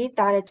բնիկների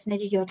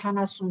տարեցների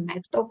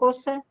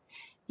 71%-ը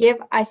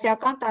և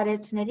ասիական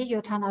տարեցների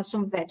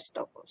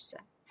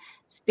 76%-ը։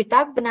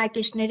 Սպիտակ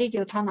բնակիչների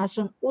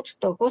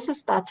 78%-ը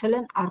ստացել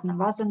են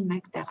առնվազն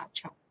մեկ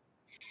տեղաչափ։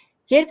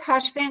 Երբ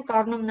հաշվի ենք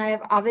առնում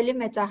նաև ավելի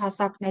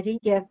մեծահասակներին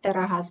և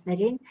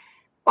դեռահասներին,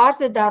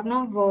 պարզ է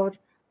դառնում, որ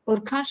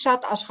որքան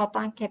շատ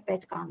աշխատանք է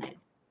պետք անել։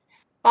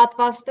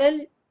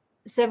 Պատվաստել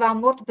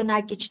սևամորթ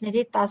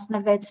բնակիչների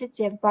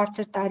 16-ից և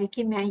բարձր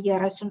տարիքի միայն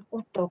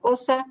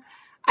 38%-ը,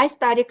 այս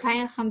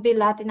տարիքային խմբի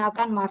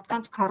լատինական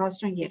մարդկանց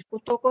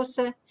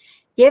 42%-ը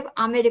և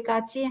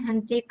ամերիկացի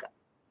հնդիկ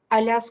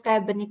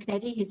Ալյասկայի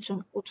բնիկների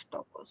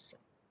 58%-ը։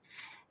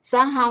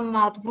 Սա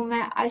համեմատվում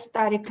է այս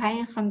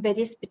տարիքային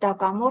խմբերի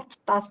սպիտակամորթ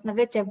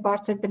 16 և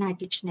բարձր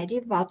բնակիչների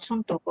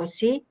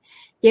 60%-ի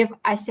և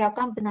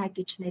ասիական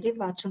բնակիչների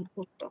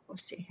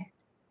 68%-ի հետ։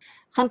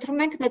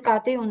 Խնդրում ենք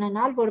նկատի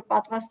ունենալ, որ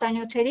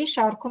պատվաստանյութերի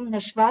շարքում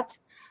նշված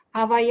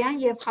Հավայյան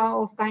և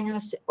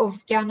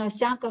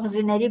Խաղաղօվկիանոսյան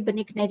կղզիների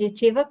բնիկների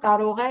թիվը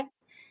կարող է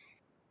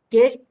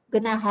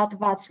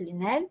գերգնահատված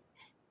լինել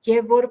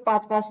և որ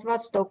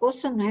պատվաստված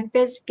տոկոսը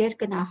նույնպես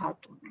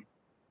գերգնահատում է։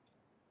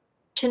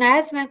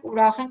 Չնայած մենք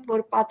ուրախ ենք,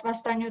 որ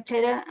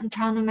պատվաստանյութերը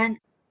ընթանում են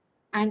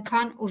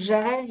այնքան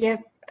ուժեղ է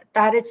և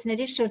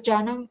տարեցների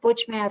շրջանում ոչ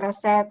միայն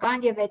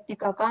ռասայական և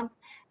էթնիկական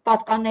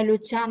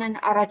պատկանելության են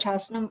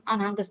առաջացնում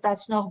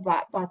անհանգստացնող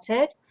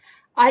բացեր,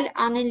 այլ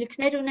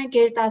անելիքներ ունեն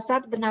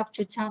երիտասարդ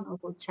բնակչության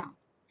ուղղությամբ։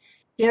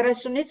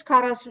 30-ից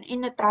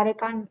 49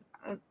 տարեկան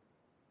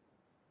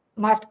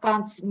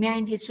մարդկանց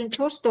միայն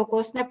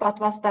 54%-ն է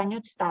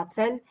պատվաստանյութ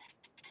ստացել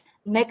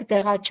մեկ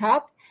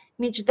տեղաչափ,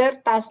 մինչդեռ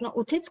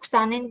 18-ից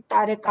 29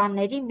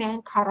 տարեկանների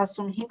միայն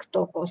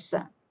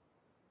 45%-ը։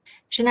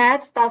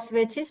 Չնայած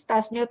 16-ից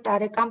 17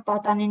 տարեկան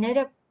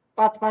պատանիները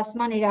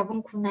պատվաստման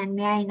իրավունք ունեն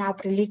միայն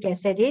ապրիլի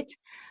կեսերից,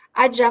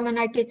 այդ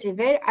ժամանակից ի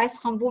վեր այս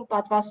խմբում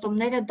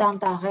պատվաստումները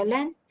դանդաղել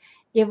են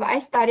և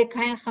այս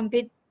տարիքային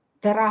խմբի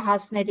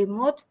դեռահասների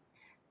մոտ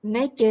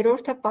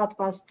 1/3-ը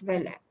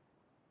պատվաստվել է։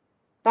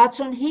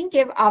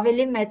 65 և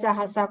ավելի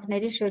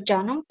մեծահասակների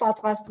շրջանում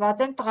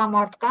պատվաստված են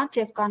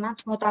տղամարդկանց և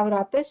կանանց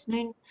մոտավորապես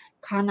նույն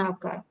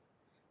քանակը,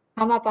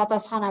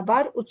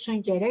 համապատասխանաբար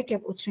 83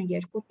 և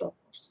 82%։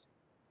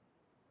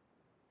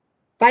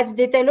 Բայց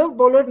դիտելով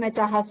բոլոր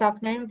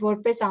մեծահասակներին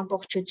որպես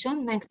ամբողջություն,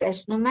 մենք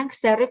տեսնում ենք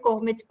սեռի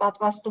կողմից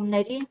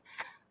պատվաստումների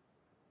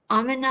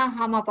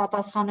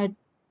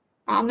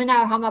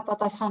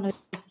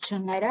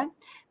ամենահամապատասխանությունները,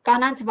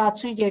 կանանց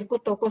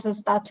 62%-ը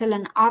ստացել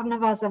են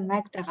առնվազն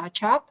մեկ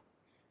տեղաչափ,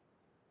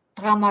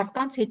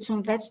 տղամարդկանց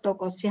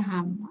 56%-ի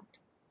համեմատ։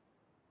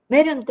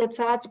 Մեր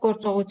ընդգծած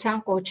գործողության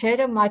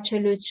կոչերը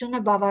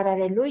մատչելիությունը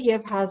բավարարելու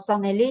և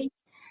հասանելի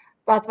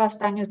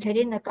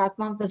պատվաստանյութերի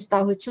նկատմամբ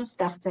վստահություն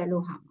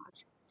ստեղծելու համար։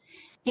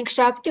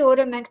 Հինգշաբթի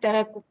օրը մենք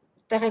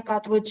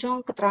տեղեկատվություն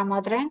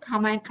կտրամադրենք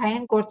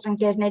համայնքային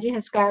գործընկերների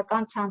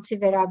հսկայական ցանցի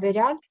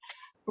վերաբերյալ,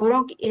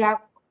 որոնք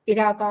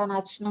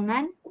իրականացնում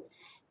են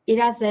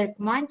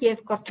իրազեկման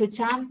և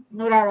կրթության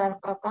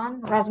նորարարական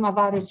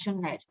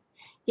ռազմավարություններ,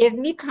 և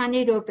մի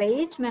քանի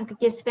րոպեից մենք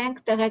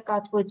կկիսվենք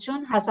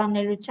տեղեկատվություն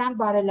հասանելիության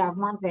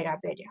բարելավման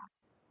վերաբերյալ։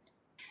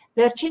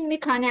 Վերջին մի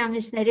քանի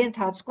ամիսների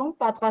ընթացքում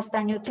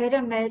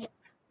պատվաստանյութերը մեր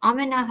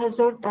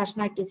ամենահզոր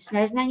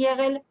դաշնակիցներն են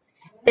եղել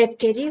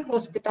դեպքերի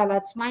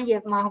հոսպիտալացման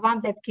և մահվան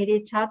դեպքերի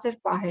ցածր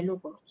պահելու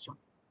գործում։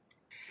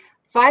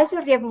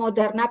 Pfizer և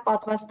Moderna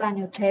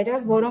պատվաստանյութերը,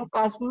 որոնք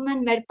կազմում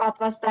են մեր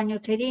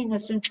պատվաստանյութերի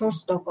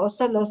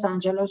 94%-ը Լոս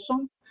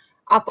Անջելեսում,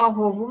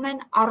 ապահովում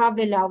են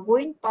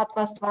առավելագույն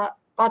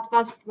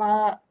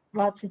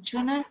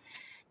պատվաստվածությունը,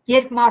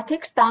 երբ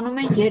մարդիկ ստանում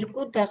են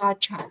 2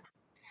 տեղաչափ,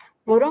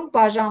 որոնք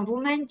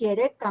բաժանվում են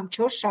 3 կամ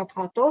 4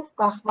 շաբաթով,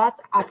 կախված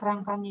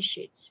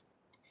ապրանքանիշից։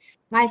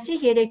 Մայիսի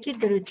 3-ի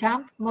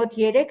դրությամբ մոտ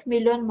 3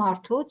 միլիոն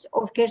մարդուց,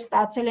 ովքեր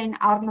ստացել էին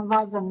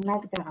առնվազն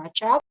մեկ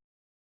տեղաչափ,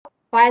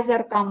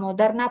 Pfizer կամ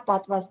Moderna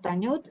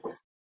պատվաստանյութ,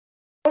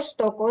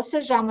 4%-ը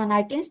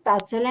ժամանակին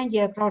ստացել են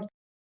երկրորդ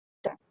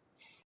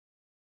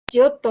տեղաչափը,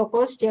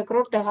 7%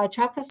 երկրորդ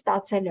տեղաչափը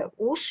ստացել է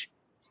ուշ,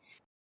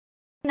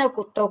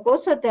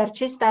 9%-ը դեռ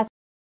չի ստացել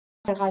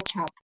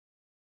տեղաչափ։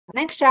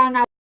 Մենք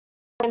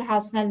շարունակում ենք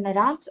հասնել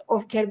նրանց,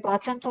 ովքեր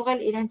բաց են թողել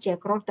իրենց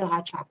երկրորդ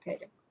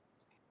տեղաչափերը։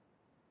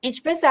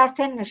 Ինչպես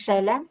արդեն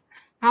նշել եմ,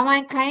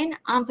 համայնքային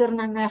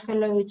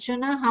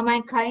անձեռնմխելիությունը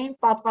համայնքային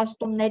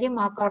պատվաստումների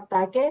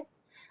մակարդակ է,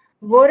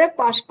 որը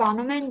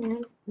պաշտպանում է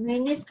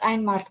նույնիսկ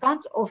այն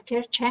մարդկանց,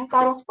 ովքեր չեն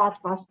կարող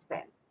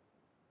պատվաստվել։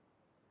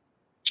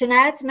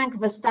 Չնայած մենք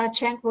վստահ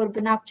չենք, որ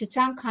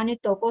բնակչության քանի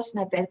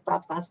տոկոսն է պետք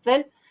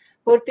պատվաստվել,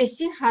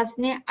 որպեսզի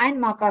հասնի այն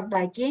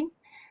մակարդակին,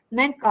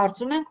 մենք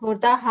կարծում ենք,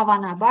 որ դա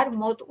հավանաբար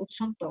մոտ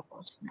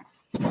 80%-ն է։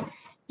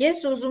 Ես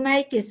ուզում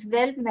եի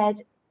կիսվել մեր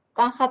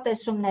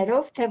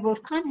կանխատեսումներով, թե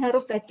որքան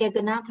հեռու պետք է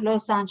գնանք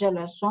Լոս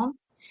Անջելեսում,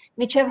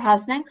 մինչև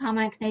հասնենք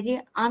համայնքների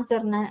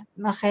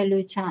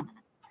անձեռնմխելիությանը։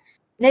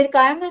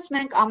 Ներկայումս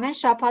մենք ամեն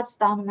շաբաթ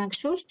ստանում ենք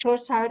շուրջ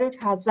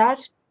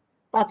 400,000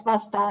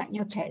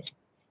 պատվաստանյութեր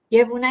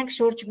և ունենք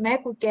շուրջ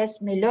 1,5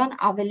 միլիոն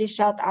ավելի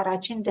շատ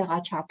առաջին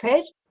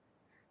տեղաչափեր,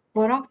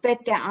 որոնք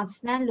պետք է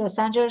անցնեն Լոս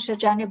Անջելես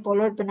շրջանի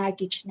բոլոր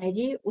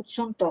բնակիչների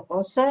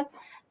 80%-ը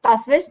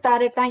 16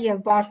 տարեկան և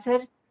բարձր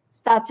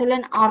ստացել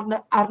են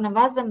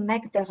առնվազն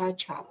մեկ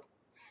տեղաչափ։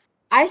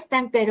 Այս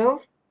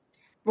տեմպերով,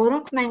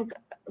 որոնք մենք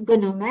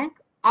գնում ենք,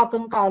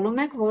 ակնկալում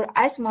ենք, որ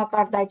այս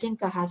մակարդակին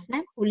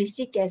կհասնենք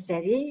հուլիսի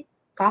կեսերի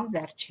կամ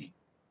վերջին։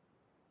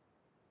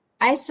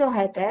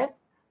 Այսուհետև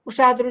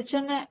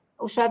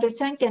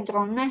ուշադրության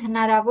կենտրոնում է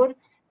հնարավոր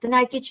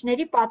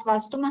բնակիչների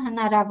պատվաստումը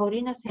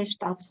հնարավորինս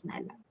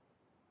հեշտացնելը։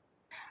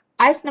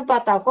 Այս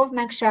նպատակով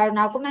մենք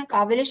շարունակում ենք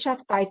ավելի շատ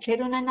կայքեր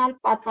ունենալ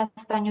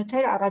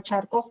պատվաստանյութեր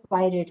առաջարկող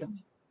վայրերում։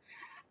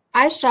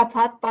 Այս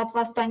շաբաթ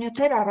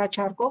պատվաստանյութեր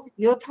առաջարկող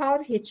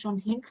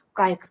 755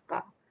 կայք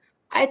կա,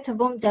 այդ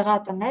թվում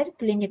դեղատներ,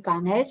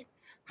 կլինիկաներ,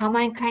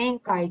 համայնքային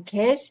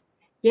կայքեր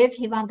և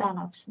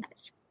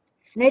հիվանդանոցներ։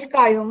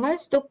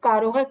 Ներկայումս դուք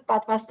կարող եք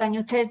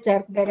պատվաստանյութեր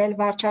ձեռք բերել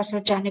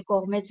վարչաշրջանի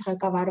կողմից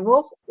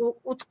ղեկավարվող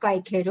 8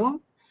 կայքերում,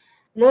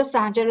 Լոս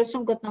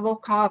Անջելեսում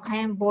գտնվող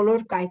քաղաքային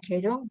բոլոր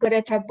կայքերում,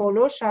 գրեթե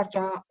բոլոր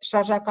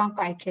շարժական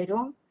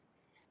կայքերում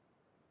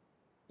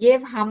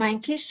և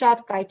համայնքի շատ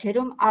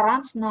կայքերում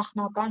առանց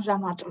նախնական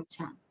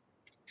ժամադրության։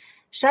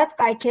 Շատ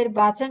կայքեր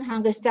բաց են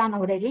հանգստյան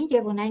օրերին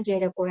և ունեն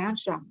երեկոյան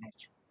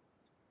ժամեր։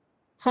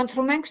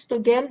 Խնդրում ենք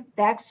ստուգել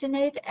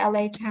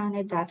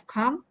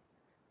vaccinatelacounty.com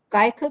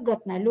կայքը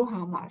գտնելու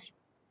համար։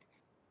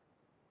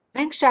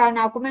 Մենք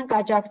շարունակում ենք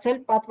աջակցել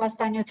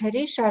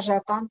պատվաստանյութերի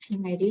շարժական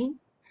թիմերին,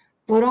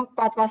 որոնք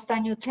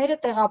պատվաստանյութերը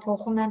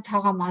տեղափոխում են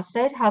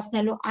թաղամասեր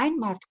հասնելու այն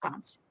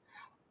մարդկանց,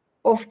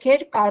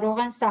 ովքեր կարող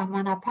են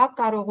սահմանափակ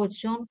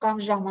կարողություն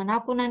կամ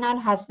ժամանակ ունենալ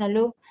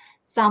հասնելու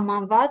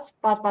սահմանված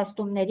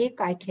պատվաստումների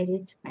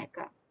կայքերից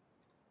մեկը։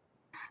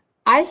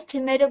 Այս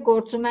թիմերը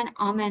գործում են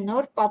ամեն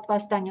օր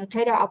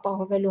պատվաստանյութերը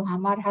ապահովելու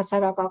համար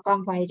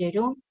հասարակական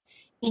վայրերում,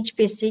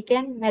 ինչպիսիք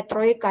են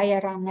մետրոյի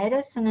կայարանները,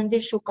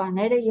 սննդի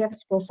շուկաները և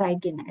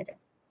զբոսայգիները։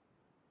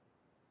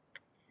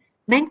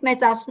 Մենք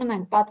մեծացնում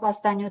ենք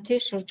պատվաստանյութի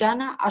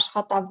շրջանը,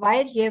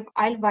 աշխատավայր և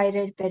այլ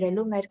վայրեր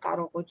բերելու մեր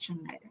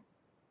կարողությունները։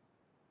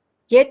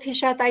 Երբ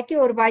հիշատակի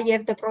օրվա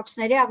և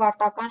դպրոցների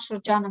ավարտական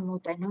շրջանը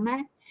մոտենում է,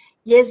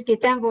 ես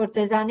գիտեմ, որ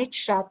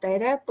ձեզանից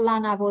շատերը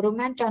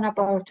պլանավորում են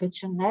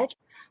ճանապարհորդություններ,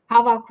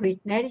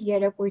 հավաքույթներ,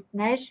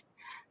 երեկույթներ,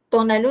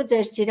 տոնելու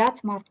ձեր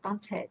սիրած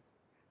մարդկանց հետ։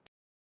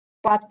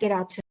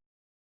 Պատկերացրեք,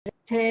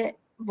 թե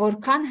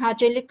որքան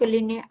հաճելի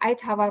կլինի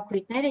այդ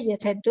հավաքույթները,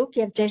 եթե դուք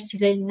և ձեր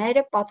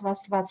սիրելիները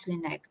պատվաստված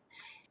լինեք,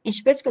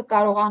 ինչպես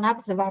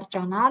կկարողանաք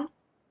զվարճանալ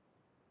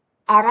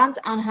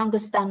առանց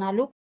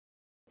անհանգստանալու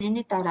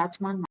COVID-19-ի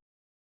տարածման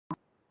մասին։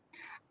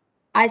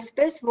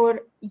 Այսպես,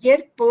 որ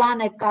երբ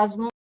պլան եք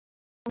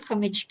կազմում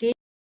խմիչքի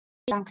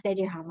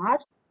ջանքերի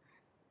համար,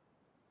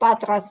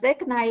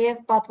 պատրաստեք նաև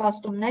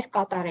պատվաստումներ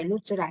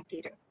կատարելու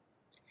ծրագիրը։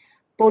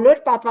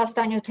 Բոլոր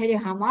պատվաստանյութերի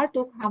համար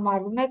դուք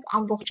համարվում եք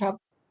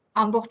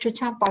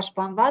ամբողջությամբ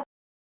պաշտպանված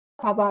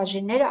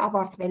հավաբաժինները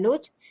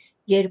ավարտվելուց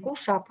 2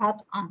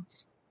 շաբաթ անց։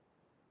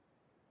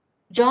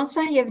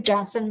 Ջոնսոն և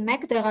Ջոնսոն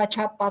 1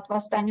 դեղաչափ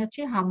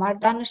պատվաստանյութի համար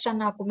դա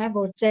նշանակում է,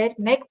 որ ձեր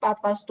 1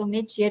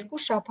 պատվաստումից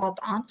 2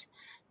 շաբաթ անց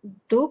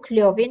դուք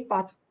լիովին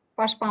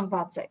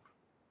պաշտպանված եք։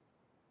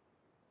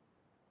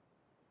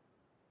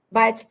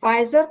 Բայց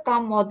Pfizer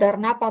կամ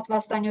Moderna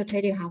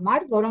պատվաստանյութերի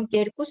համար, որոնք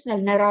երկուսն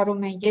էլ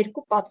ներառում են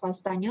 2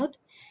 պատվաստանյութ,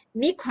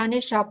 մի քանի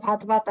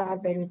շաբաթվա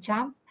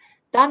տարբերությամբ,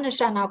 դա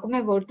նշանակում է,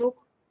 որ դուք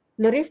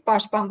լրիվ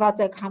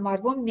պաշտպանված եք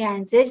համարվում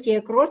միայն ձեր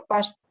երկրորդ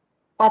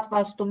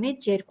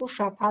պատվաստումից 2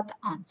 շաբաթ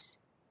անց։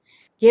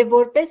 Եվ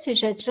որպես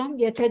հիշեցում,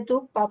 եթե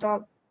դուք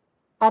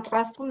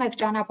պատրաստվում եք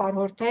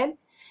ճանապարհորդել,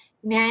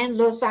 միայն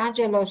Լոս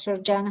Անջելես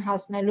շրջան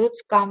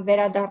հասնելուց կամ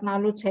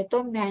վերադառնալուց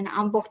հետո միայն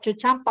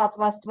ամբողջությամբ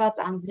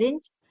պատվաստված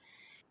անձինց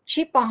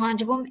չի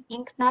պահանջվում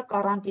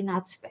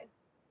ինքնակարանտինացվել։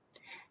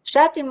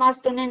 Շատ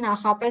իմաստ ունի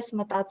նախապես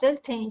մտածել,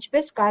 թե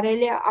ինչպես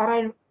կարելի է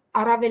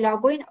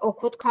առավելագույն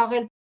օգուտ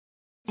քաղել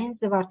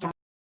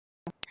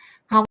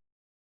զվարճանքից,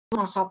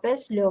 նախապես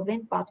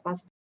լիովին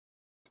պատվաստված։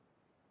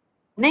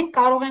 Մենք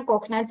կարող ենք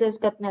օգնել ձեզ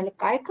գտնել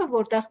կայքը,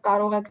 որտեղ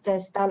կարող եք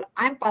ձեզ տալ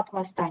այն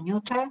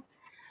պատվաստանյութը,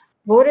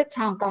 որը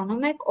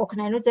ցանկանում եք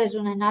օգնելու ձեզ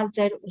ունենալ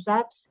ձեր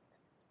ուզած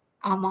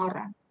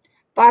ամառը։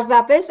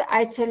 Պարզապես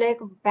այցելեք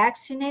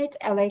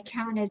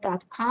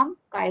vaccinatelacounty.com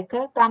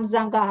կայքը կամ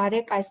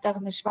զանգահարեք այստեղ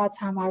նշված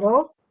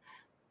համարով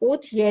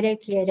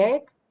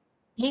 833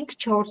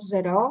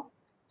 540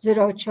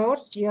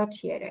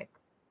 0473։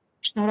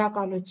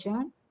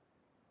 Շնորհակալություն.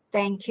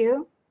 Thank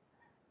you.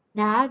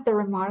 Now the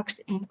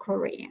remarks in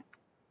Korean.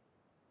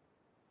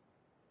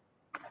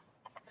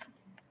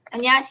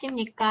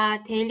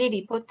 안녕하십니까. 데일리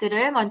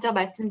리포트를 먼저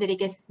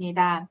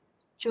말씀드리겠습니다.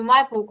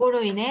 주말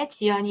보고로 인해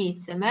지연이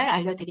있음을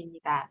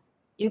알려드립니다.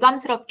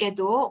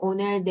 유감스럽게도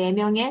오늘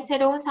 4명의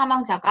새로운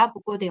사망자가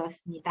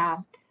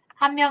보고되었습니다.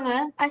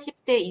 1명은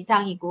 80세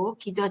이상이고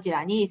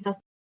기저질환이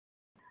있었습니다.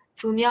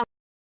 2명은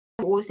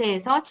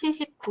 5세에서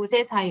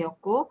 79세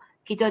사이였고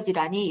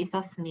기저질환이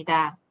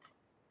있었습니다.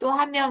 또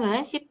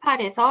 1명은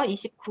 18에서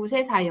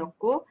 29세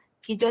사이였고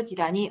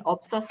기저질환이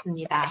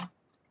없었습니다.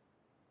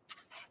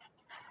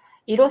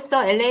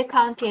 이로써 LA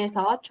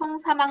카운티에서 총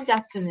사망자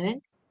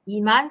수는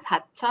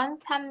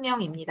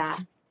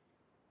 24,003명입니다.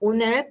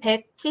 오늘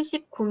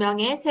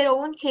 179명의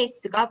새로운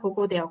케이스가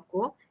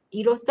보고되었고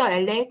이로써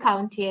LA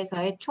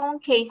카운티에서의 총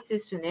케이스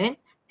수는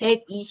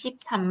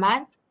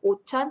 123만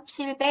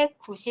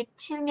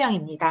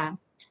 5,797명입니다.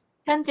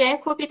 현재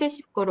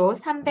코비드-19로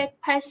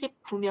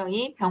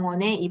 389명이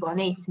병원에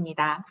입원해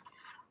있습니다.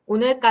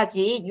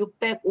 오늘까지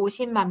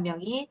 650만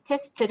명이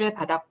테스트를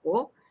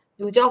받았고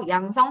누적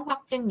양성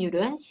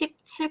확진율은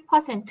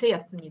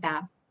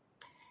 17%였습니다.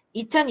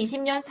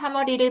 2020년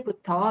 3월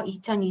 1일부터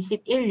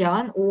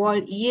 2021년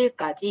 5월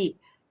 2일까지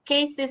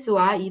케이스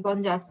수와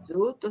입원자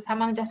수, 또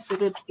사망자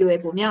수를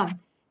비교해보면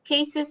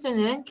케이스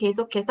수는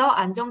계속해서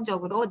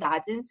안정적으로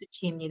낮은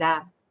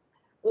수치입니다.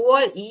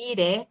 5월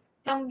 2일에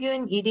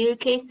평균 1일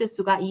케이스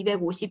수가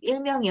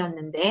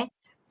 251명이었는데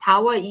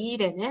 4월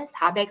 2일에는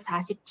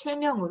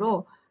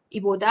 447명으로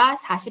이보다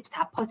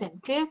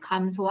 44%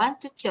 감소한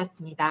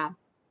수치였습니다.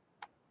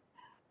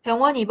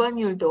 병원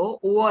입원율도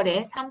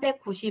 5월에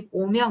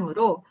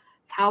 395명으로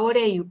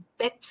 4월에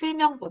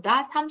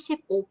 607명보다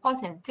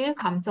 35%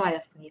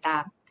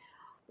 감소하였습니다.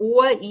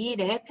 5월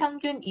 2일에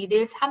평균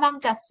 1일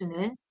사망자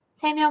수는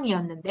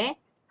 3명이었는데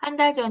한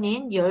달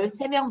전인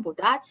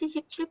 13명보다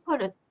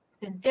 77%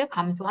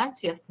 감소한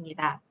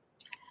수였습니다.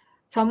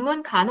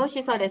 전문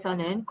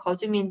간호시설에서는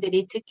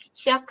거주민들이 특히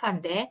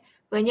취약한데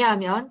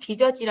왜냐하면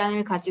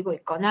기저질환을 가지고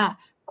있거나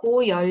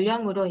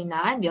고연령으로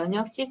인한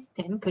면역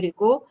시스템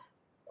그리고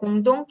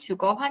공동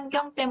주거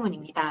환경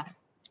때문입니다.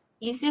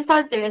 이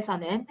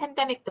시설들에서는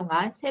팬데믹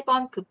동안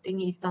 3번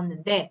급등이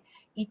있었는데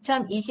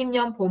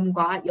 2020년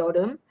봄과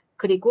여름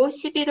그리고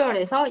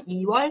 11월에서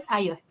 2월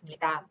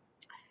사이였습니다.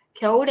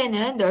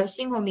 겨울에는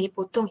너싱홈이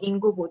보통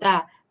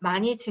인구보다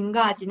많이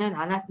증가하지는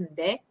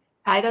않았는데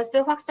바이러스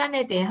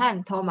확산에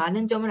대한 더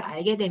많은 점을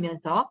알게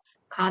되면서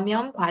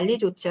감염 관리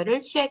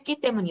조처를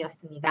취했기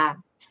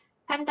때문이었습니다.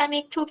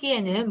 팬데믹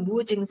초기에는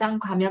무증상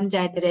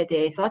감염자들에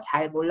대해서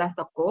잘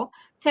몰랐었고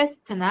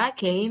테스트나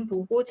개인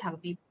보호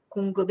장비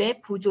공급에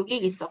부족이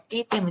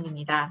있었기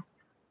때문입니다.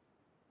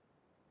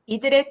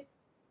 이들의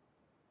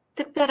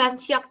특별한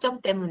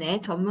취약점 때문에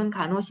전문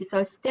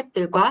간호시설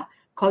스태프들과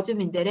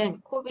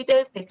거주민들은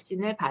코비드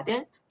백신을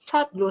받은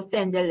첫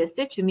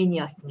로스앤젤레스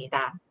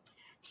주민이었습니다.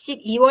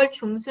 12월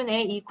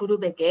중순에 이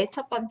그룹에게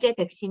첫 번째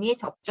백신이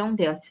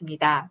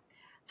접종되었습니다.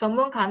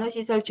 전문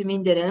간호시설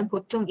주민들은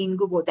보통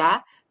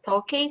인구보다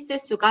더 케이스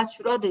수가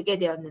줄어들게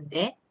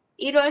되었는데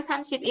 1월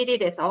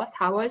 31일에서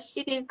 4월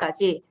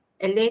 10일까지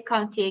LA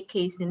카운티의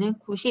케이스는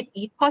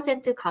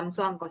 92%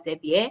 감소한 것에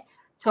비해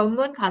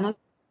전문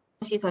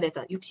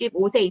간호시설에서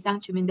 65세 이상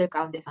주민들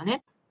가운데서는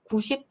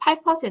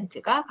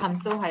 98%가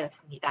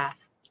감소하였습니다.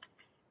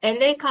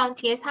 LA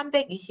카운티의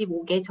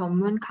 325개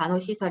전문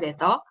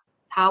간호시설에서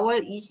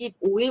 4월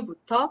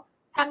 25일부터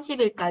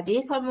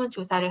 30일까지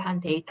설문조사를 한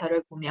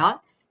데이터를 보면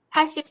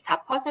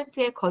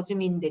 84%의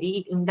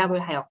거주민들이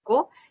응답을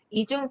하였고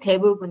이 중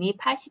대부분이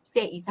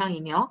 80세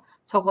이상이며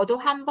적어도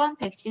한 번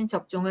백신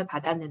접종을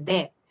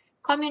받았는데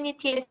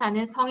커뮤니티에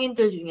사는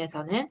성인들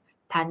중에서는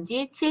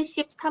단지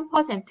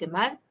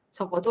 73%만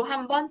적어도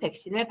한 번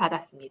백신을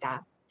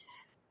받았습니다.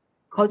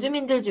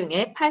 거주민들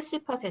중에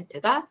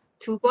 80%가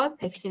 2번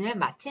백신을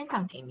맞힌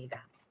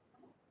상태입니다.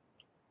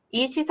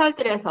 이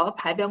시설들에서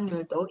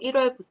발병률도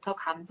 1월부터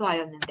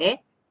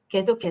감소하였는데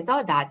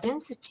계속해서 낮은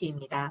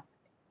수치입니다.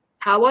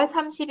 4월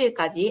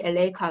 30일까지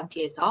LA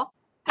카운티에서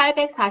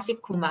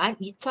 849만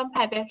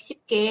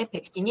 2,810개의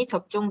백신이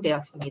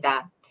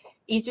접종되었습니다.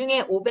 이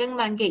중에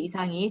 500만 개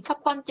이상이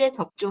첫 번째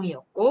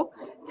접종이었고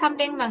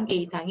 300만 개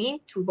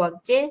이상이 두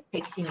번째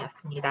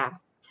백신이었습니다.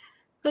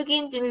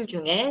 흑인들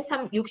중에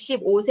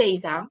 65세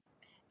이상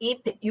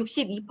이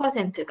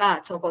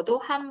 62%가 적어도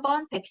한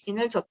번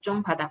백신을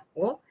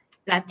접종받았고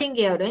라틴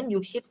계열은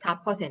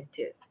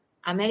 64%,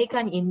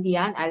 아메리칸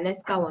인디안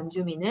알래스카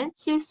원주민은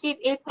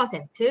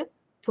 71%,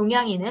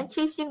 동양인은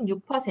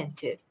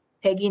 76%,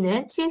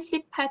 백인은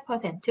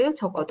 78%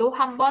 적어도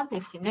한 번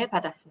백신을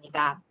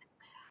받았습니다.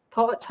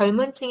 더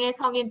젊은 층의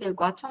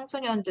성인들과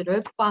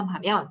청소년들을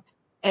포함하면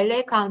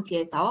LA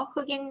카운티에서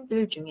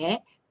흑인들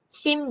중에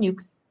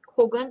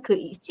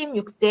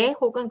 16세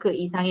혹은 그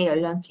이상의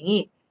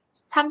연령층이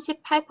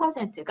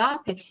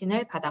 38%가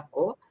백신을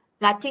받았고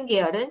라틴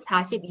계열은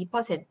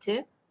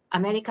 42%,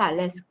 아메리카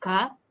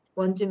알래스카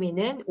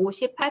원주민은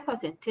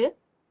 58%,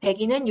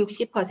 백인은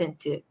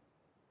 60%,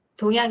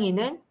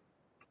 동양인은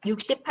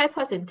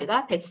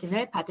 68%가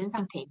백신을 받은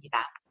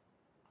상태입니다.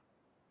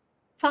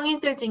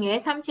 성인들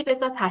중에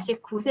 30에서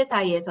 49세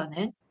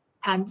사이에서는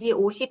단지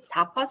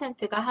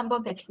 54%가 한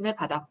번 백신을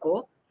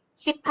받았고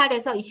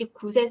 18에서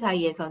 29세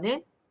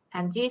사이에서는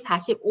단지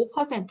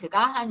 45%가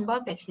한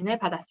번 백신을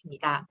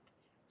받았습니다.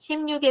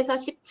 16에서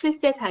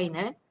 17세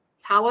사이는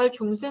 4월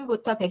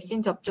중순부터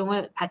백신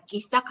접종을 받기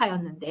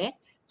시작하였는데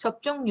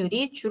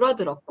접종률이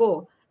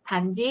줄어들었고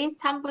단지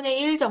 3분의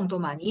 1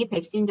 정도만이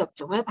백신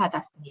접종을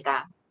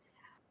받았습니다.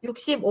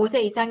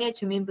 65세 이상의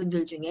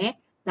주민분들 중에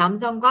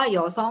남성과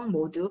여성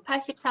모두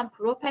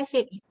 83%,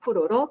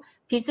 82%로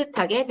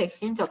비슷하게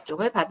백신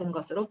접종을 받은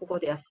것으로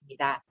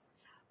보고되었습니다.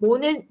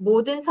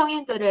 모든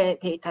성인들의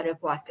데이터를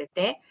보았을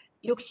때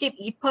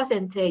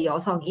 62%의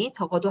여성이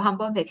적어도 한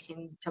번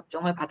백신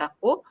접종을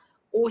받았고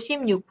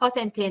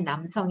 56%의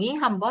남성이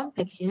한 번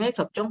백신을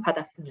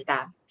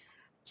접종받았습니다.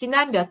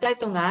 지난 몇 달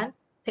동안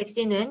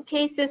백신은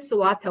케이스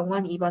수와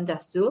병원 입원자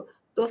수,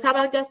 또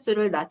사망자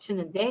수를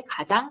낮추는 데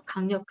가장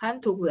강력한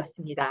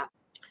도구였습니다.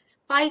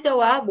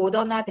 파이저와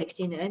모더나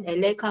백신은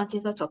LA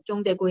카운티에서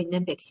접종되고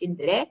있는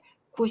백신들의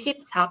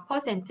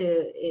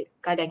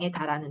 94%가량에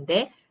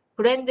달하는데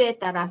브랜드에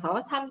따라서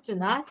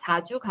 3주나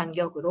 4주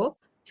간격으로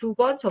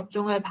 2번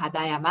접종을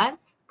받아야만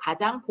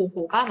가장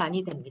보호가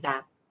많이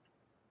됩니다.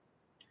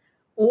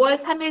 5월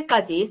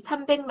 3일까지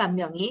 300만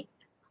명이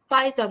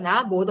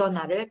파이저나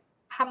모더나를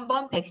한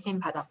번 백신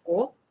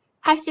받았고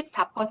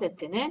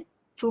 84%는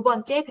두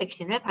번째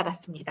백신을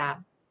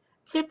받았습니다.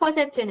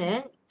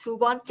 7%는 두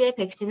번째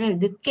백신을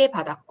늦게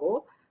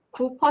받았고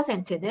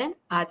 9%는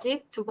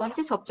아직 두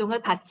번째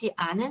접종을 받지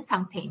않은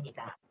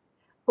상태입니다.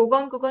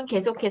 보건국은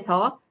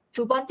계속해서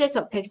두 번째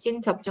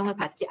백신 접종을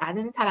받지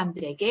않은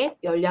사람들에게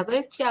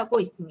연락을 취하고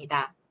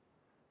있습니다.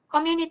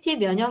 커뮤니티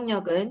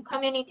면역력은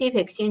커뮤니티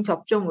백신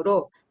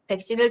접종으로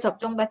백신을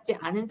접종받지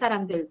않은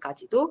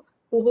사람들까지도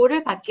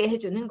보호를 받게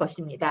해주는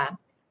것입니다.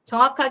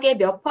 정확하게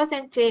몇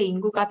퍼센트의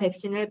인구가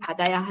백신을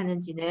받아야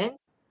하는지는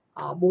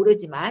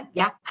모르지만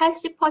약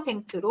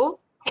 80%로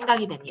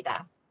생각이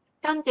됩니다.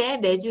 현재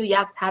매주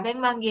약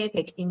 400만 개의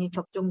백신이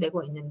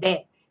접종되고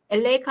있는데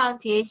LA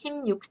카운티의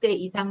 16세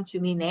이상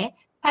주민의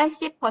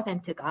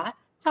 80%가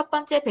첫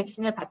번째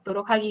백신을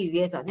받도록 하기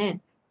위해서는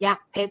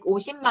약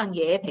 150만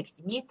개의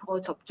백신이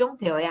더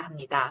접종되어야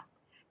합니다.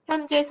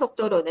 현재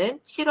속도로는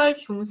 7월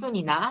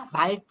중순이나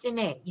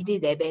말쯤에 이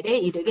레벨에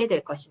이르게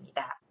될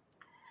것입니다.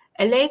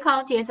 LA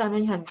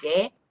카운티에서는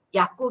현재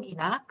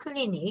약국이나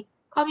클리닉,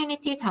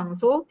 커뮤니티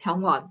장소,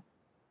 병원을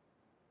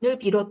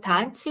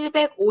비롯한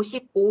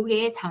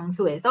 755개의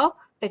장소에서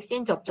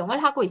백신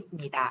접종을 하고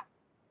있습니다.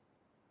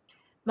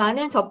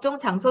 많은 접종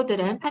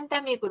장소들은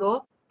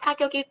팬데믹으로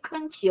타격이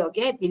큰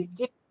지역에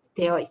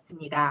밀집되어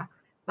있습니다.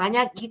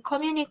 만약 이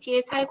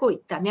커뮤니티에 살고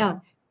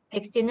있다면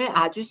백신을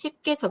아주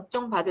쉽게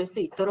접종받을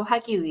수 있도록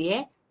하기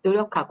위해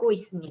노력하고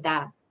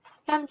있습니다.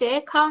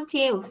 현재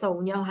카운티에서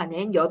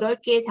운영하는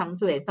 8개의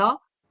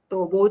장소에서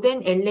또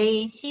모든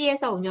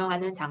LA시에서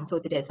운영하는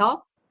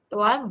장소들에서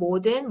또한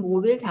모든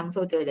모빌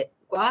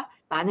장소들과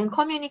많은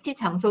커뮤니티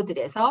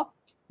장소들에서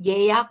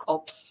예약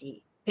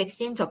없이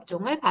백신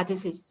접종을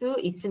받으실 수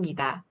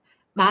있습니다.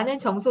 많은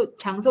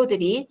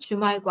장소들이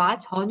주말과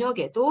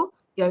저녁에도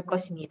열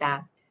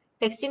것입니다.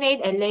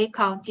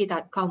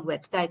 vaccinateLAcounty.com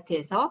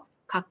웹사이트에서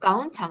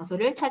가까운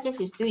장소를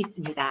찾으실 수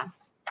있습니다.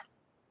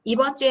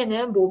 이번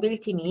주에는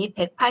모빌팀이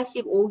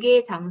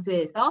 185개의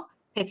장소에서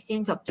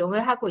백신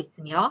접종을 하고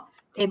있으며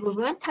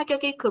대부분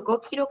타격이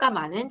크고 필요가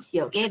많은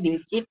지역에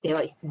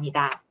밀집되어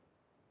있습니다.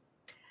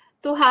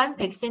 또한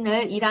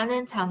백신을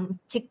일하는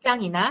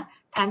직장이나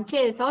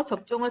단체에서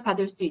접종을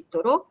받을 수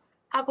있도록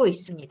하고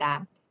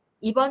있습니다.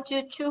 이번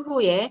주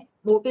추후에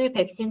모빌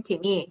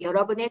백신팀이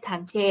여러분의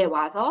단체에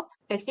와서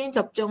백신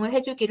접종을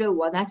해주기를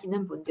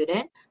원하시는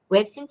분들은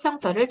웹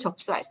신청서를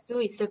접수할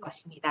수 있을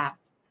것입니다.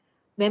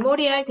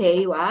 메모리얼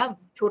데이와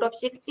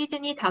졸업식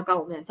시즌이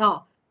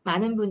다가오면서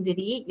많은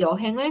분들이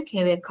여행을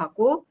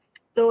계획하고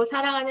또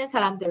사랑하는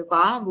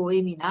사람들과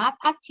모임이나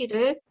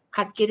파티를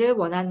갖기를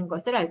원하는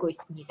것을 알고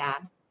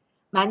있습니다.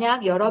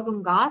 만약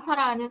여러분과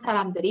사랑하는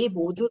사람들이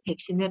모두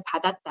백신을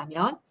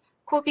받았다면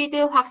코비드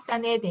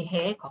확산에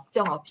대해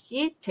걱정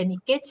없이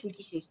재밌게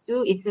즐기실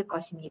수 있을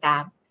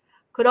것입니다.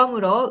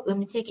 그러므로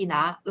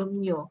음식이나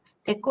음료,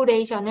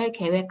 데코레이션을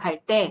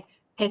계획할 때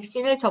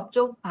백신을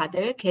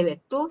접종받을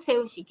계획도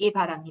세우시기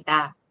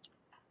바랍니다.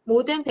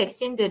 모든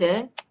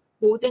백신들은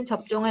모든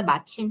접종을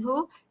마친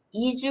후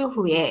 2주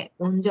후에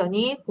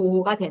온전히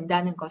보호가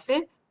된다는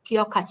것을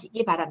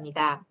기억하시기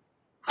바랍니다.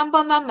 한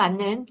번만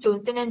맞는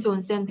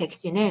존슨앤존슨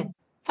백신은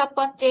첫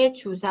번째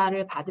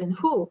주사를 받은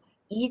후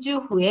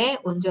 2주 후에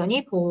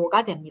온전히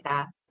보호가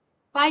됩니다.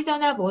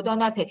 파이저나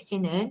모더나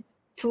백신은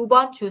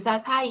 2번 주사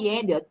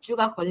사이에 몇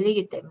주가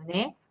걸리기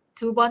때문에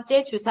두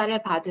번째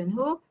주사를 받은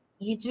후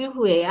 2주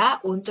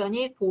후에야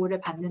온전히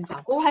보호를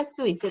받는다고 할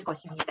수 있을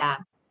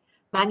것입니다.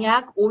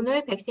 만약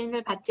오늘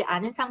백신을 받지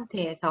않은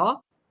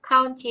상태에서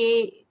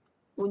카운티에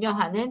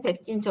운영하는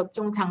백신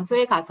접종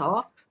장소에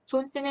가서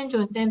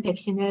존슨앤존슨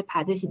백신을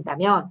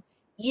받으신다면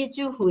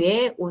 2주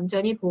후에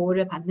온전히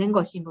보호를 받는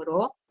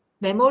것이므로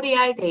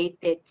메모리얼 데이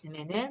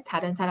때쯤에는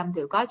다른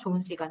사람들과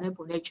좋은 시간을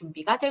보낼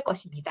준비가 될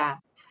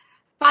것입니다.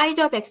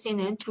 파이저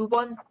백신은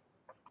 2번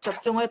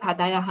접종을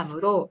받아야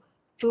하므로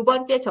두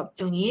번째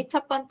접종이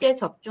첫 번째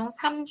접종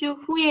 3주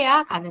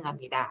후에야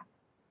가능합니다.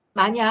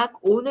 만약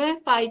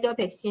오늘 파이저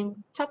백신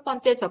첫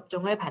번째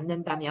접종을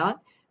받는다면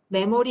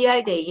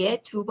메모리얼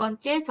데이에 두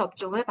번째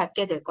접종을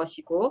받게 될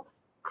것이고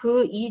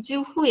그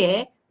 2주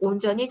후에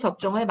온전히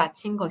접종을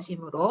마친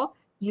것이므로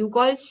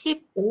 6월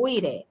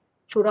 15일에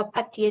졸업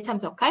파티에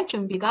참석할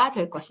준비가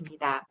될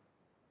것입니다.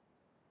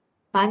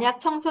 만약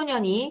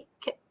청소년이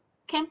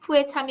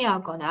캠프에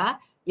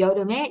참여하거나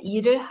여름에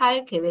일을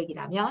할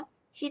계획이라면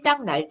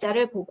시작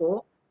날짜를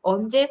보고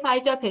언제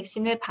파이저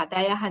백신을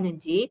받아야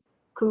하는지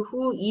그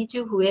후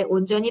 2주 후에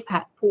온전히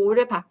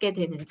보호를 받게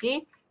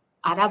되는지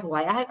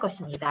알아보아야 할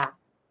것입니다.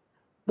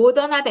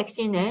 모더나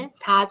백신은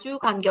 4주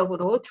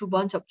간격으로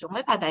 2번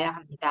접종을 받아야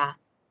합니다.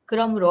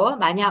 그러므로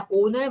만약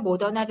오늘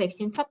모더나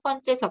백신 첫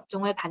번째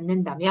접종을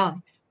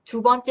받는다면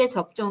두 번째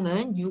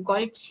접종은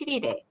 6월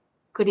 7일에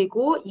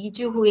그리고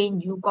 2주 후인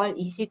 6월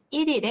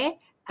 21일에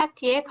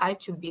파티에 갈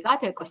준비가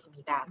될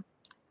것입니다.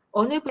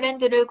 어느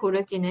브랜드를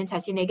고를지는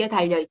자신에게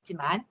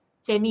달려있지만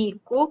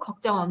재미있고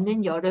걱정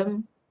없는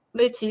여름을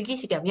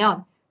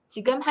즐기시려면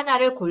지금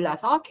하나를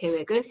골라서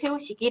계획을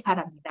세우시기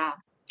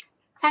바랍니다.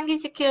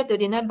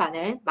 상기시켜드리는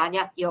바는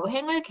만약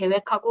여행을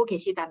계획하고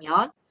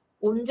계시다면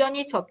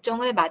온전히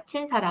접종을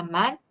마친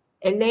사람만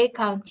LA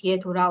카운티에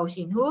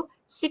돌아오신 후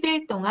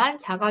 10일 동안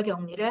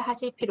자가격리를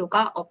하실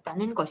필요가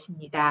없다는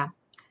것입니다.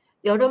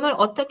 여름을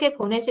어떻게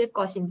보내실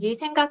것인지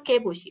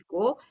생각해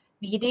보시고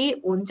미리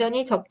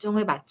온전히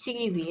접종을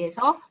마치기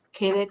위해서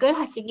계획을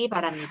하시기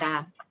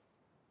바랍니다.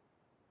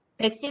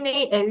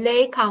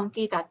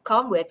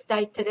 vaccinateLAcounty.com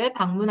웹사이트를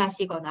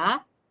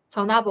방문하시거나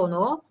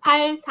전화번호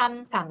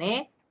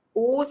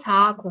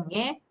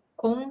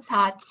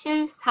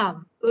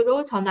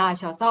 833-540-0473으로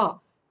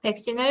전화하셔서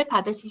백신을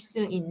받으실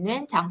수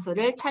있는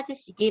장소를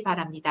찾으시기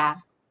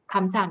바랍니다.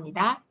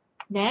 감사합니다.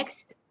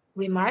 Next,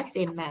 remarks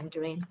in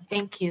Mandarin.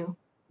 Thank you.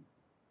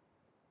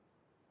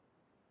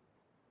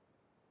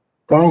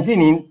 感谢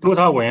您，督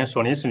察委员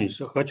索尼斯女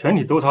士和全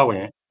体督察委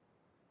员。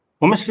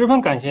我们十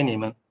分感谢你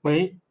们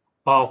为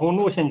保护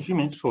洛县居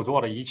民所做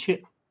的一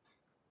切，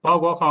包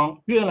括向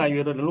越来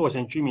越多的洛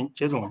县居民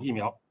接种疫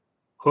苗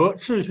和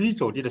秩序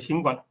走地的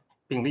新冠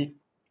病例。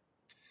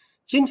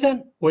今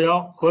天我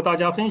要和大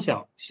家分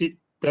享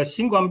的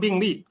新冠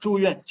病例、住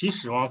院及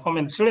死亡方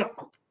面的资料，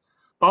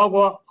包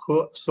括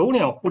和首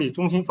两护理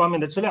中心方面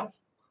的资料，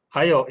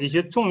还有一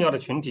些重要的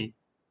群体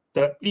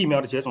的疫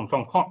苗的接种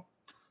状况。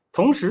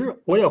同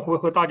时，我也会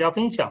和大家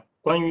分享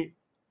关于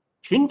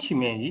群体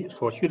免疫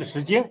所需的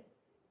时间，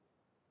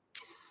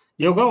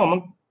有关我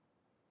们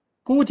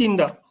固定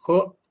的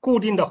和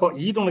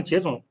移动的接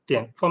种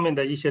点方面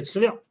的一些资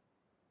料，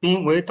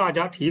并为大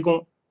家提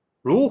供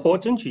如何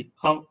争取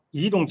按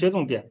移动接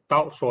种点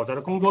到所在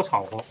的工作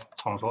场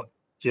所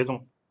接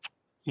种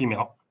疫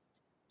苗。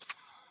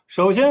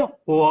首先，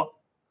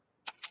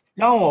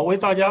让我为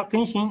大家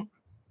更新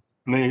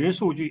每日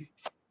数据。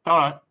当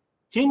然，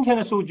今天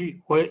的数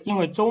据会因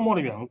为周末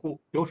的缘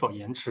故有所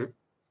延迟。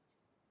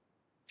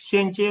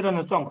现阶段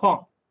的状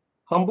况，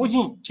很不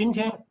幸，今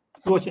天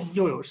洛县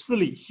又有4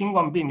例新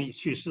冠病例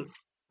去世，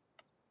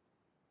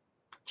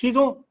其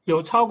中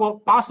有超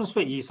过80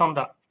岁以上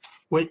的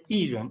为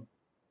1人，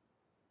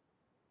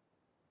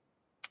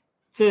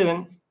这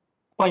人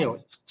患有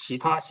其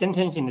他先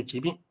天性的疾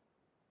病。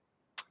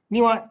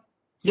另外，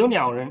有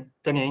2人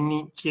的年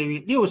龄介于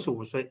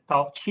65岁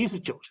到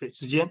79岁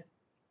之间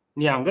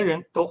，2个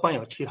人都患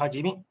有其他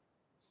疾病。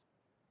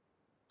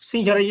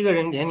剩下的1个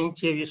人年龄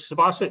介于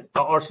18岁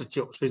到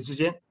29岁之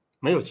间，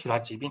没有其他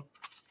疾病。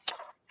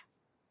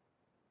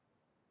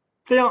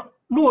这样，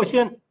洛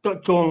县的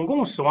总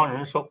共死亡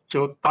人数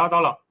就达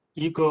到了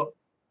一个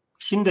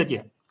新的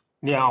点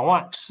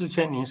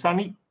，24003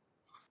例。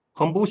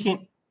很不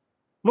幸，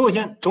洛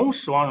县总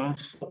死亡人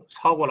数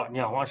超过了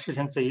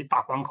24000这一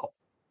大关口。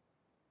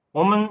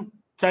我们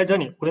在这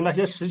里为那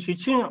些失去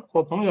亲人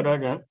或朋友的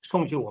人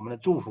送去我们的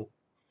祝福。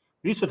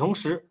与此同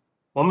时，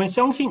我们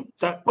相信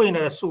在未来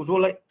的数周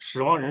内，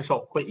死亡人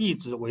数会一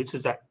直维持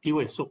在低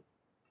位数。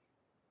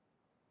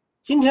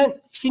今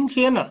天新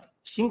添了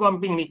新冠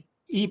病例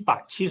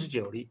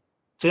179例，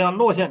这样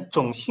洛县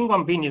总新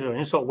冠病例的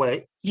人数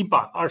为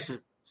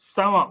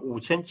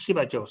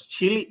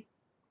1235797例，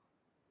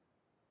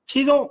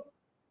其中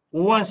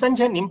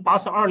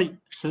53082例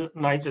是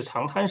来自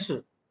长滩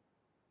市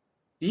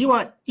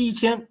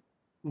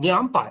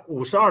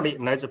，11252例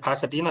来自帕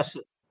萨迪纳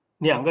市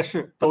，2个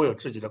市都有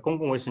自己的公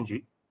共卫生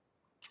局。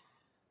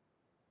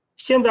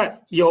现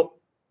在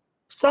有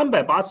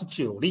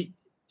389例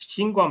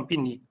新冠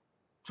病例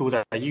住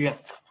在医院。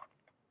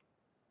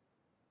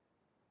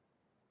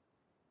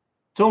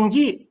总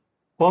计，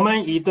我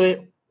们已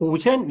对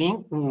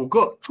5005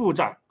个住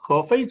宅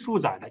和非住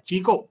宅的机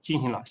构进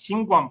行了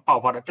新冠爆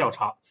发的调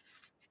查。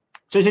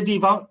这些地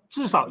方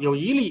至少有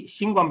1例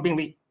新冠病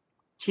例，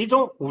其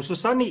中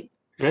53例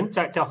仍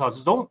在调查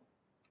之中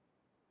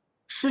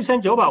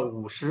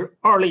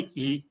，4952例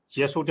已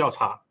结束调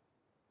查。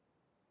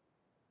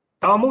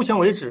到目前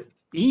为止，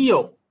已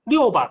有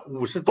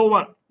650多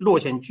万洛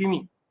县居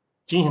民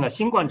进行了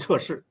新冠测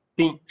试，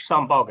并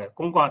上报给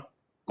公共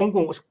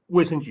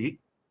卫生局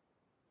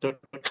的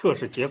测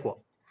试结果。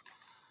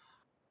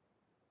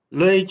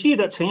累计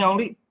的呈阳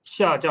率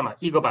下降了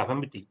1个百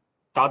分点，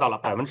达到了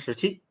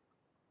17%。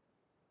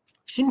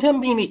新添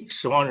病例、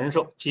死亡人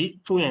数及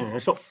住院人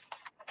数，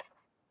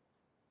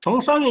从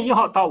3月1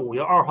号到5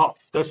月2号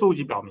的数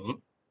据表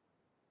明，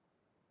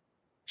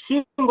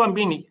新冠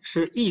病例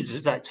是一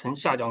直在呈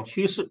下降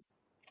趋势。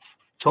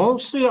从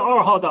4月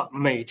2号的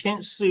每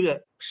天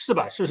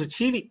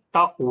447例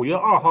到5月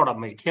2号的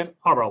每天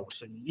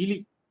251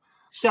例，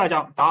下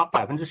降达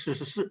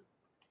44%。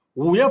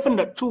5月份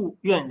的住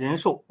院人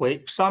数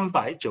为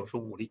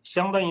395例，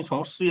相当于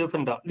从4月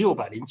份的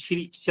607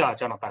例下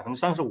降了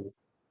35%。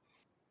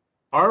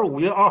而5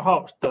月2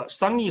号的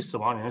3例死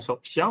亡人数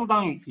相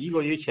当于1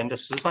个月前的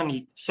13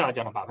例，下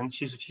降了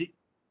77%。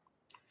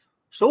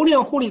首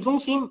两护理中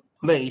心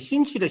每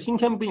星期的新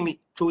添病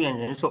例、住院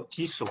人数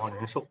及死亡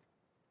人数，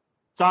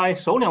在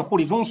首两护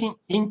理中心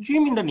因居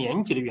民的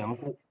年纪的缘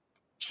故，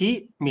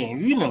其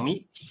免疫能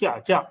力下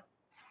降，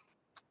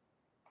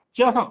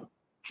加上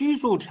居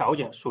住条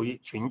件属于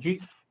群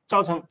居，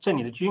造成这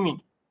里的居民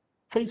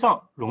非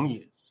常容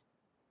易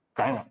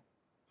感染。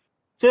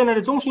这样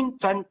的中心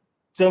在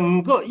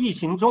整个疫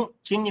情中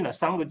经历了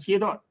3个阶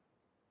段，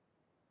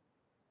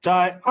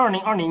在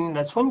2020年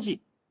的春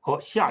季和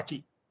夏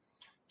季，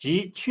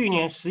及去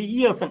年11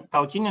月份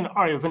到今年的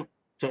2月份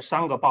这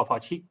3个爆发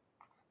期。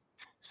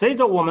随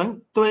着我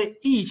们对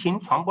疫情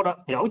传播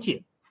的了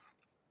解，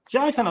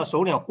加强了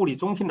首两护理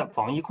中心的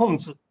防疫控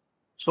制，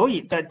所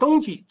以在冬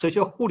季这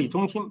些护理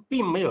中心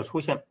并没有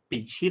出现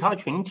比其他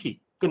群体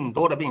更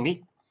多的病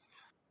例。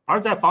而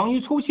在防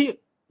疫初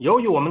期，由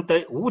于我们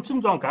对无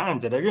症状感染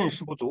者的认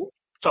识不足，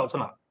造成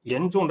了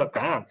严重的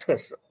感染测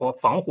试和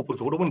防护不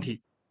足的问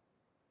题。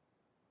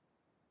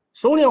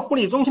首两护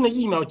理中心的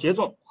疫苗接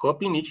种和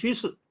病例趋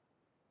势，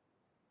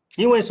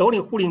因为首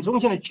领护理中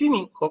心的居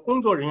民和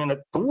工作人员的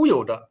独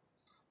有的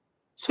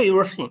脆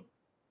弱性，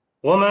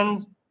我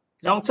们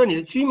让这里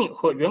的居民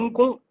和员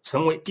工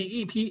成为第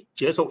一批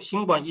接受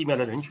新冠疫苗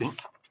的人群。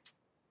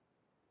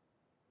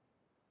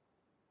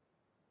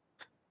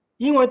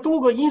因为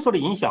多个因素的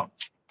影响，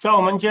在我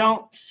们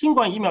将新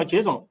冠疫苗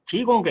接种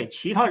提供给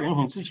其他人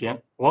群之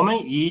前，我们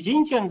已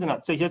经见证了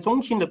这些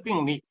中心的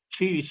病例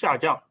趋于下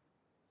降，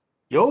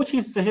尤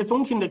其是这些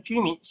中心的居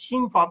民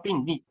新发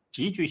病例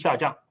急剧下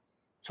降。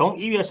从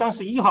1月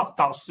31号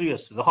到4月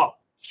10号，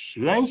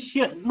全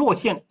县洛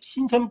县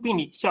新增病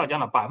例下降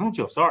了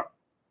92%，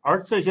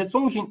而这些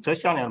中心则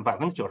下降了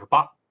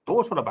98%，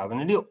多出了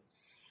6%。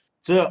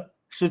这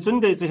是针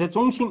对这些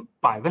中心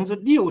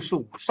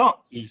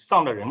65%以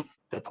上的人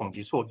的统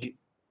计数据。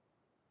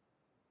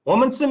我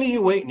们致力于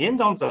为年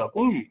长者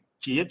公寓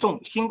接种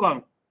新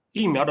冠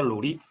疫苗的努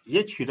力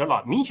也取得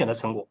了明显的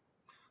成果。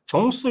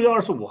从4月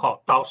25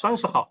号到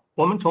30号，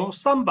我们从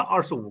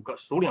325个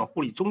熟练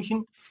护理中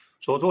心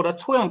所做的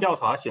抽样调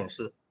查显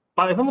示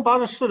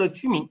，84%的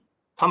居民，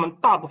他们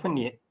大部分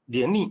年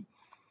龄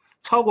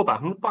超过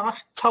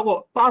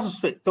80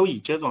岁都已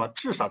接种了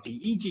至少第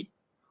1剂，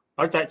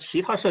而在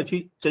其他社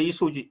区，这一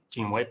数据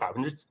仅为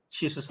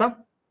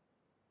73%。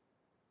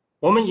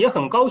我们也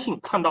很高兴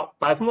看到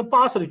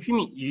80%的居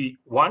民已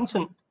完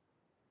成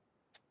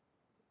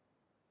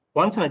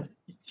了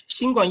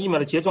新冠疫苗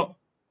的接种，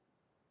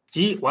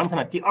即完成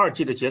了第2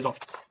剂的接种。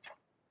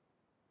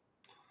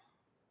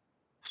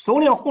熟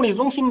练护理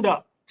中心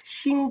的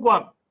新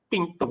冠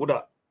病毒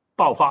的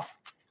爆发，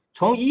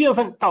从1月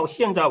份到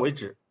现在为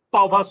止，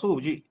爆发数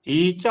据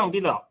已降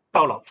低到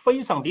了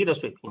非常低的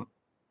水平。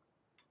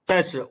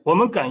在此，我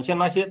们感谢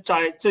那些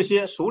在这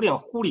些熟练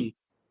护理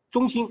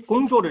中心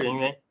工作的人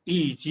员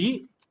以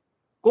及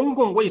公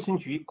共卫生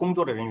局工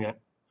作的人员，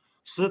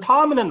使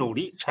他们的努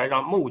力才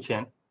让目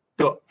前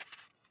的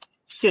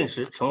现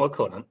实成为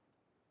可能。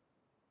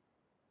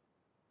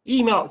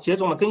疫苗接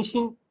种的更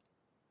新，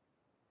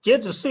截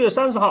止4月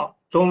30号，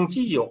总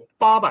计有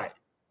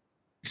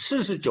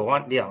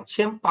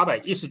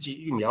8492810剂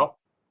疫苗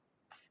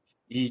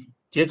已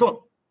接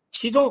种，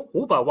其中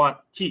500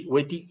万剂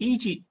为第1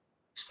剂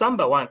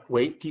，300万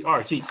为第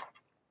2剂。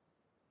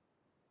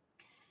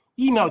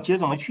疫苗接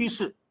种的趋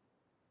势，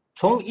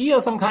从1月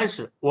份开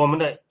始，我们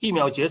的疫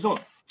苗接种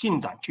进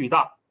展巨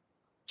大。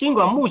尽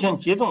管目前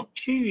接种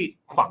趋于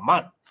缓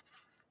慢，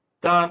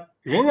但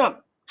仍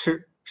然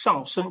是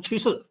上升趋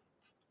势。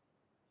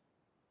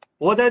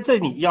我在这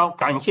里要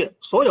感谢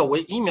所有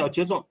为疫苗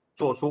接种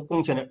做出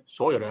贡献的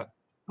所有的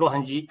洛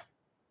杉矶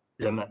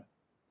人们。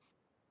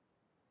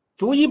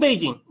族裔背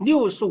景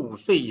65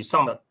岁以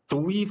上的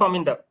族裔方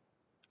面的，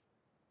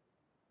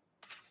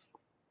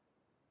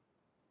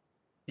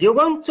有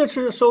关这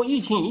次受疫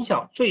情影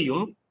响最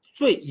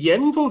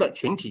严重的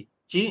群体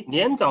及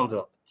年长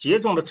者接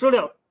种的资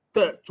料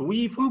的族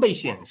裔分贝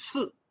显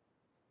示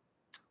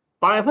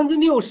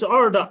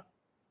，62%的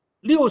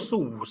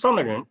65上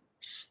的人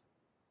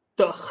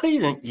的黑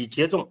人已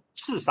接种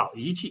至少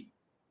1剂，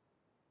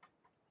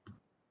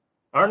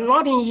而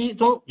拉丁裔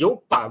中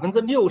有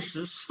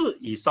64%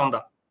以上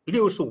的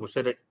65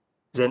岁的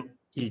人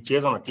已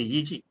接种了第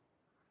1剂，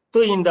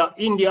对应的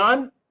印第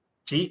安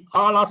及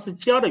阿拉斯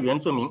加的原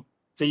住民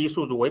这一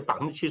数字为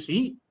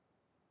71%，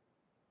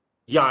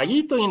亚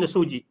裔对应的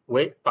数据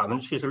为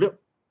76%，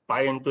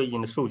白人对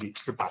应的数据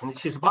是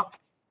78%。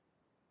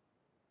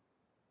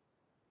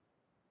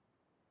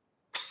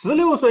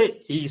16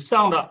岁以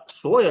上的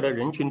所有的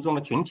人群中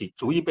的群体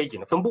族裔背景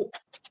的分布，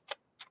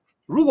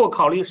如果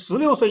考虑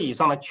16岁以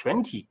上的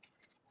全体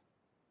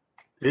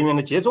人员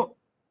的接种，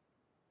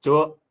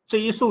则这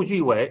一数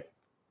据为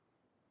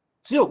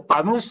只有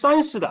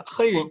30%的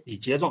黑人已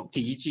接种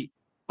第1剂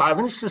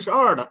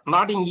，42%的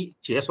拉丁裔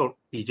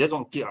已接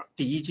种第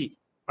1剂，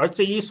而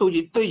这一数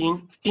据对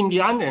应印第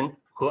安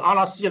人和阿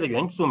拉斯加的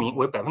原住民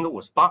为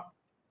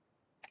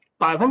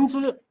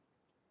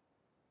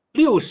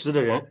58%，60%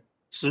的人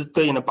是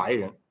对应的白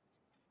人，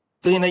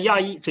对应的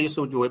亚裔这一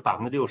数据为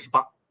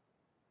68%。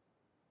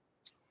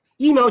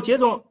疫苗接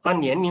种按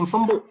年龄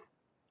分布，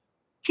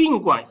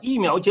尽管疫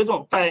苗接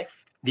种在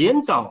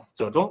年长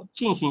者中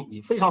进行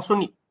已非常顺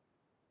利，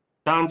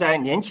但在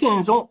年轻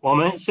人中，我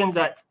们现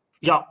在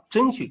要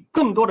争取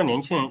更多的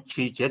年轻人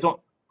去接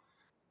种，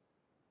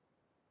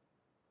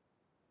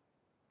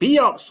必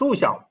要缩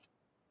小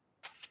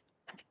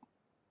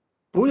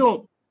不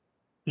用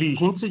旅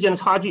行之间的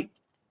差距。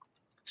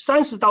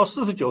30到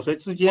49岁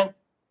之间，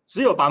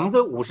只有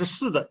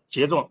54%的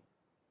接种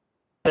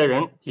的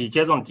人已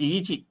接种第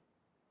1剂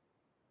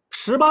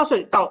；18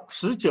岁到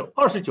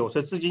29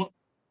岁之间，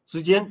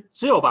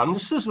只有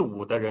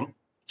45%的人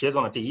接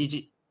种了第1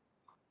剂。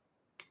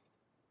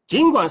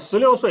尽管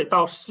16岁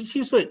到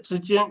17岁之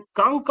间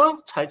刚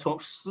刚才从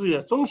4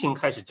月中旬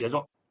开始接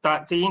种，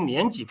但这一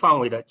年纪范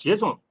围的接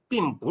种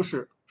并不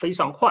是非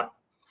常快，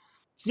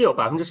只有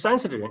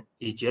30%的人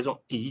已接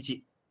种第1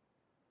剂。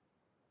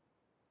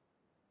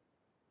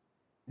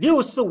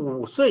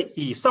65岁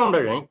以上的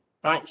人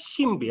按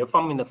性别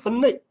方面的分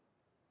类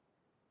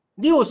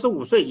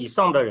，65岁以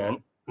上的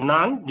人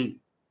男女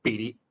比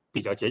例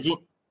比较接近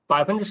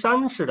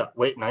，30%的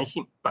为男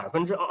性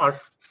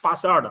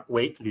，82%的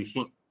为女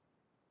性。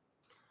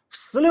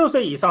16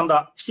岁以上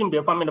的性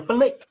别方面的分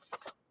类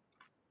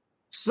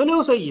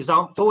，16岁以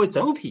上作为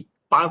整体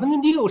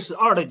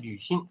62%的女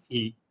性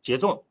已接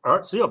种，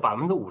而只有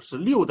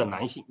56%的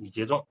男性已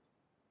接种。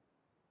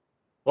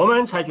我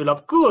们采取了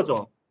各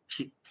种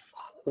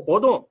活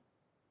动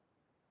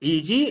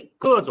以及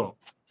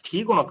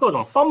提供了各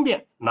种方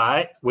便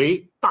来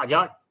为大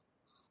家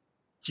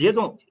接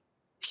种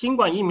新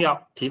冠疫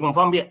苗提供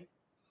方便，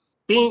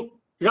并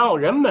让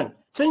人们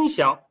增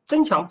强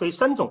对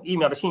3种疫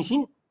苗的信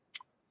心。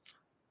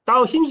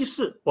到星期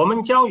四，我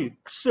们将与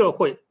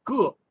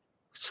各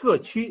社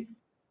区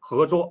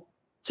合作，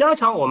加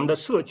强我们的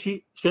社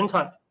区宣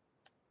传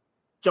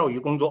教育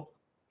工作。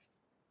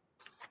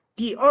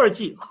第2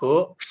剂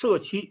和社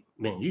区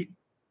免疫。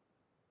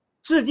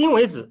至今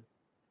为止，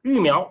疫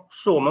苗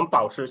是我们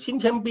保持新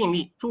增病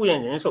例、住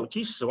院人数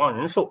及死亡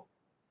人数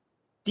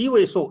低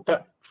位数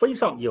的非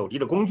常有力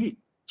的工具。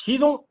其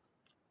中，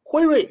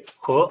辉瑞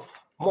和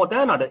莫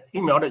德纳的疫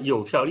苗的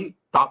有效率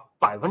达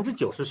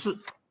94%。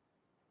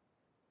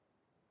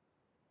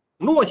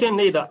洛县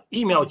内的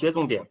疫苗接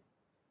种点，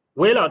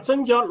为了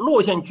增加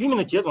洛县居民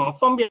的接种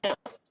方便，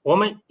我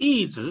们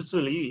一直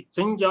致力于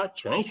增加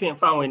全县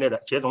范围内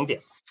的接种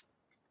点。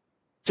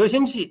这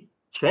星期，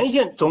全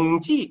县总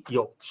计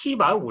有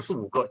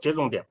755个接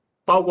种点，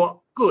包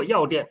括各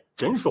药店、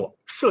诊所、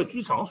社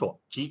区场所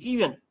及医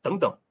院等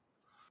等。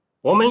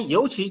我们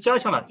尤其加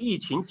强了疫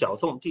情较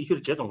重地区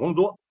的接种工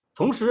作。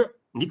同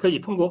时，你可以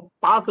通过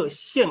8个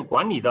县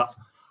管理的、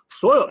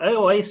所有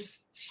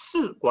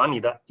LA4 管理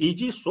的以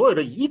及所有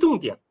的移动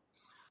点，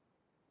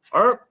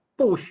而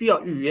不需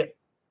要预约。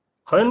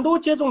很多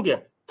接种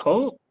点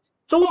同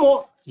周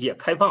末也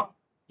开放，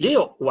也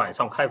有晚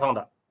上开放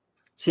的。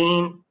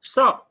请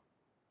上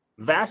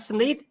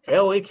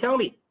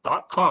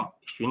vaccinatelacounty.com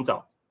寻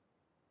找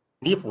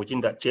你附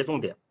近的接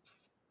种点。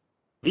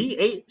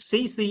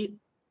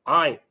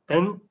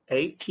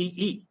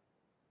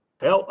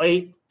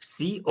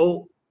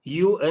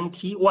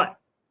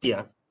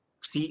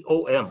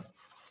vaccinatelacounty.com。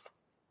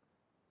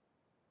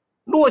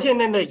洛县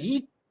内的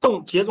移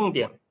动接种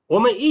点，我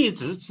们一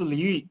直致力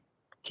于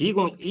提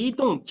供移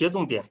动接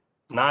种点，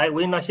来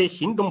为那些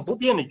行动不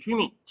便的居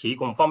民提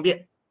供方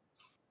便。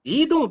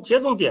移动接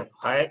种点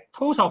还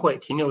通常会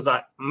停留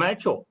在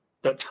Metro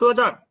的车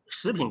站、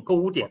食品购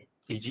物点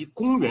以及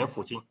公园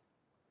附近。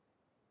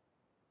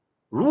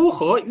如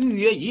何预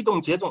约移动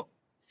接种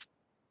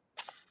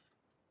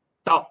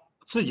到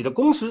自己的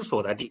公司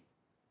所在地？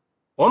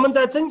我们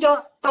在增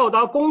加到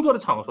达工作的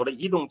场所的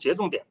移动接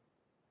种点。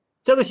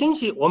这个星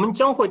期，我们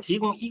将会提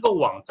供一个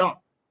网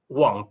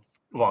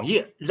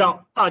页，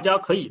让大家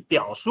可以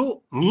表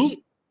述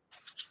你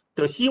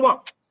的希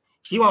望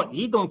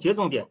移动接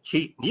种点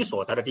去你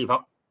所在的地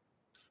方。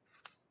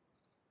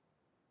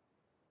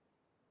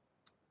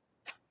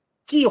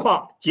计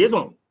划接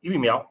种疫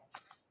苗。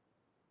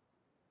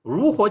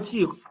如何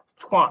计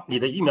划你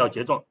的疫苗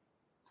接种？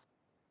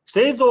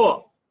随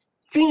着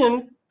军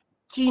人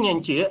纪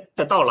念节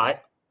的到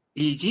来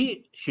以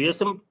及学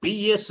生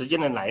毕业时间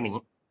的来临，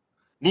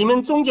你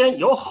们中间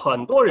有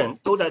很多人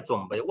都在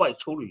准备外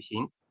出旅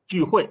行、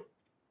聚会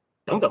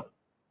等等。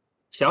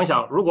想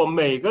想，如果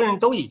每个人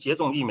都已接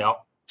种疫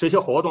苗，这些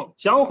活动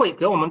将会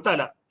给我们带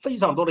来非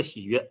常多的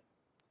喜悦，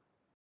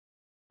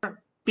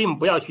并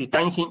不要去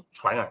担心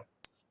传染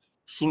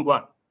新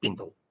冠病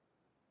毒。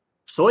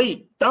所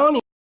以，当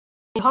你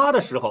它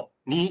的时候，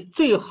你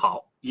最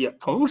好也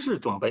同时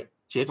准备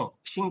接种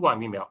新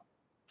冠疫苗。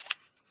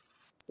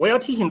我要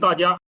提醒大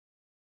家，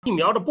疫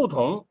苗的不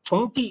同，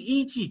从第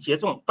1剂接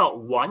种到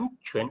完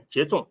全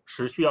接种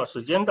是需要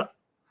时间的，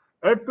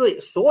而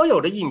对所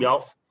有的疫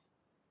苗，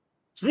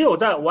只有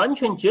在完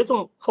全接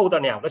种后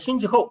的2个星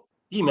期后，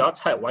疫苗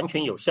才完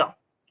全有效。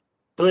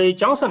对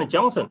江森的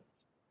江森，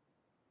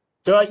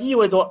这意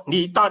味着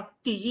你打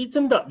第1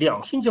针的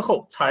2星期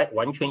后才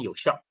完全有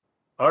效，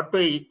而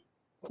对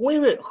辉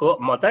瑞和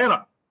莫德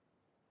纳，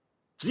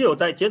只有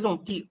在接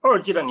种第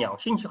2剂的2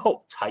星期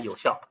后才有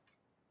效。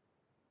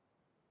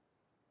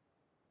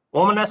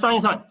我们来算一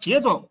算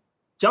接种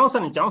江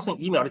森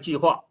疫苗的计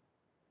划。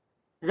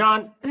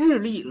让日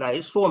历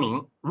来说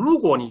明，如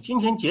果你今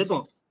天接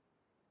种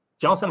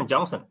江森，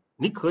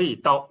你可以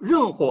到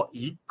任何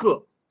一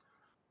个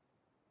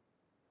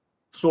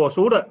所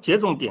属的接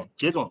种点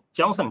接种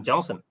江森，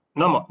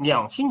那么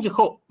2星期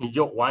后你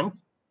就完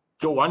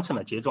成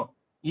了接种，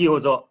意味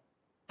着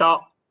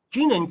到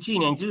军人纪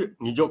念日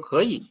你就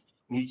可以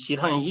与其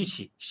他人一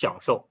起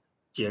享受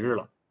节日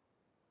了。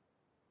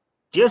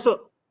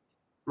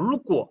如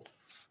果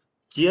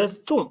接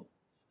种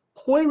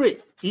辉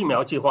瑞疫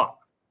苗计划，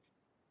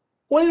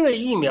辉瑞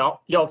疫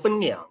苗要分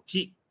2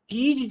剂，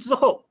第1剂之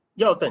后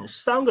要等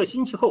3个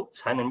星期后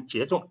才能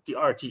接种第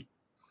2剂。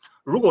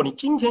如果你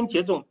今天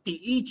接种第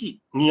1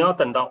剂，你要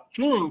等到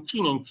军人纪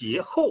念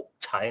节后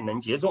才能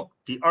接种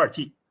第2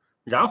剂，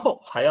然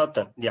后还要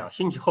等2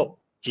星期后，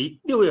即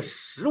6月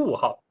15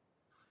号，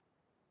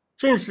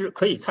正式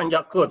可以参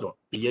加各种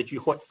毕业聚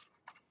会。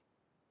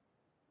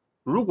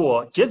如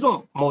果接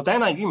种莫德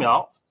纳疫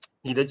苗，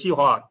你的计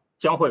划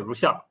将会如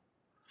下：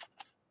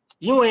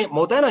因为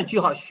莫德纳计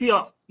划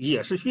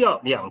也是需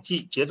要2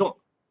剂接种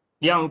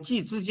，2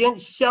剂之间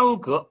相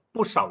隔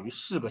不少于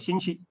4个星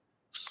期，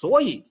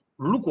所以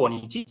如果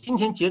你今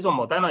天接种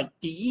莫丹娜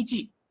第一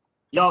剂，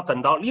要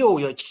等到6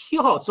月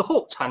7号之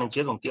后才能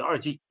接种第二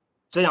剂，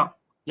这样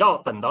要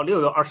等到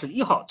6月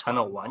21号才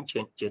能完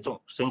全接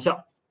种生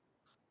效。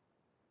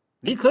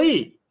你可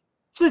以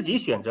自己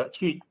选择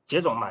去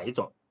接种哪一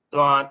种，对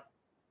吧？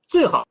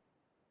最好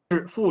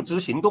是付之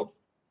行动。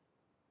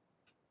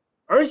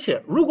而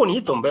且如果你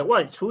准备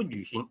外出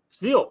旅行，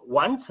只有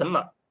完成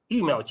了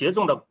疫苗接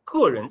种的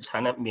个人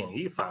才能免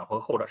于返回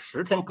后的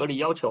10天隔离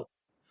要求。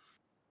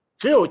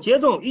只有接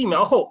种疫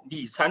苗后，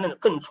你才能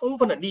更充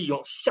分的利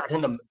用夏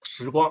天的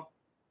时光。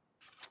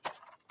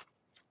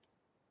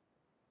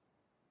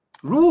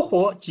如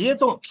何接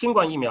种新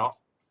冠疫苗？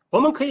我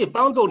们可以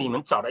帮助你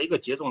们找到一个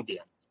接种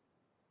点。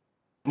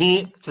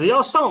你只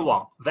要上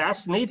网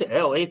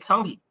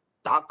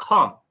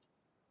vaccinatelacounty.com，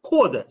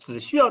 或者只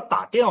需要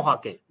打电话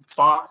给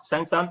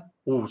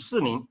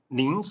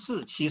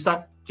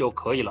833-540-0473就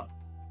可以了。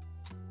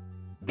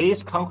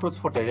This concludes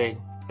for today.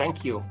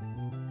 Thank you.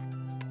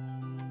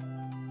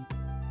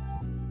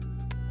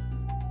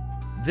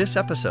 This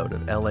episode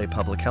of LA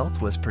Public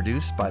Health was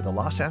produced by the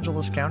Los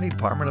Angeles County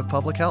Department of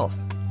Public Health.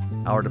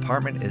 Our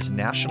department is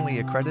nationally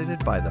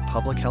accredited by the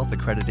Public Health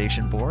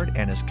Accreditation Board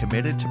and is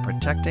committed to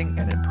protecting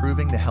and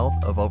improving the health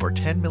of over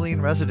 10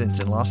 million residents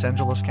in Los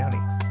Angeles County.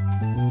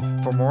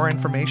 For more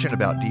information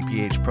about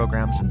DPH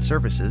programs and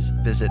services,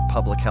 visit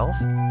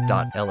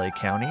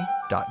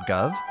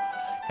publichealth.lacounty.gov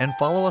and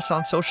follow us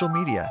on social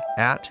media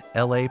at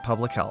LA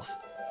Public Health.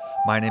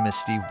 My name is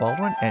Steve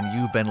Baldwin, and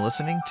you've been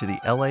listening to the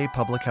LA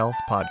Public Health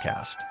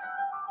Podcast.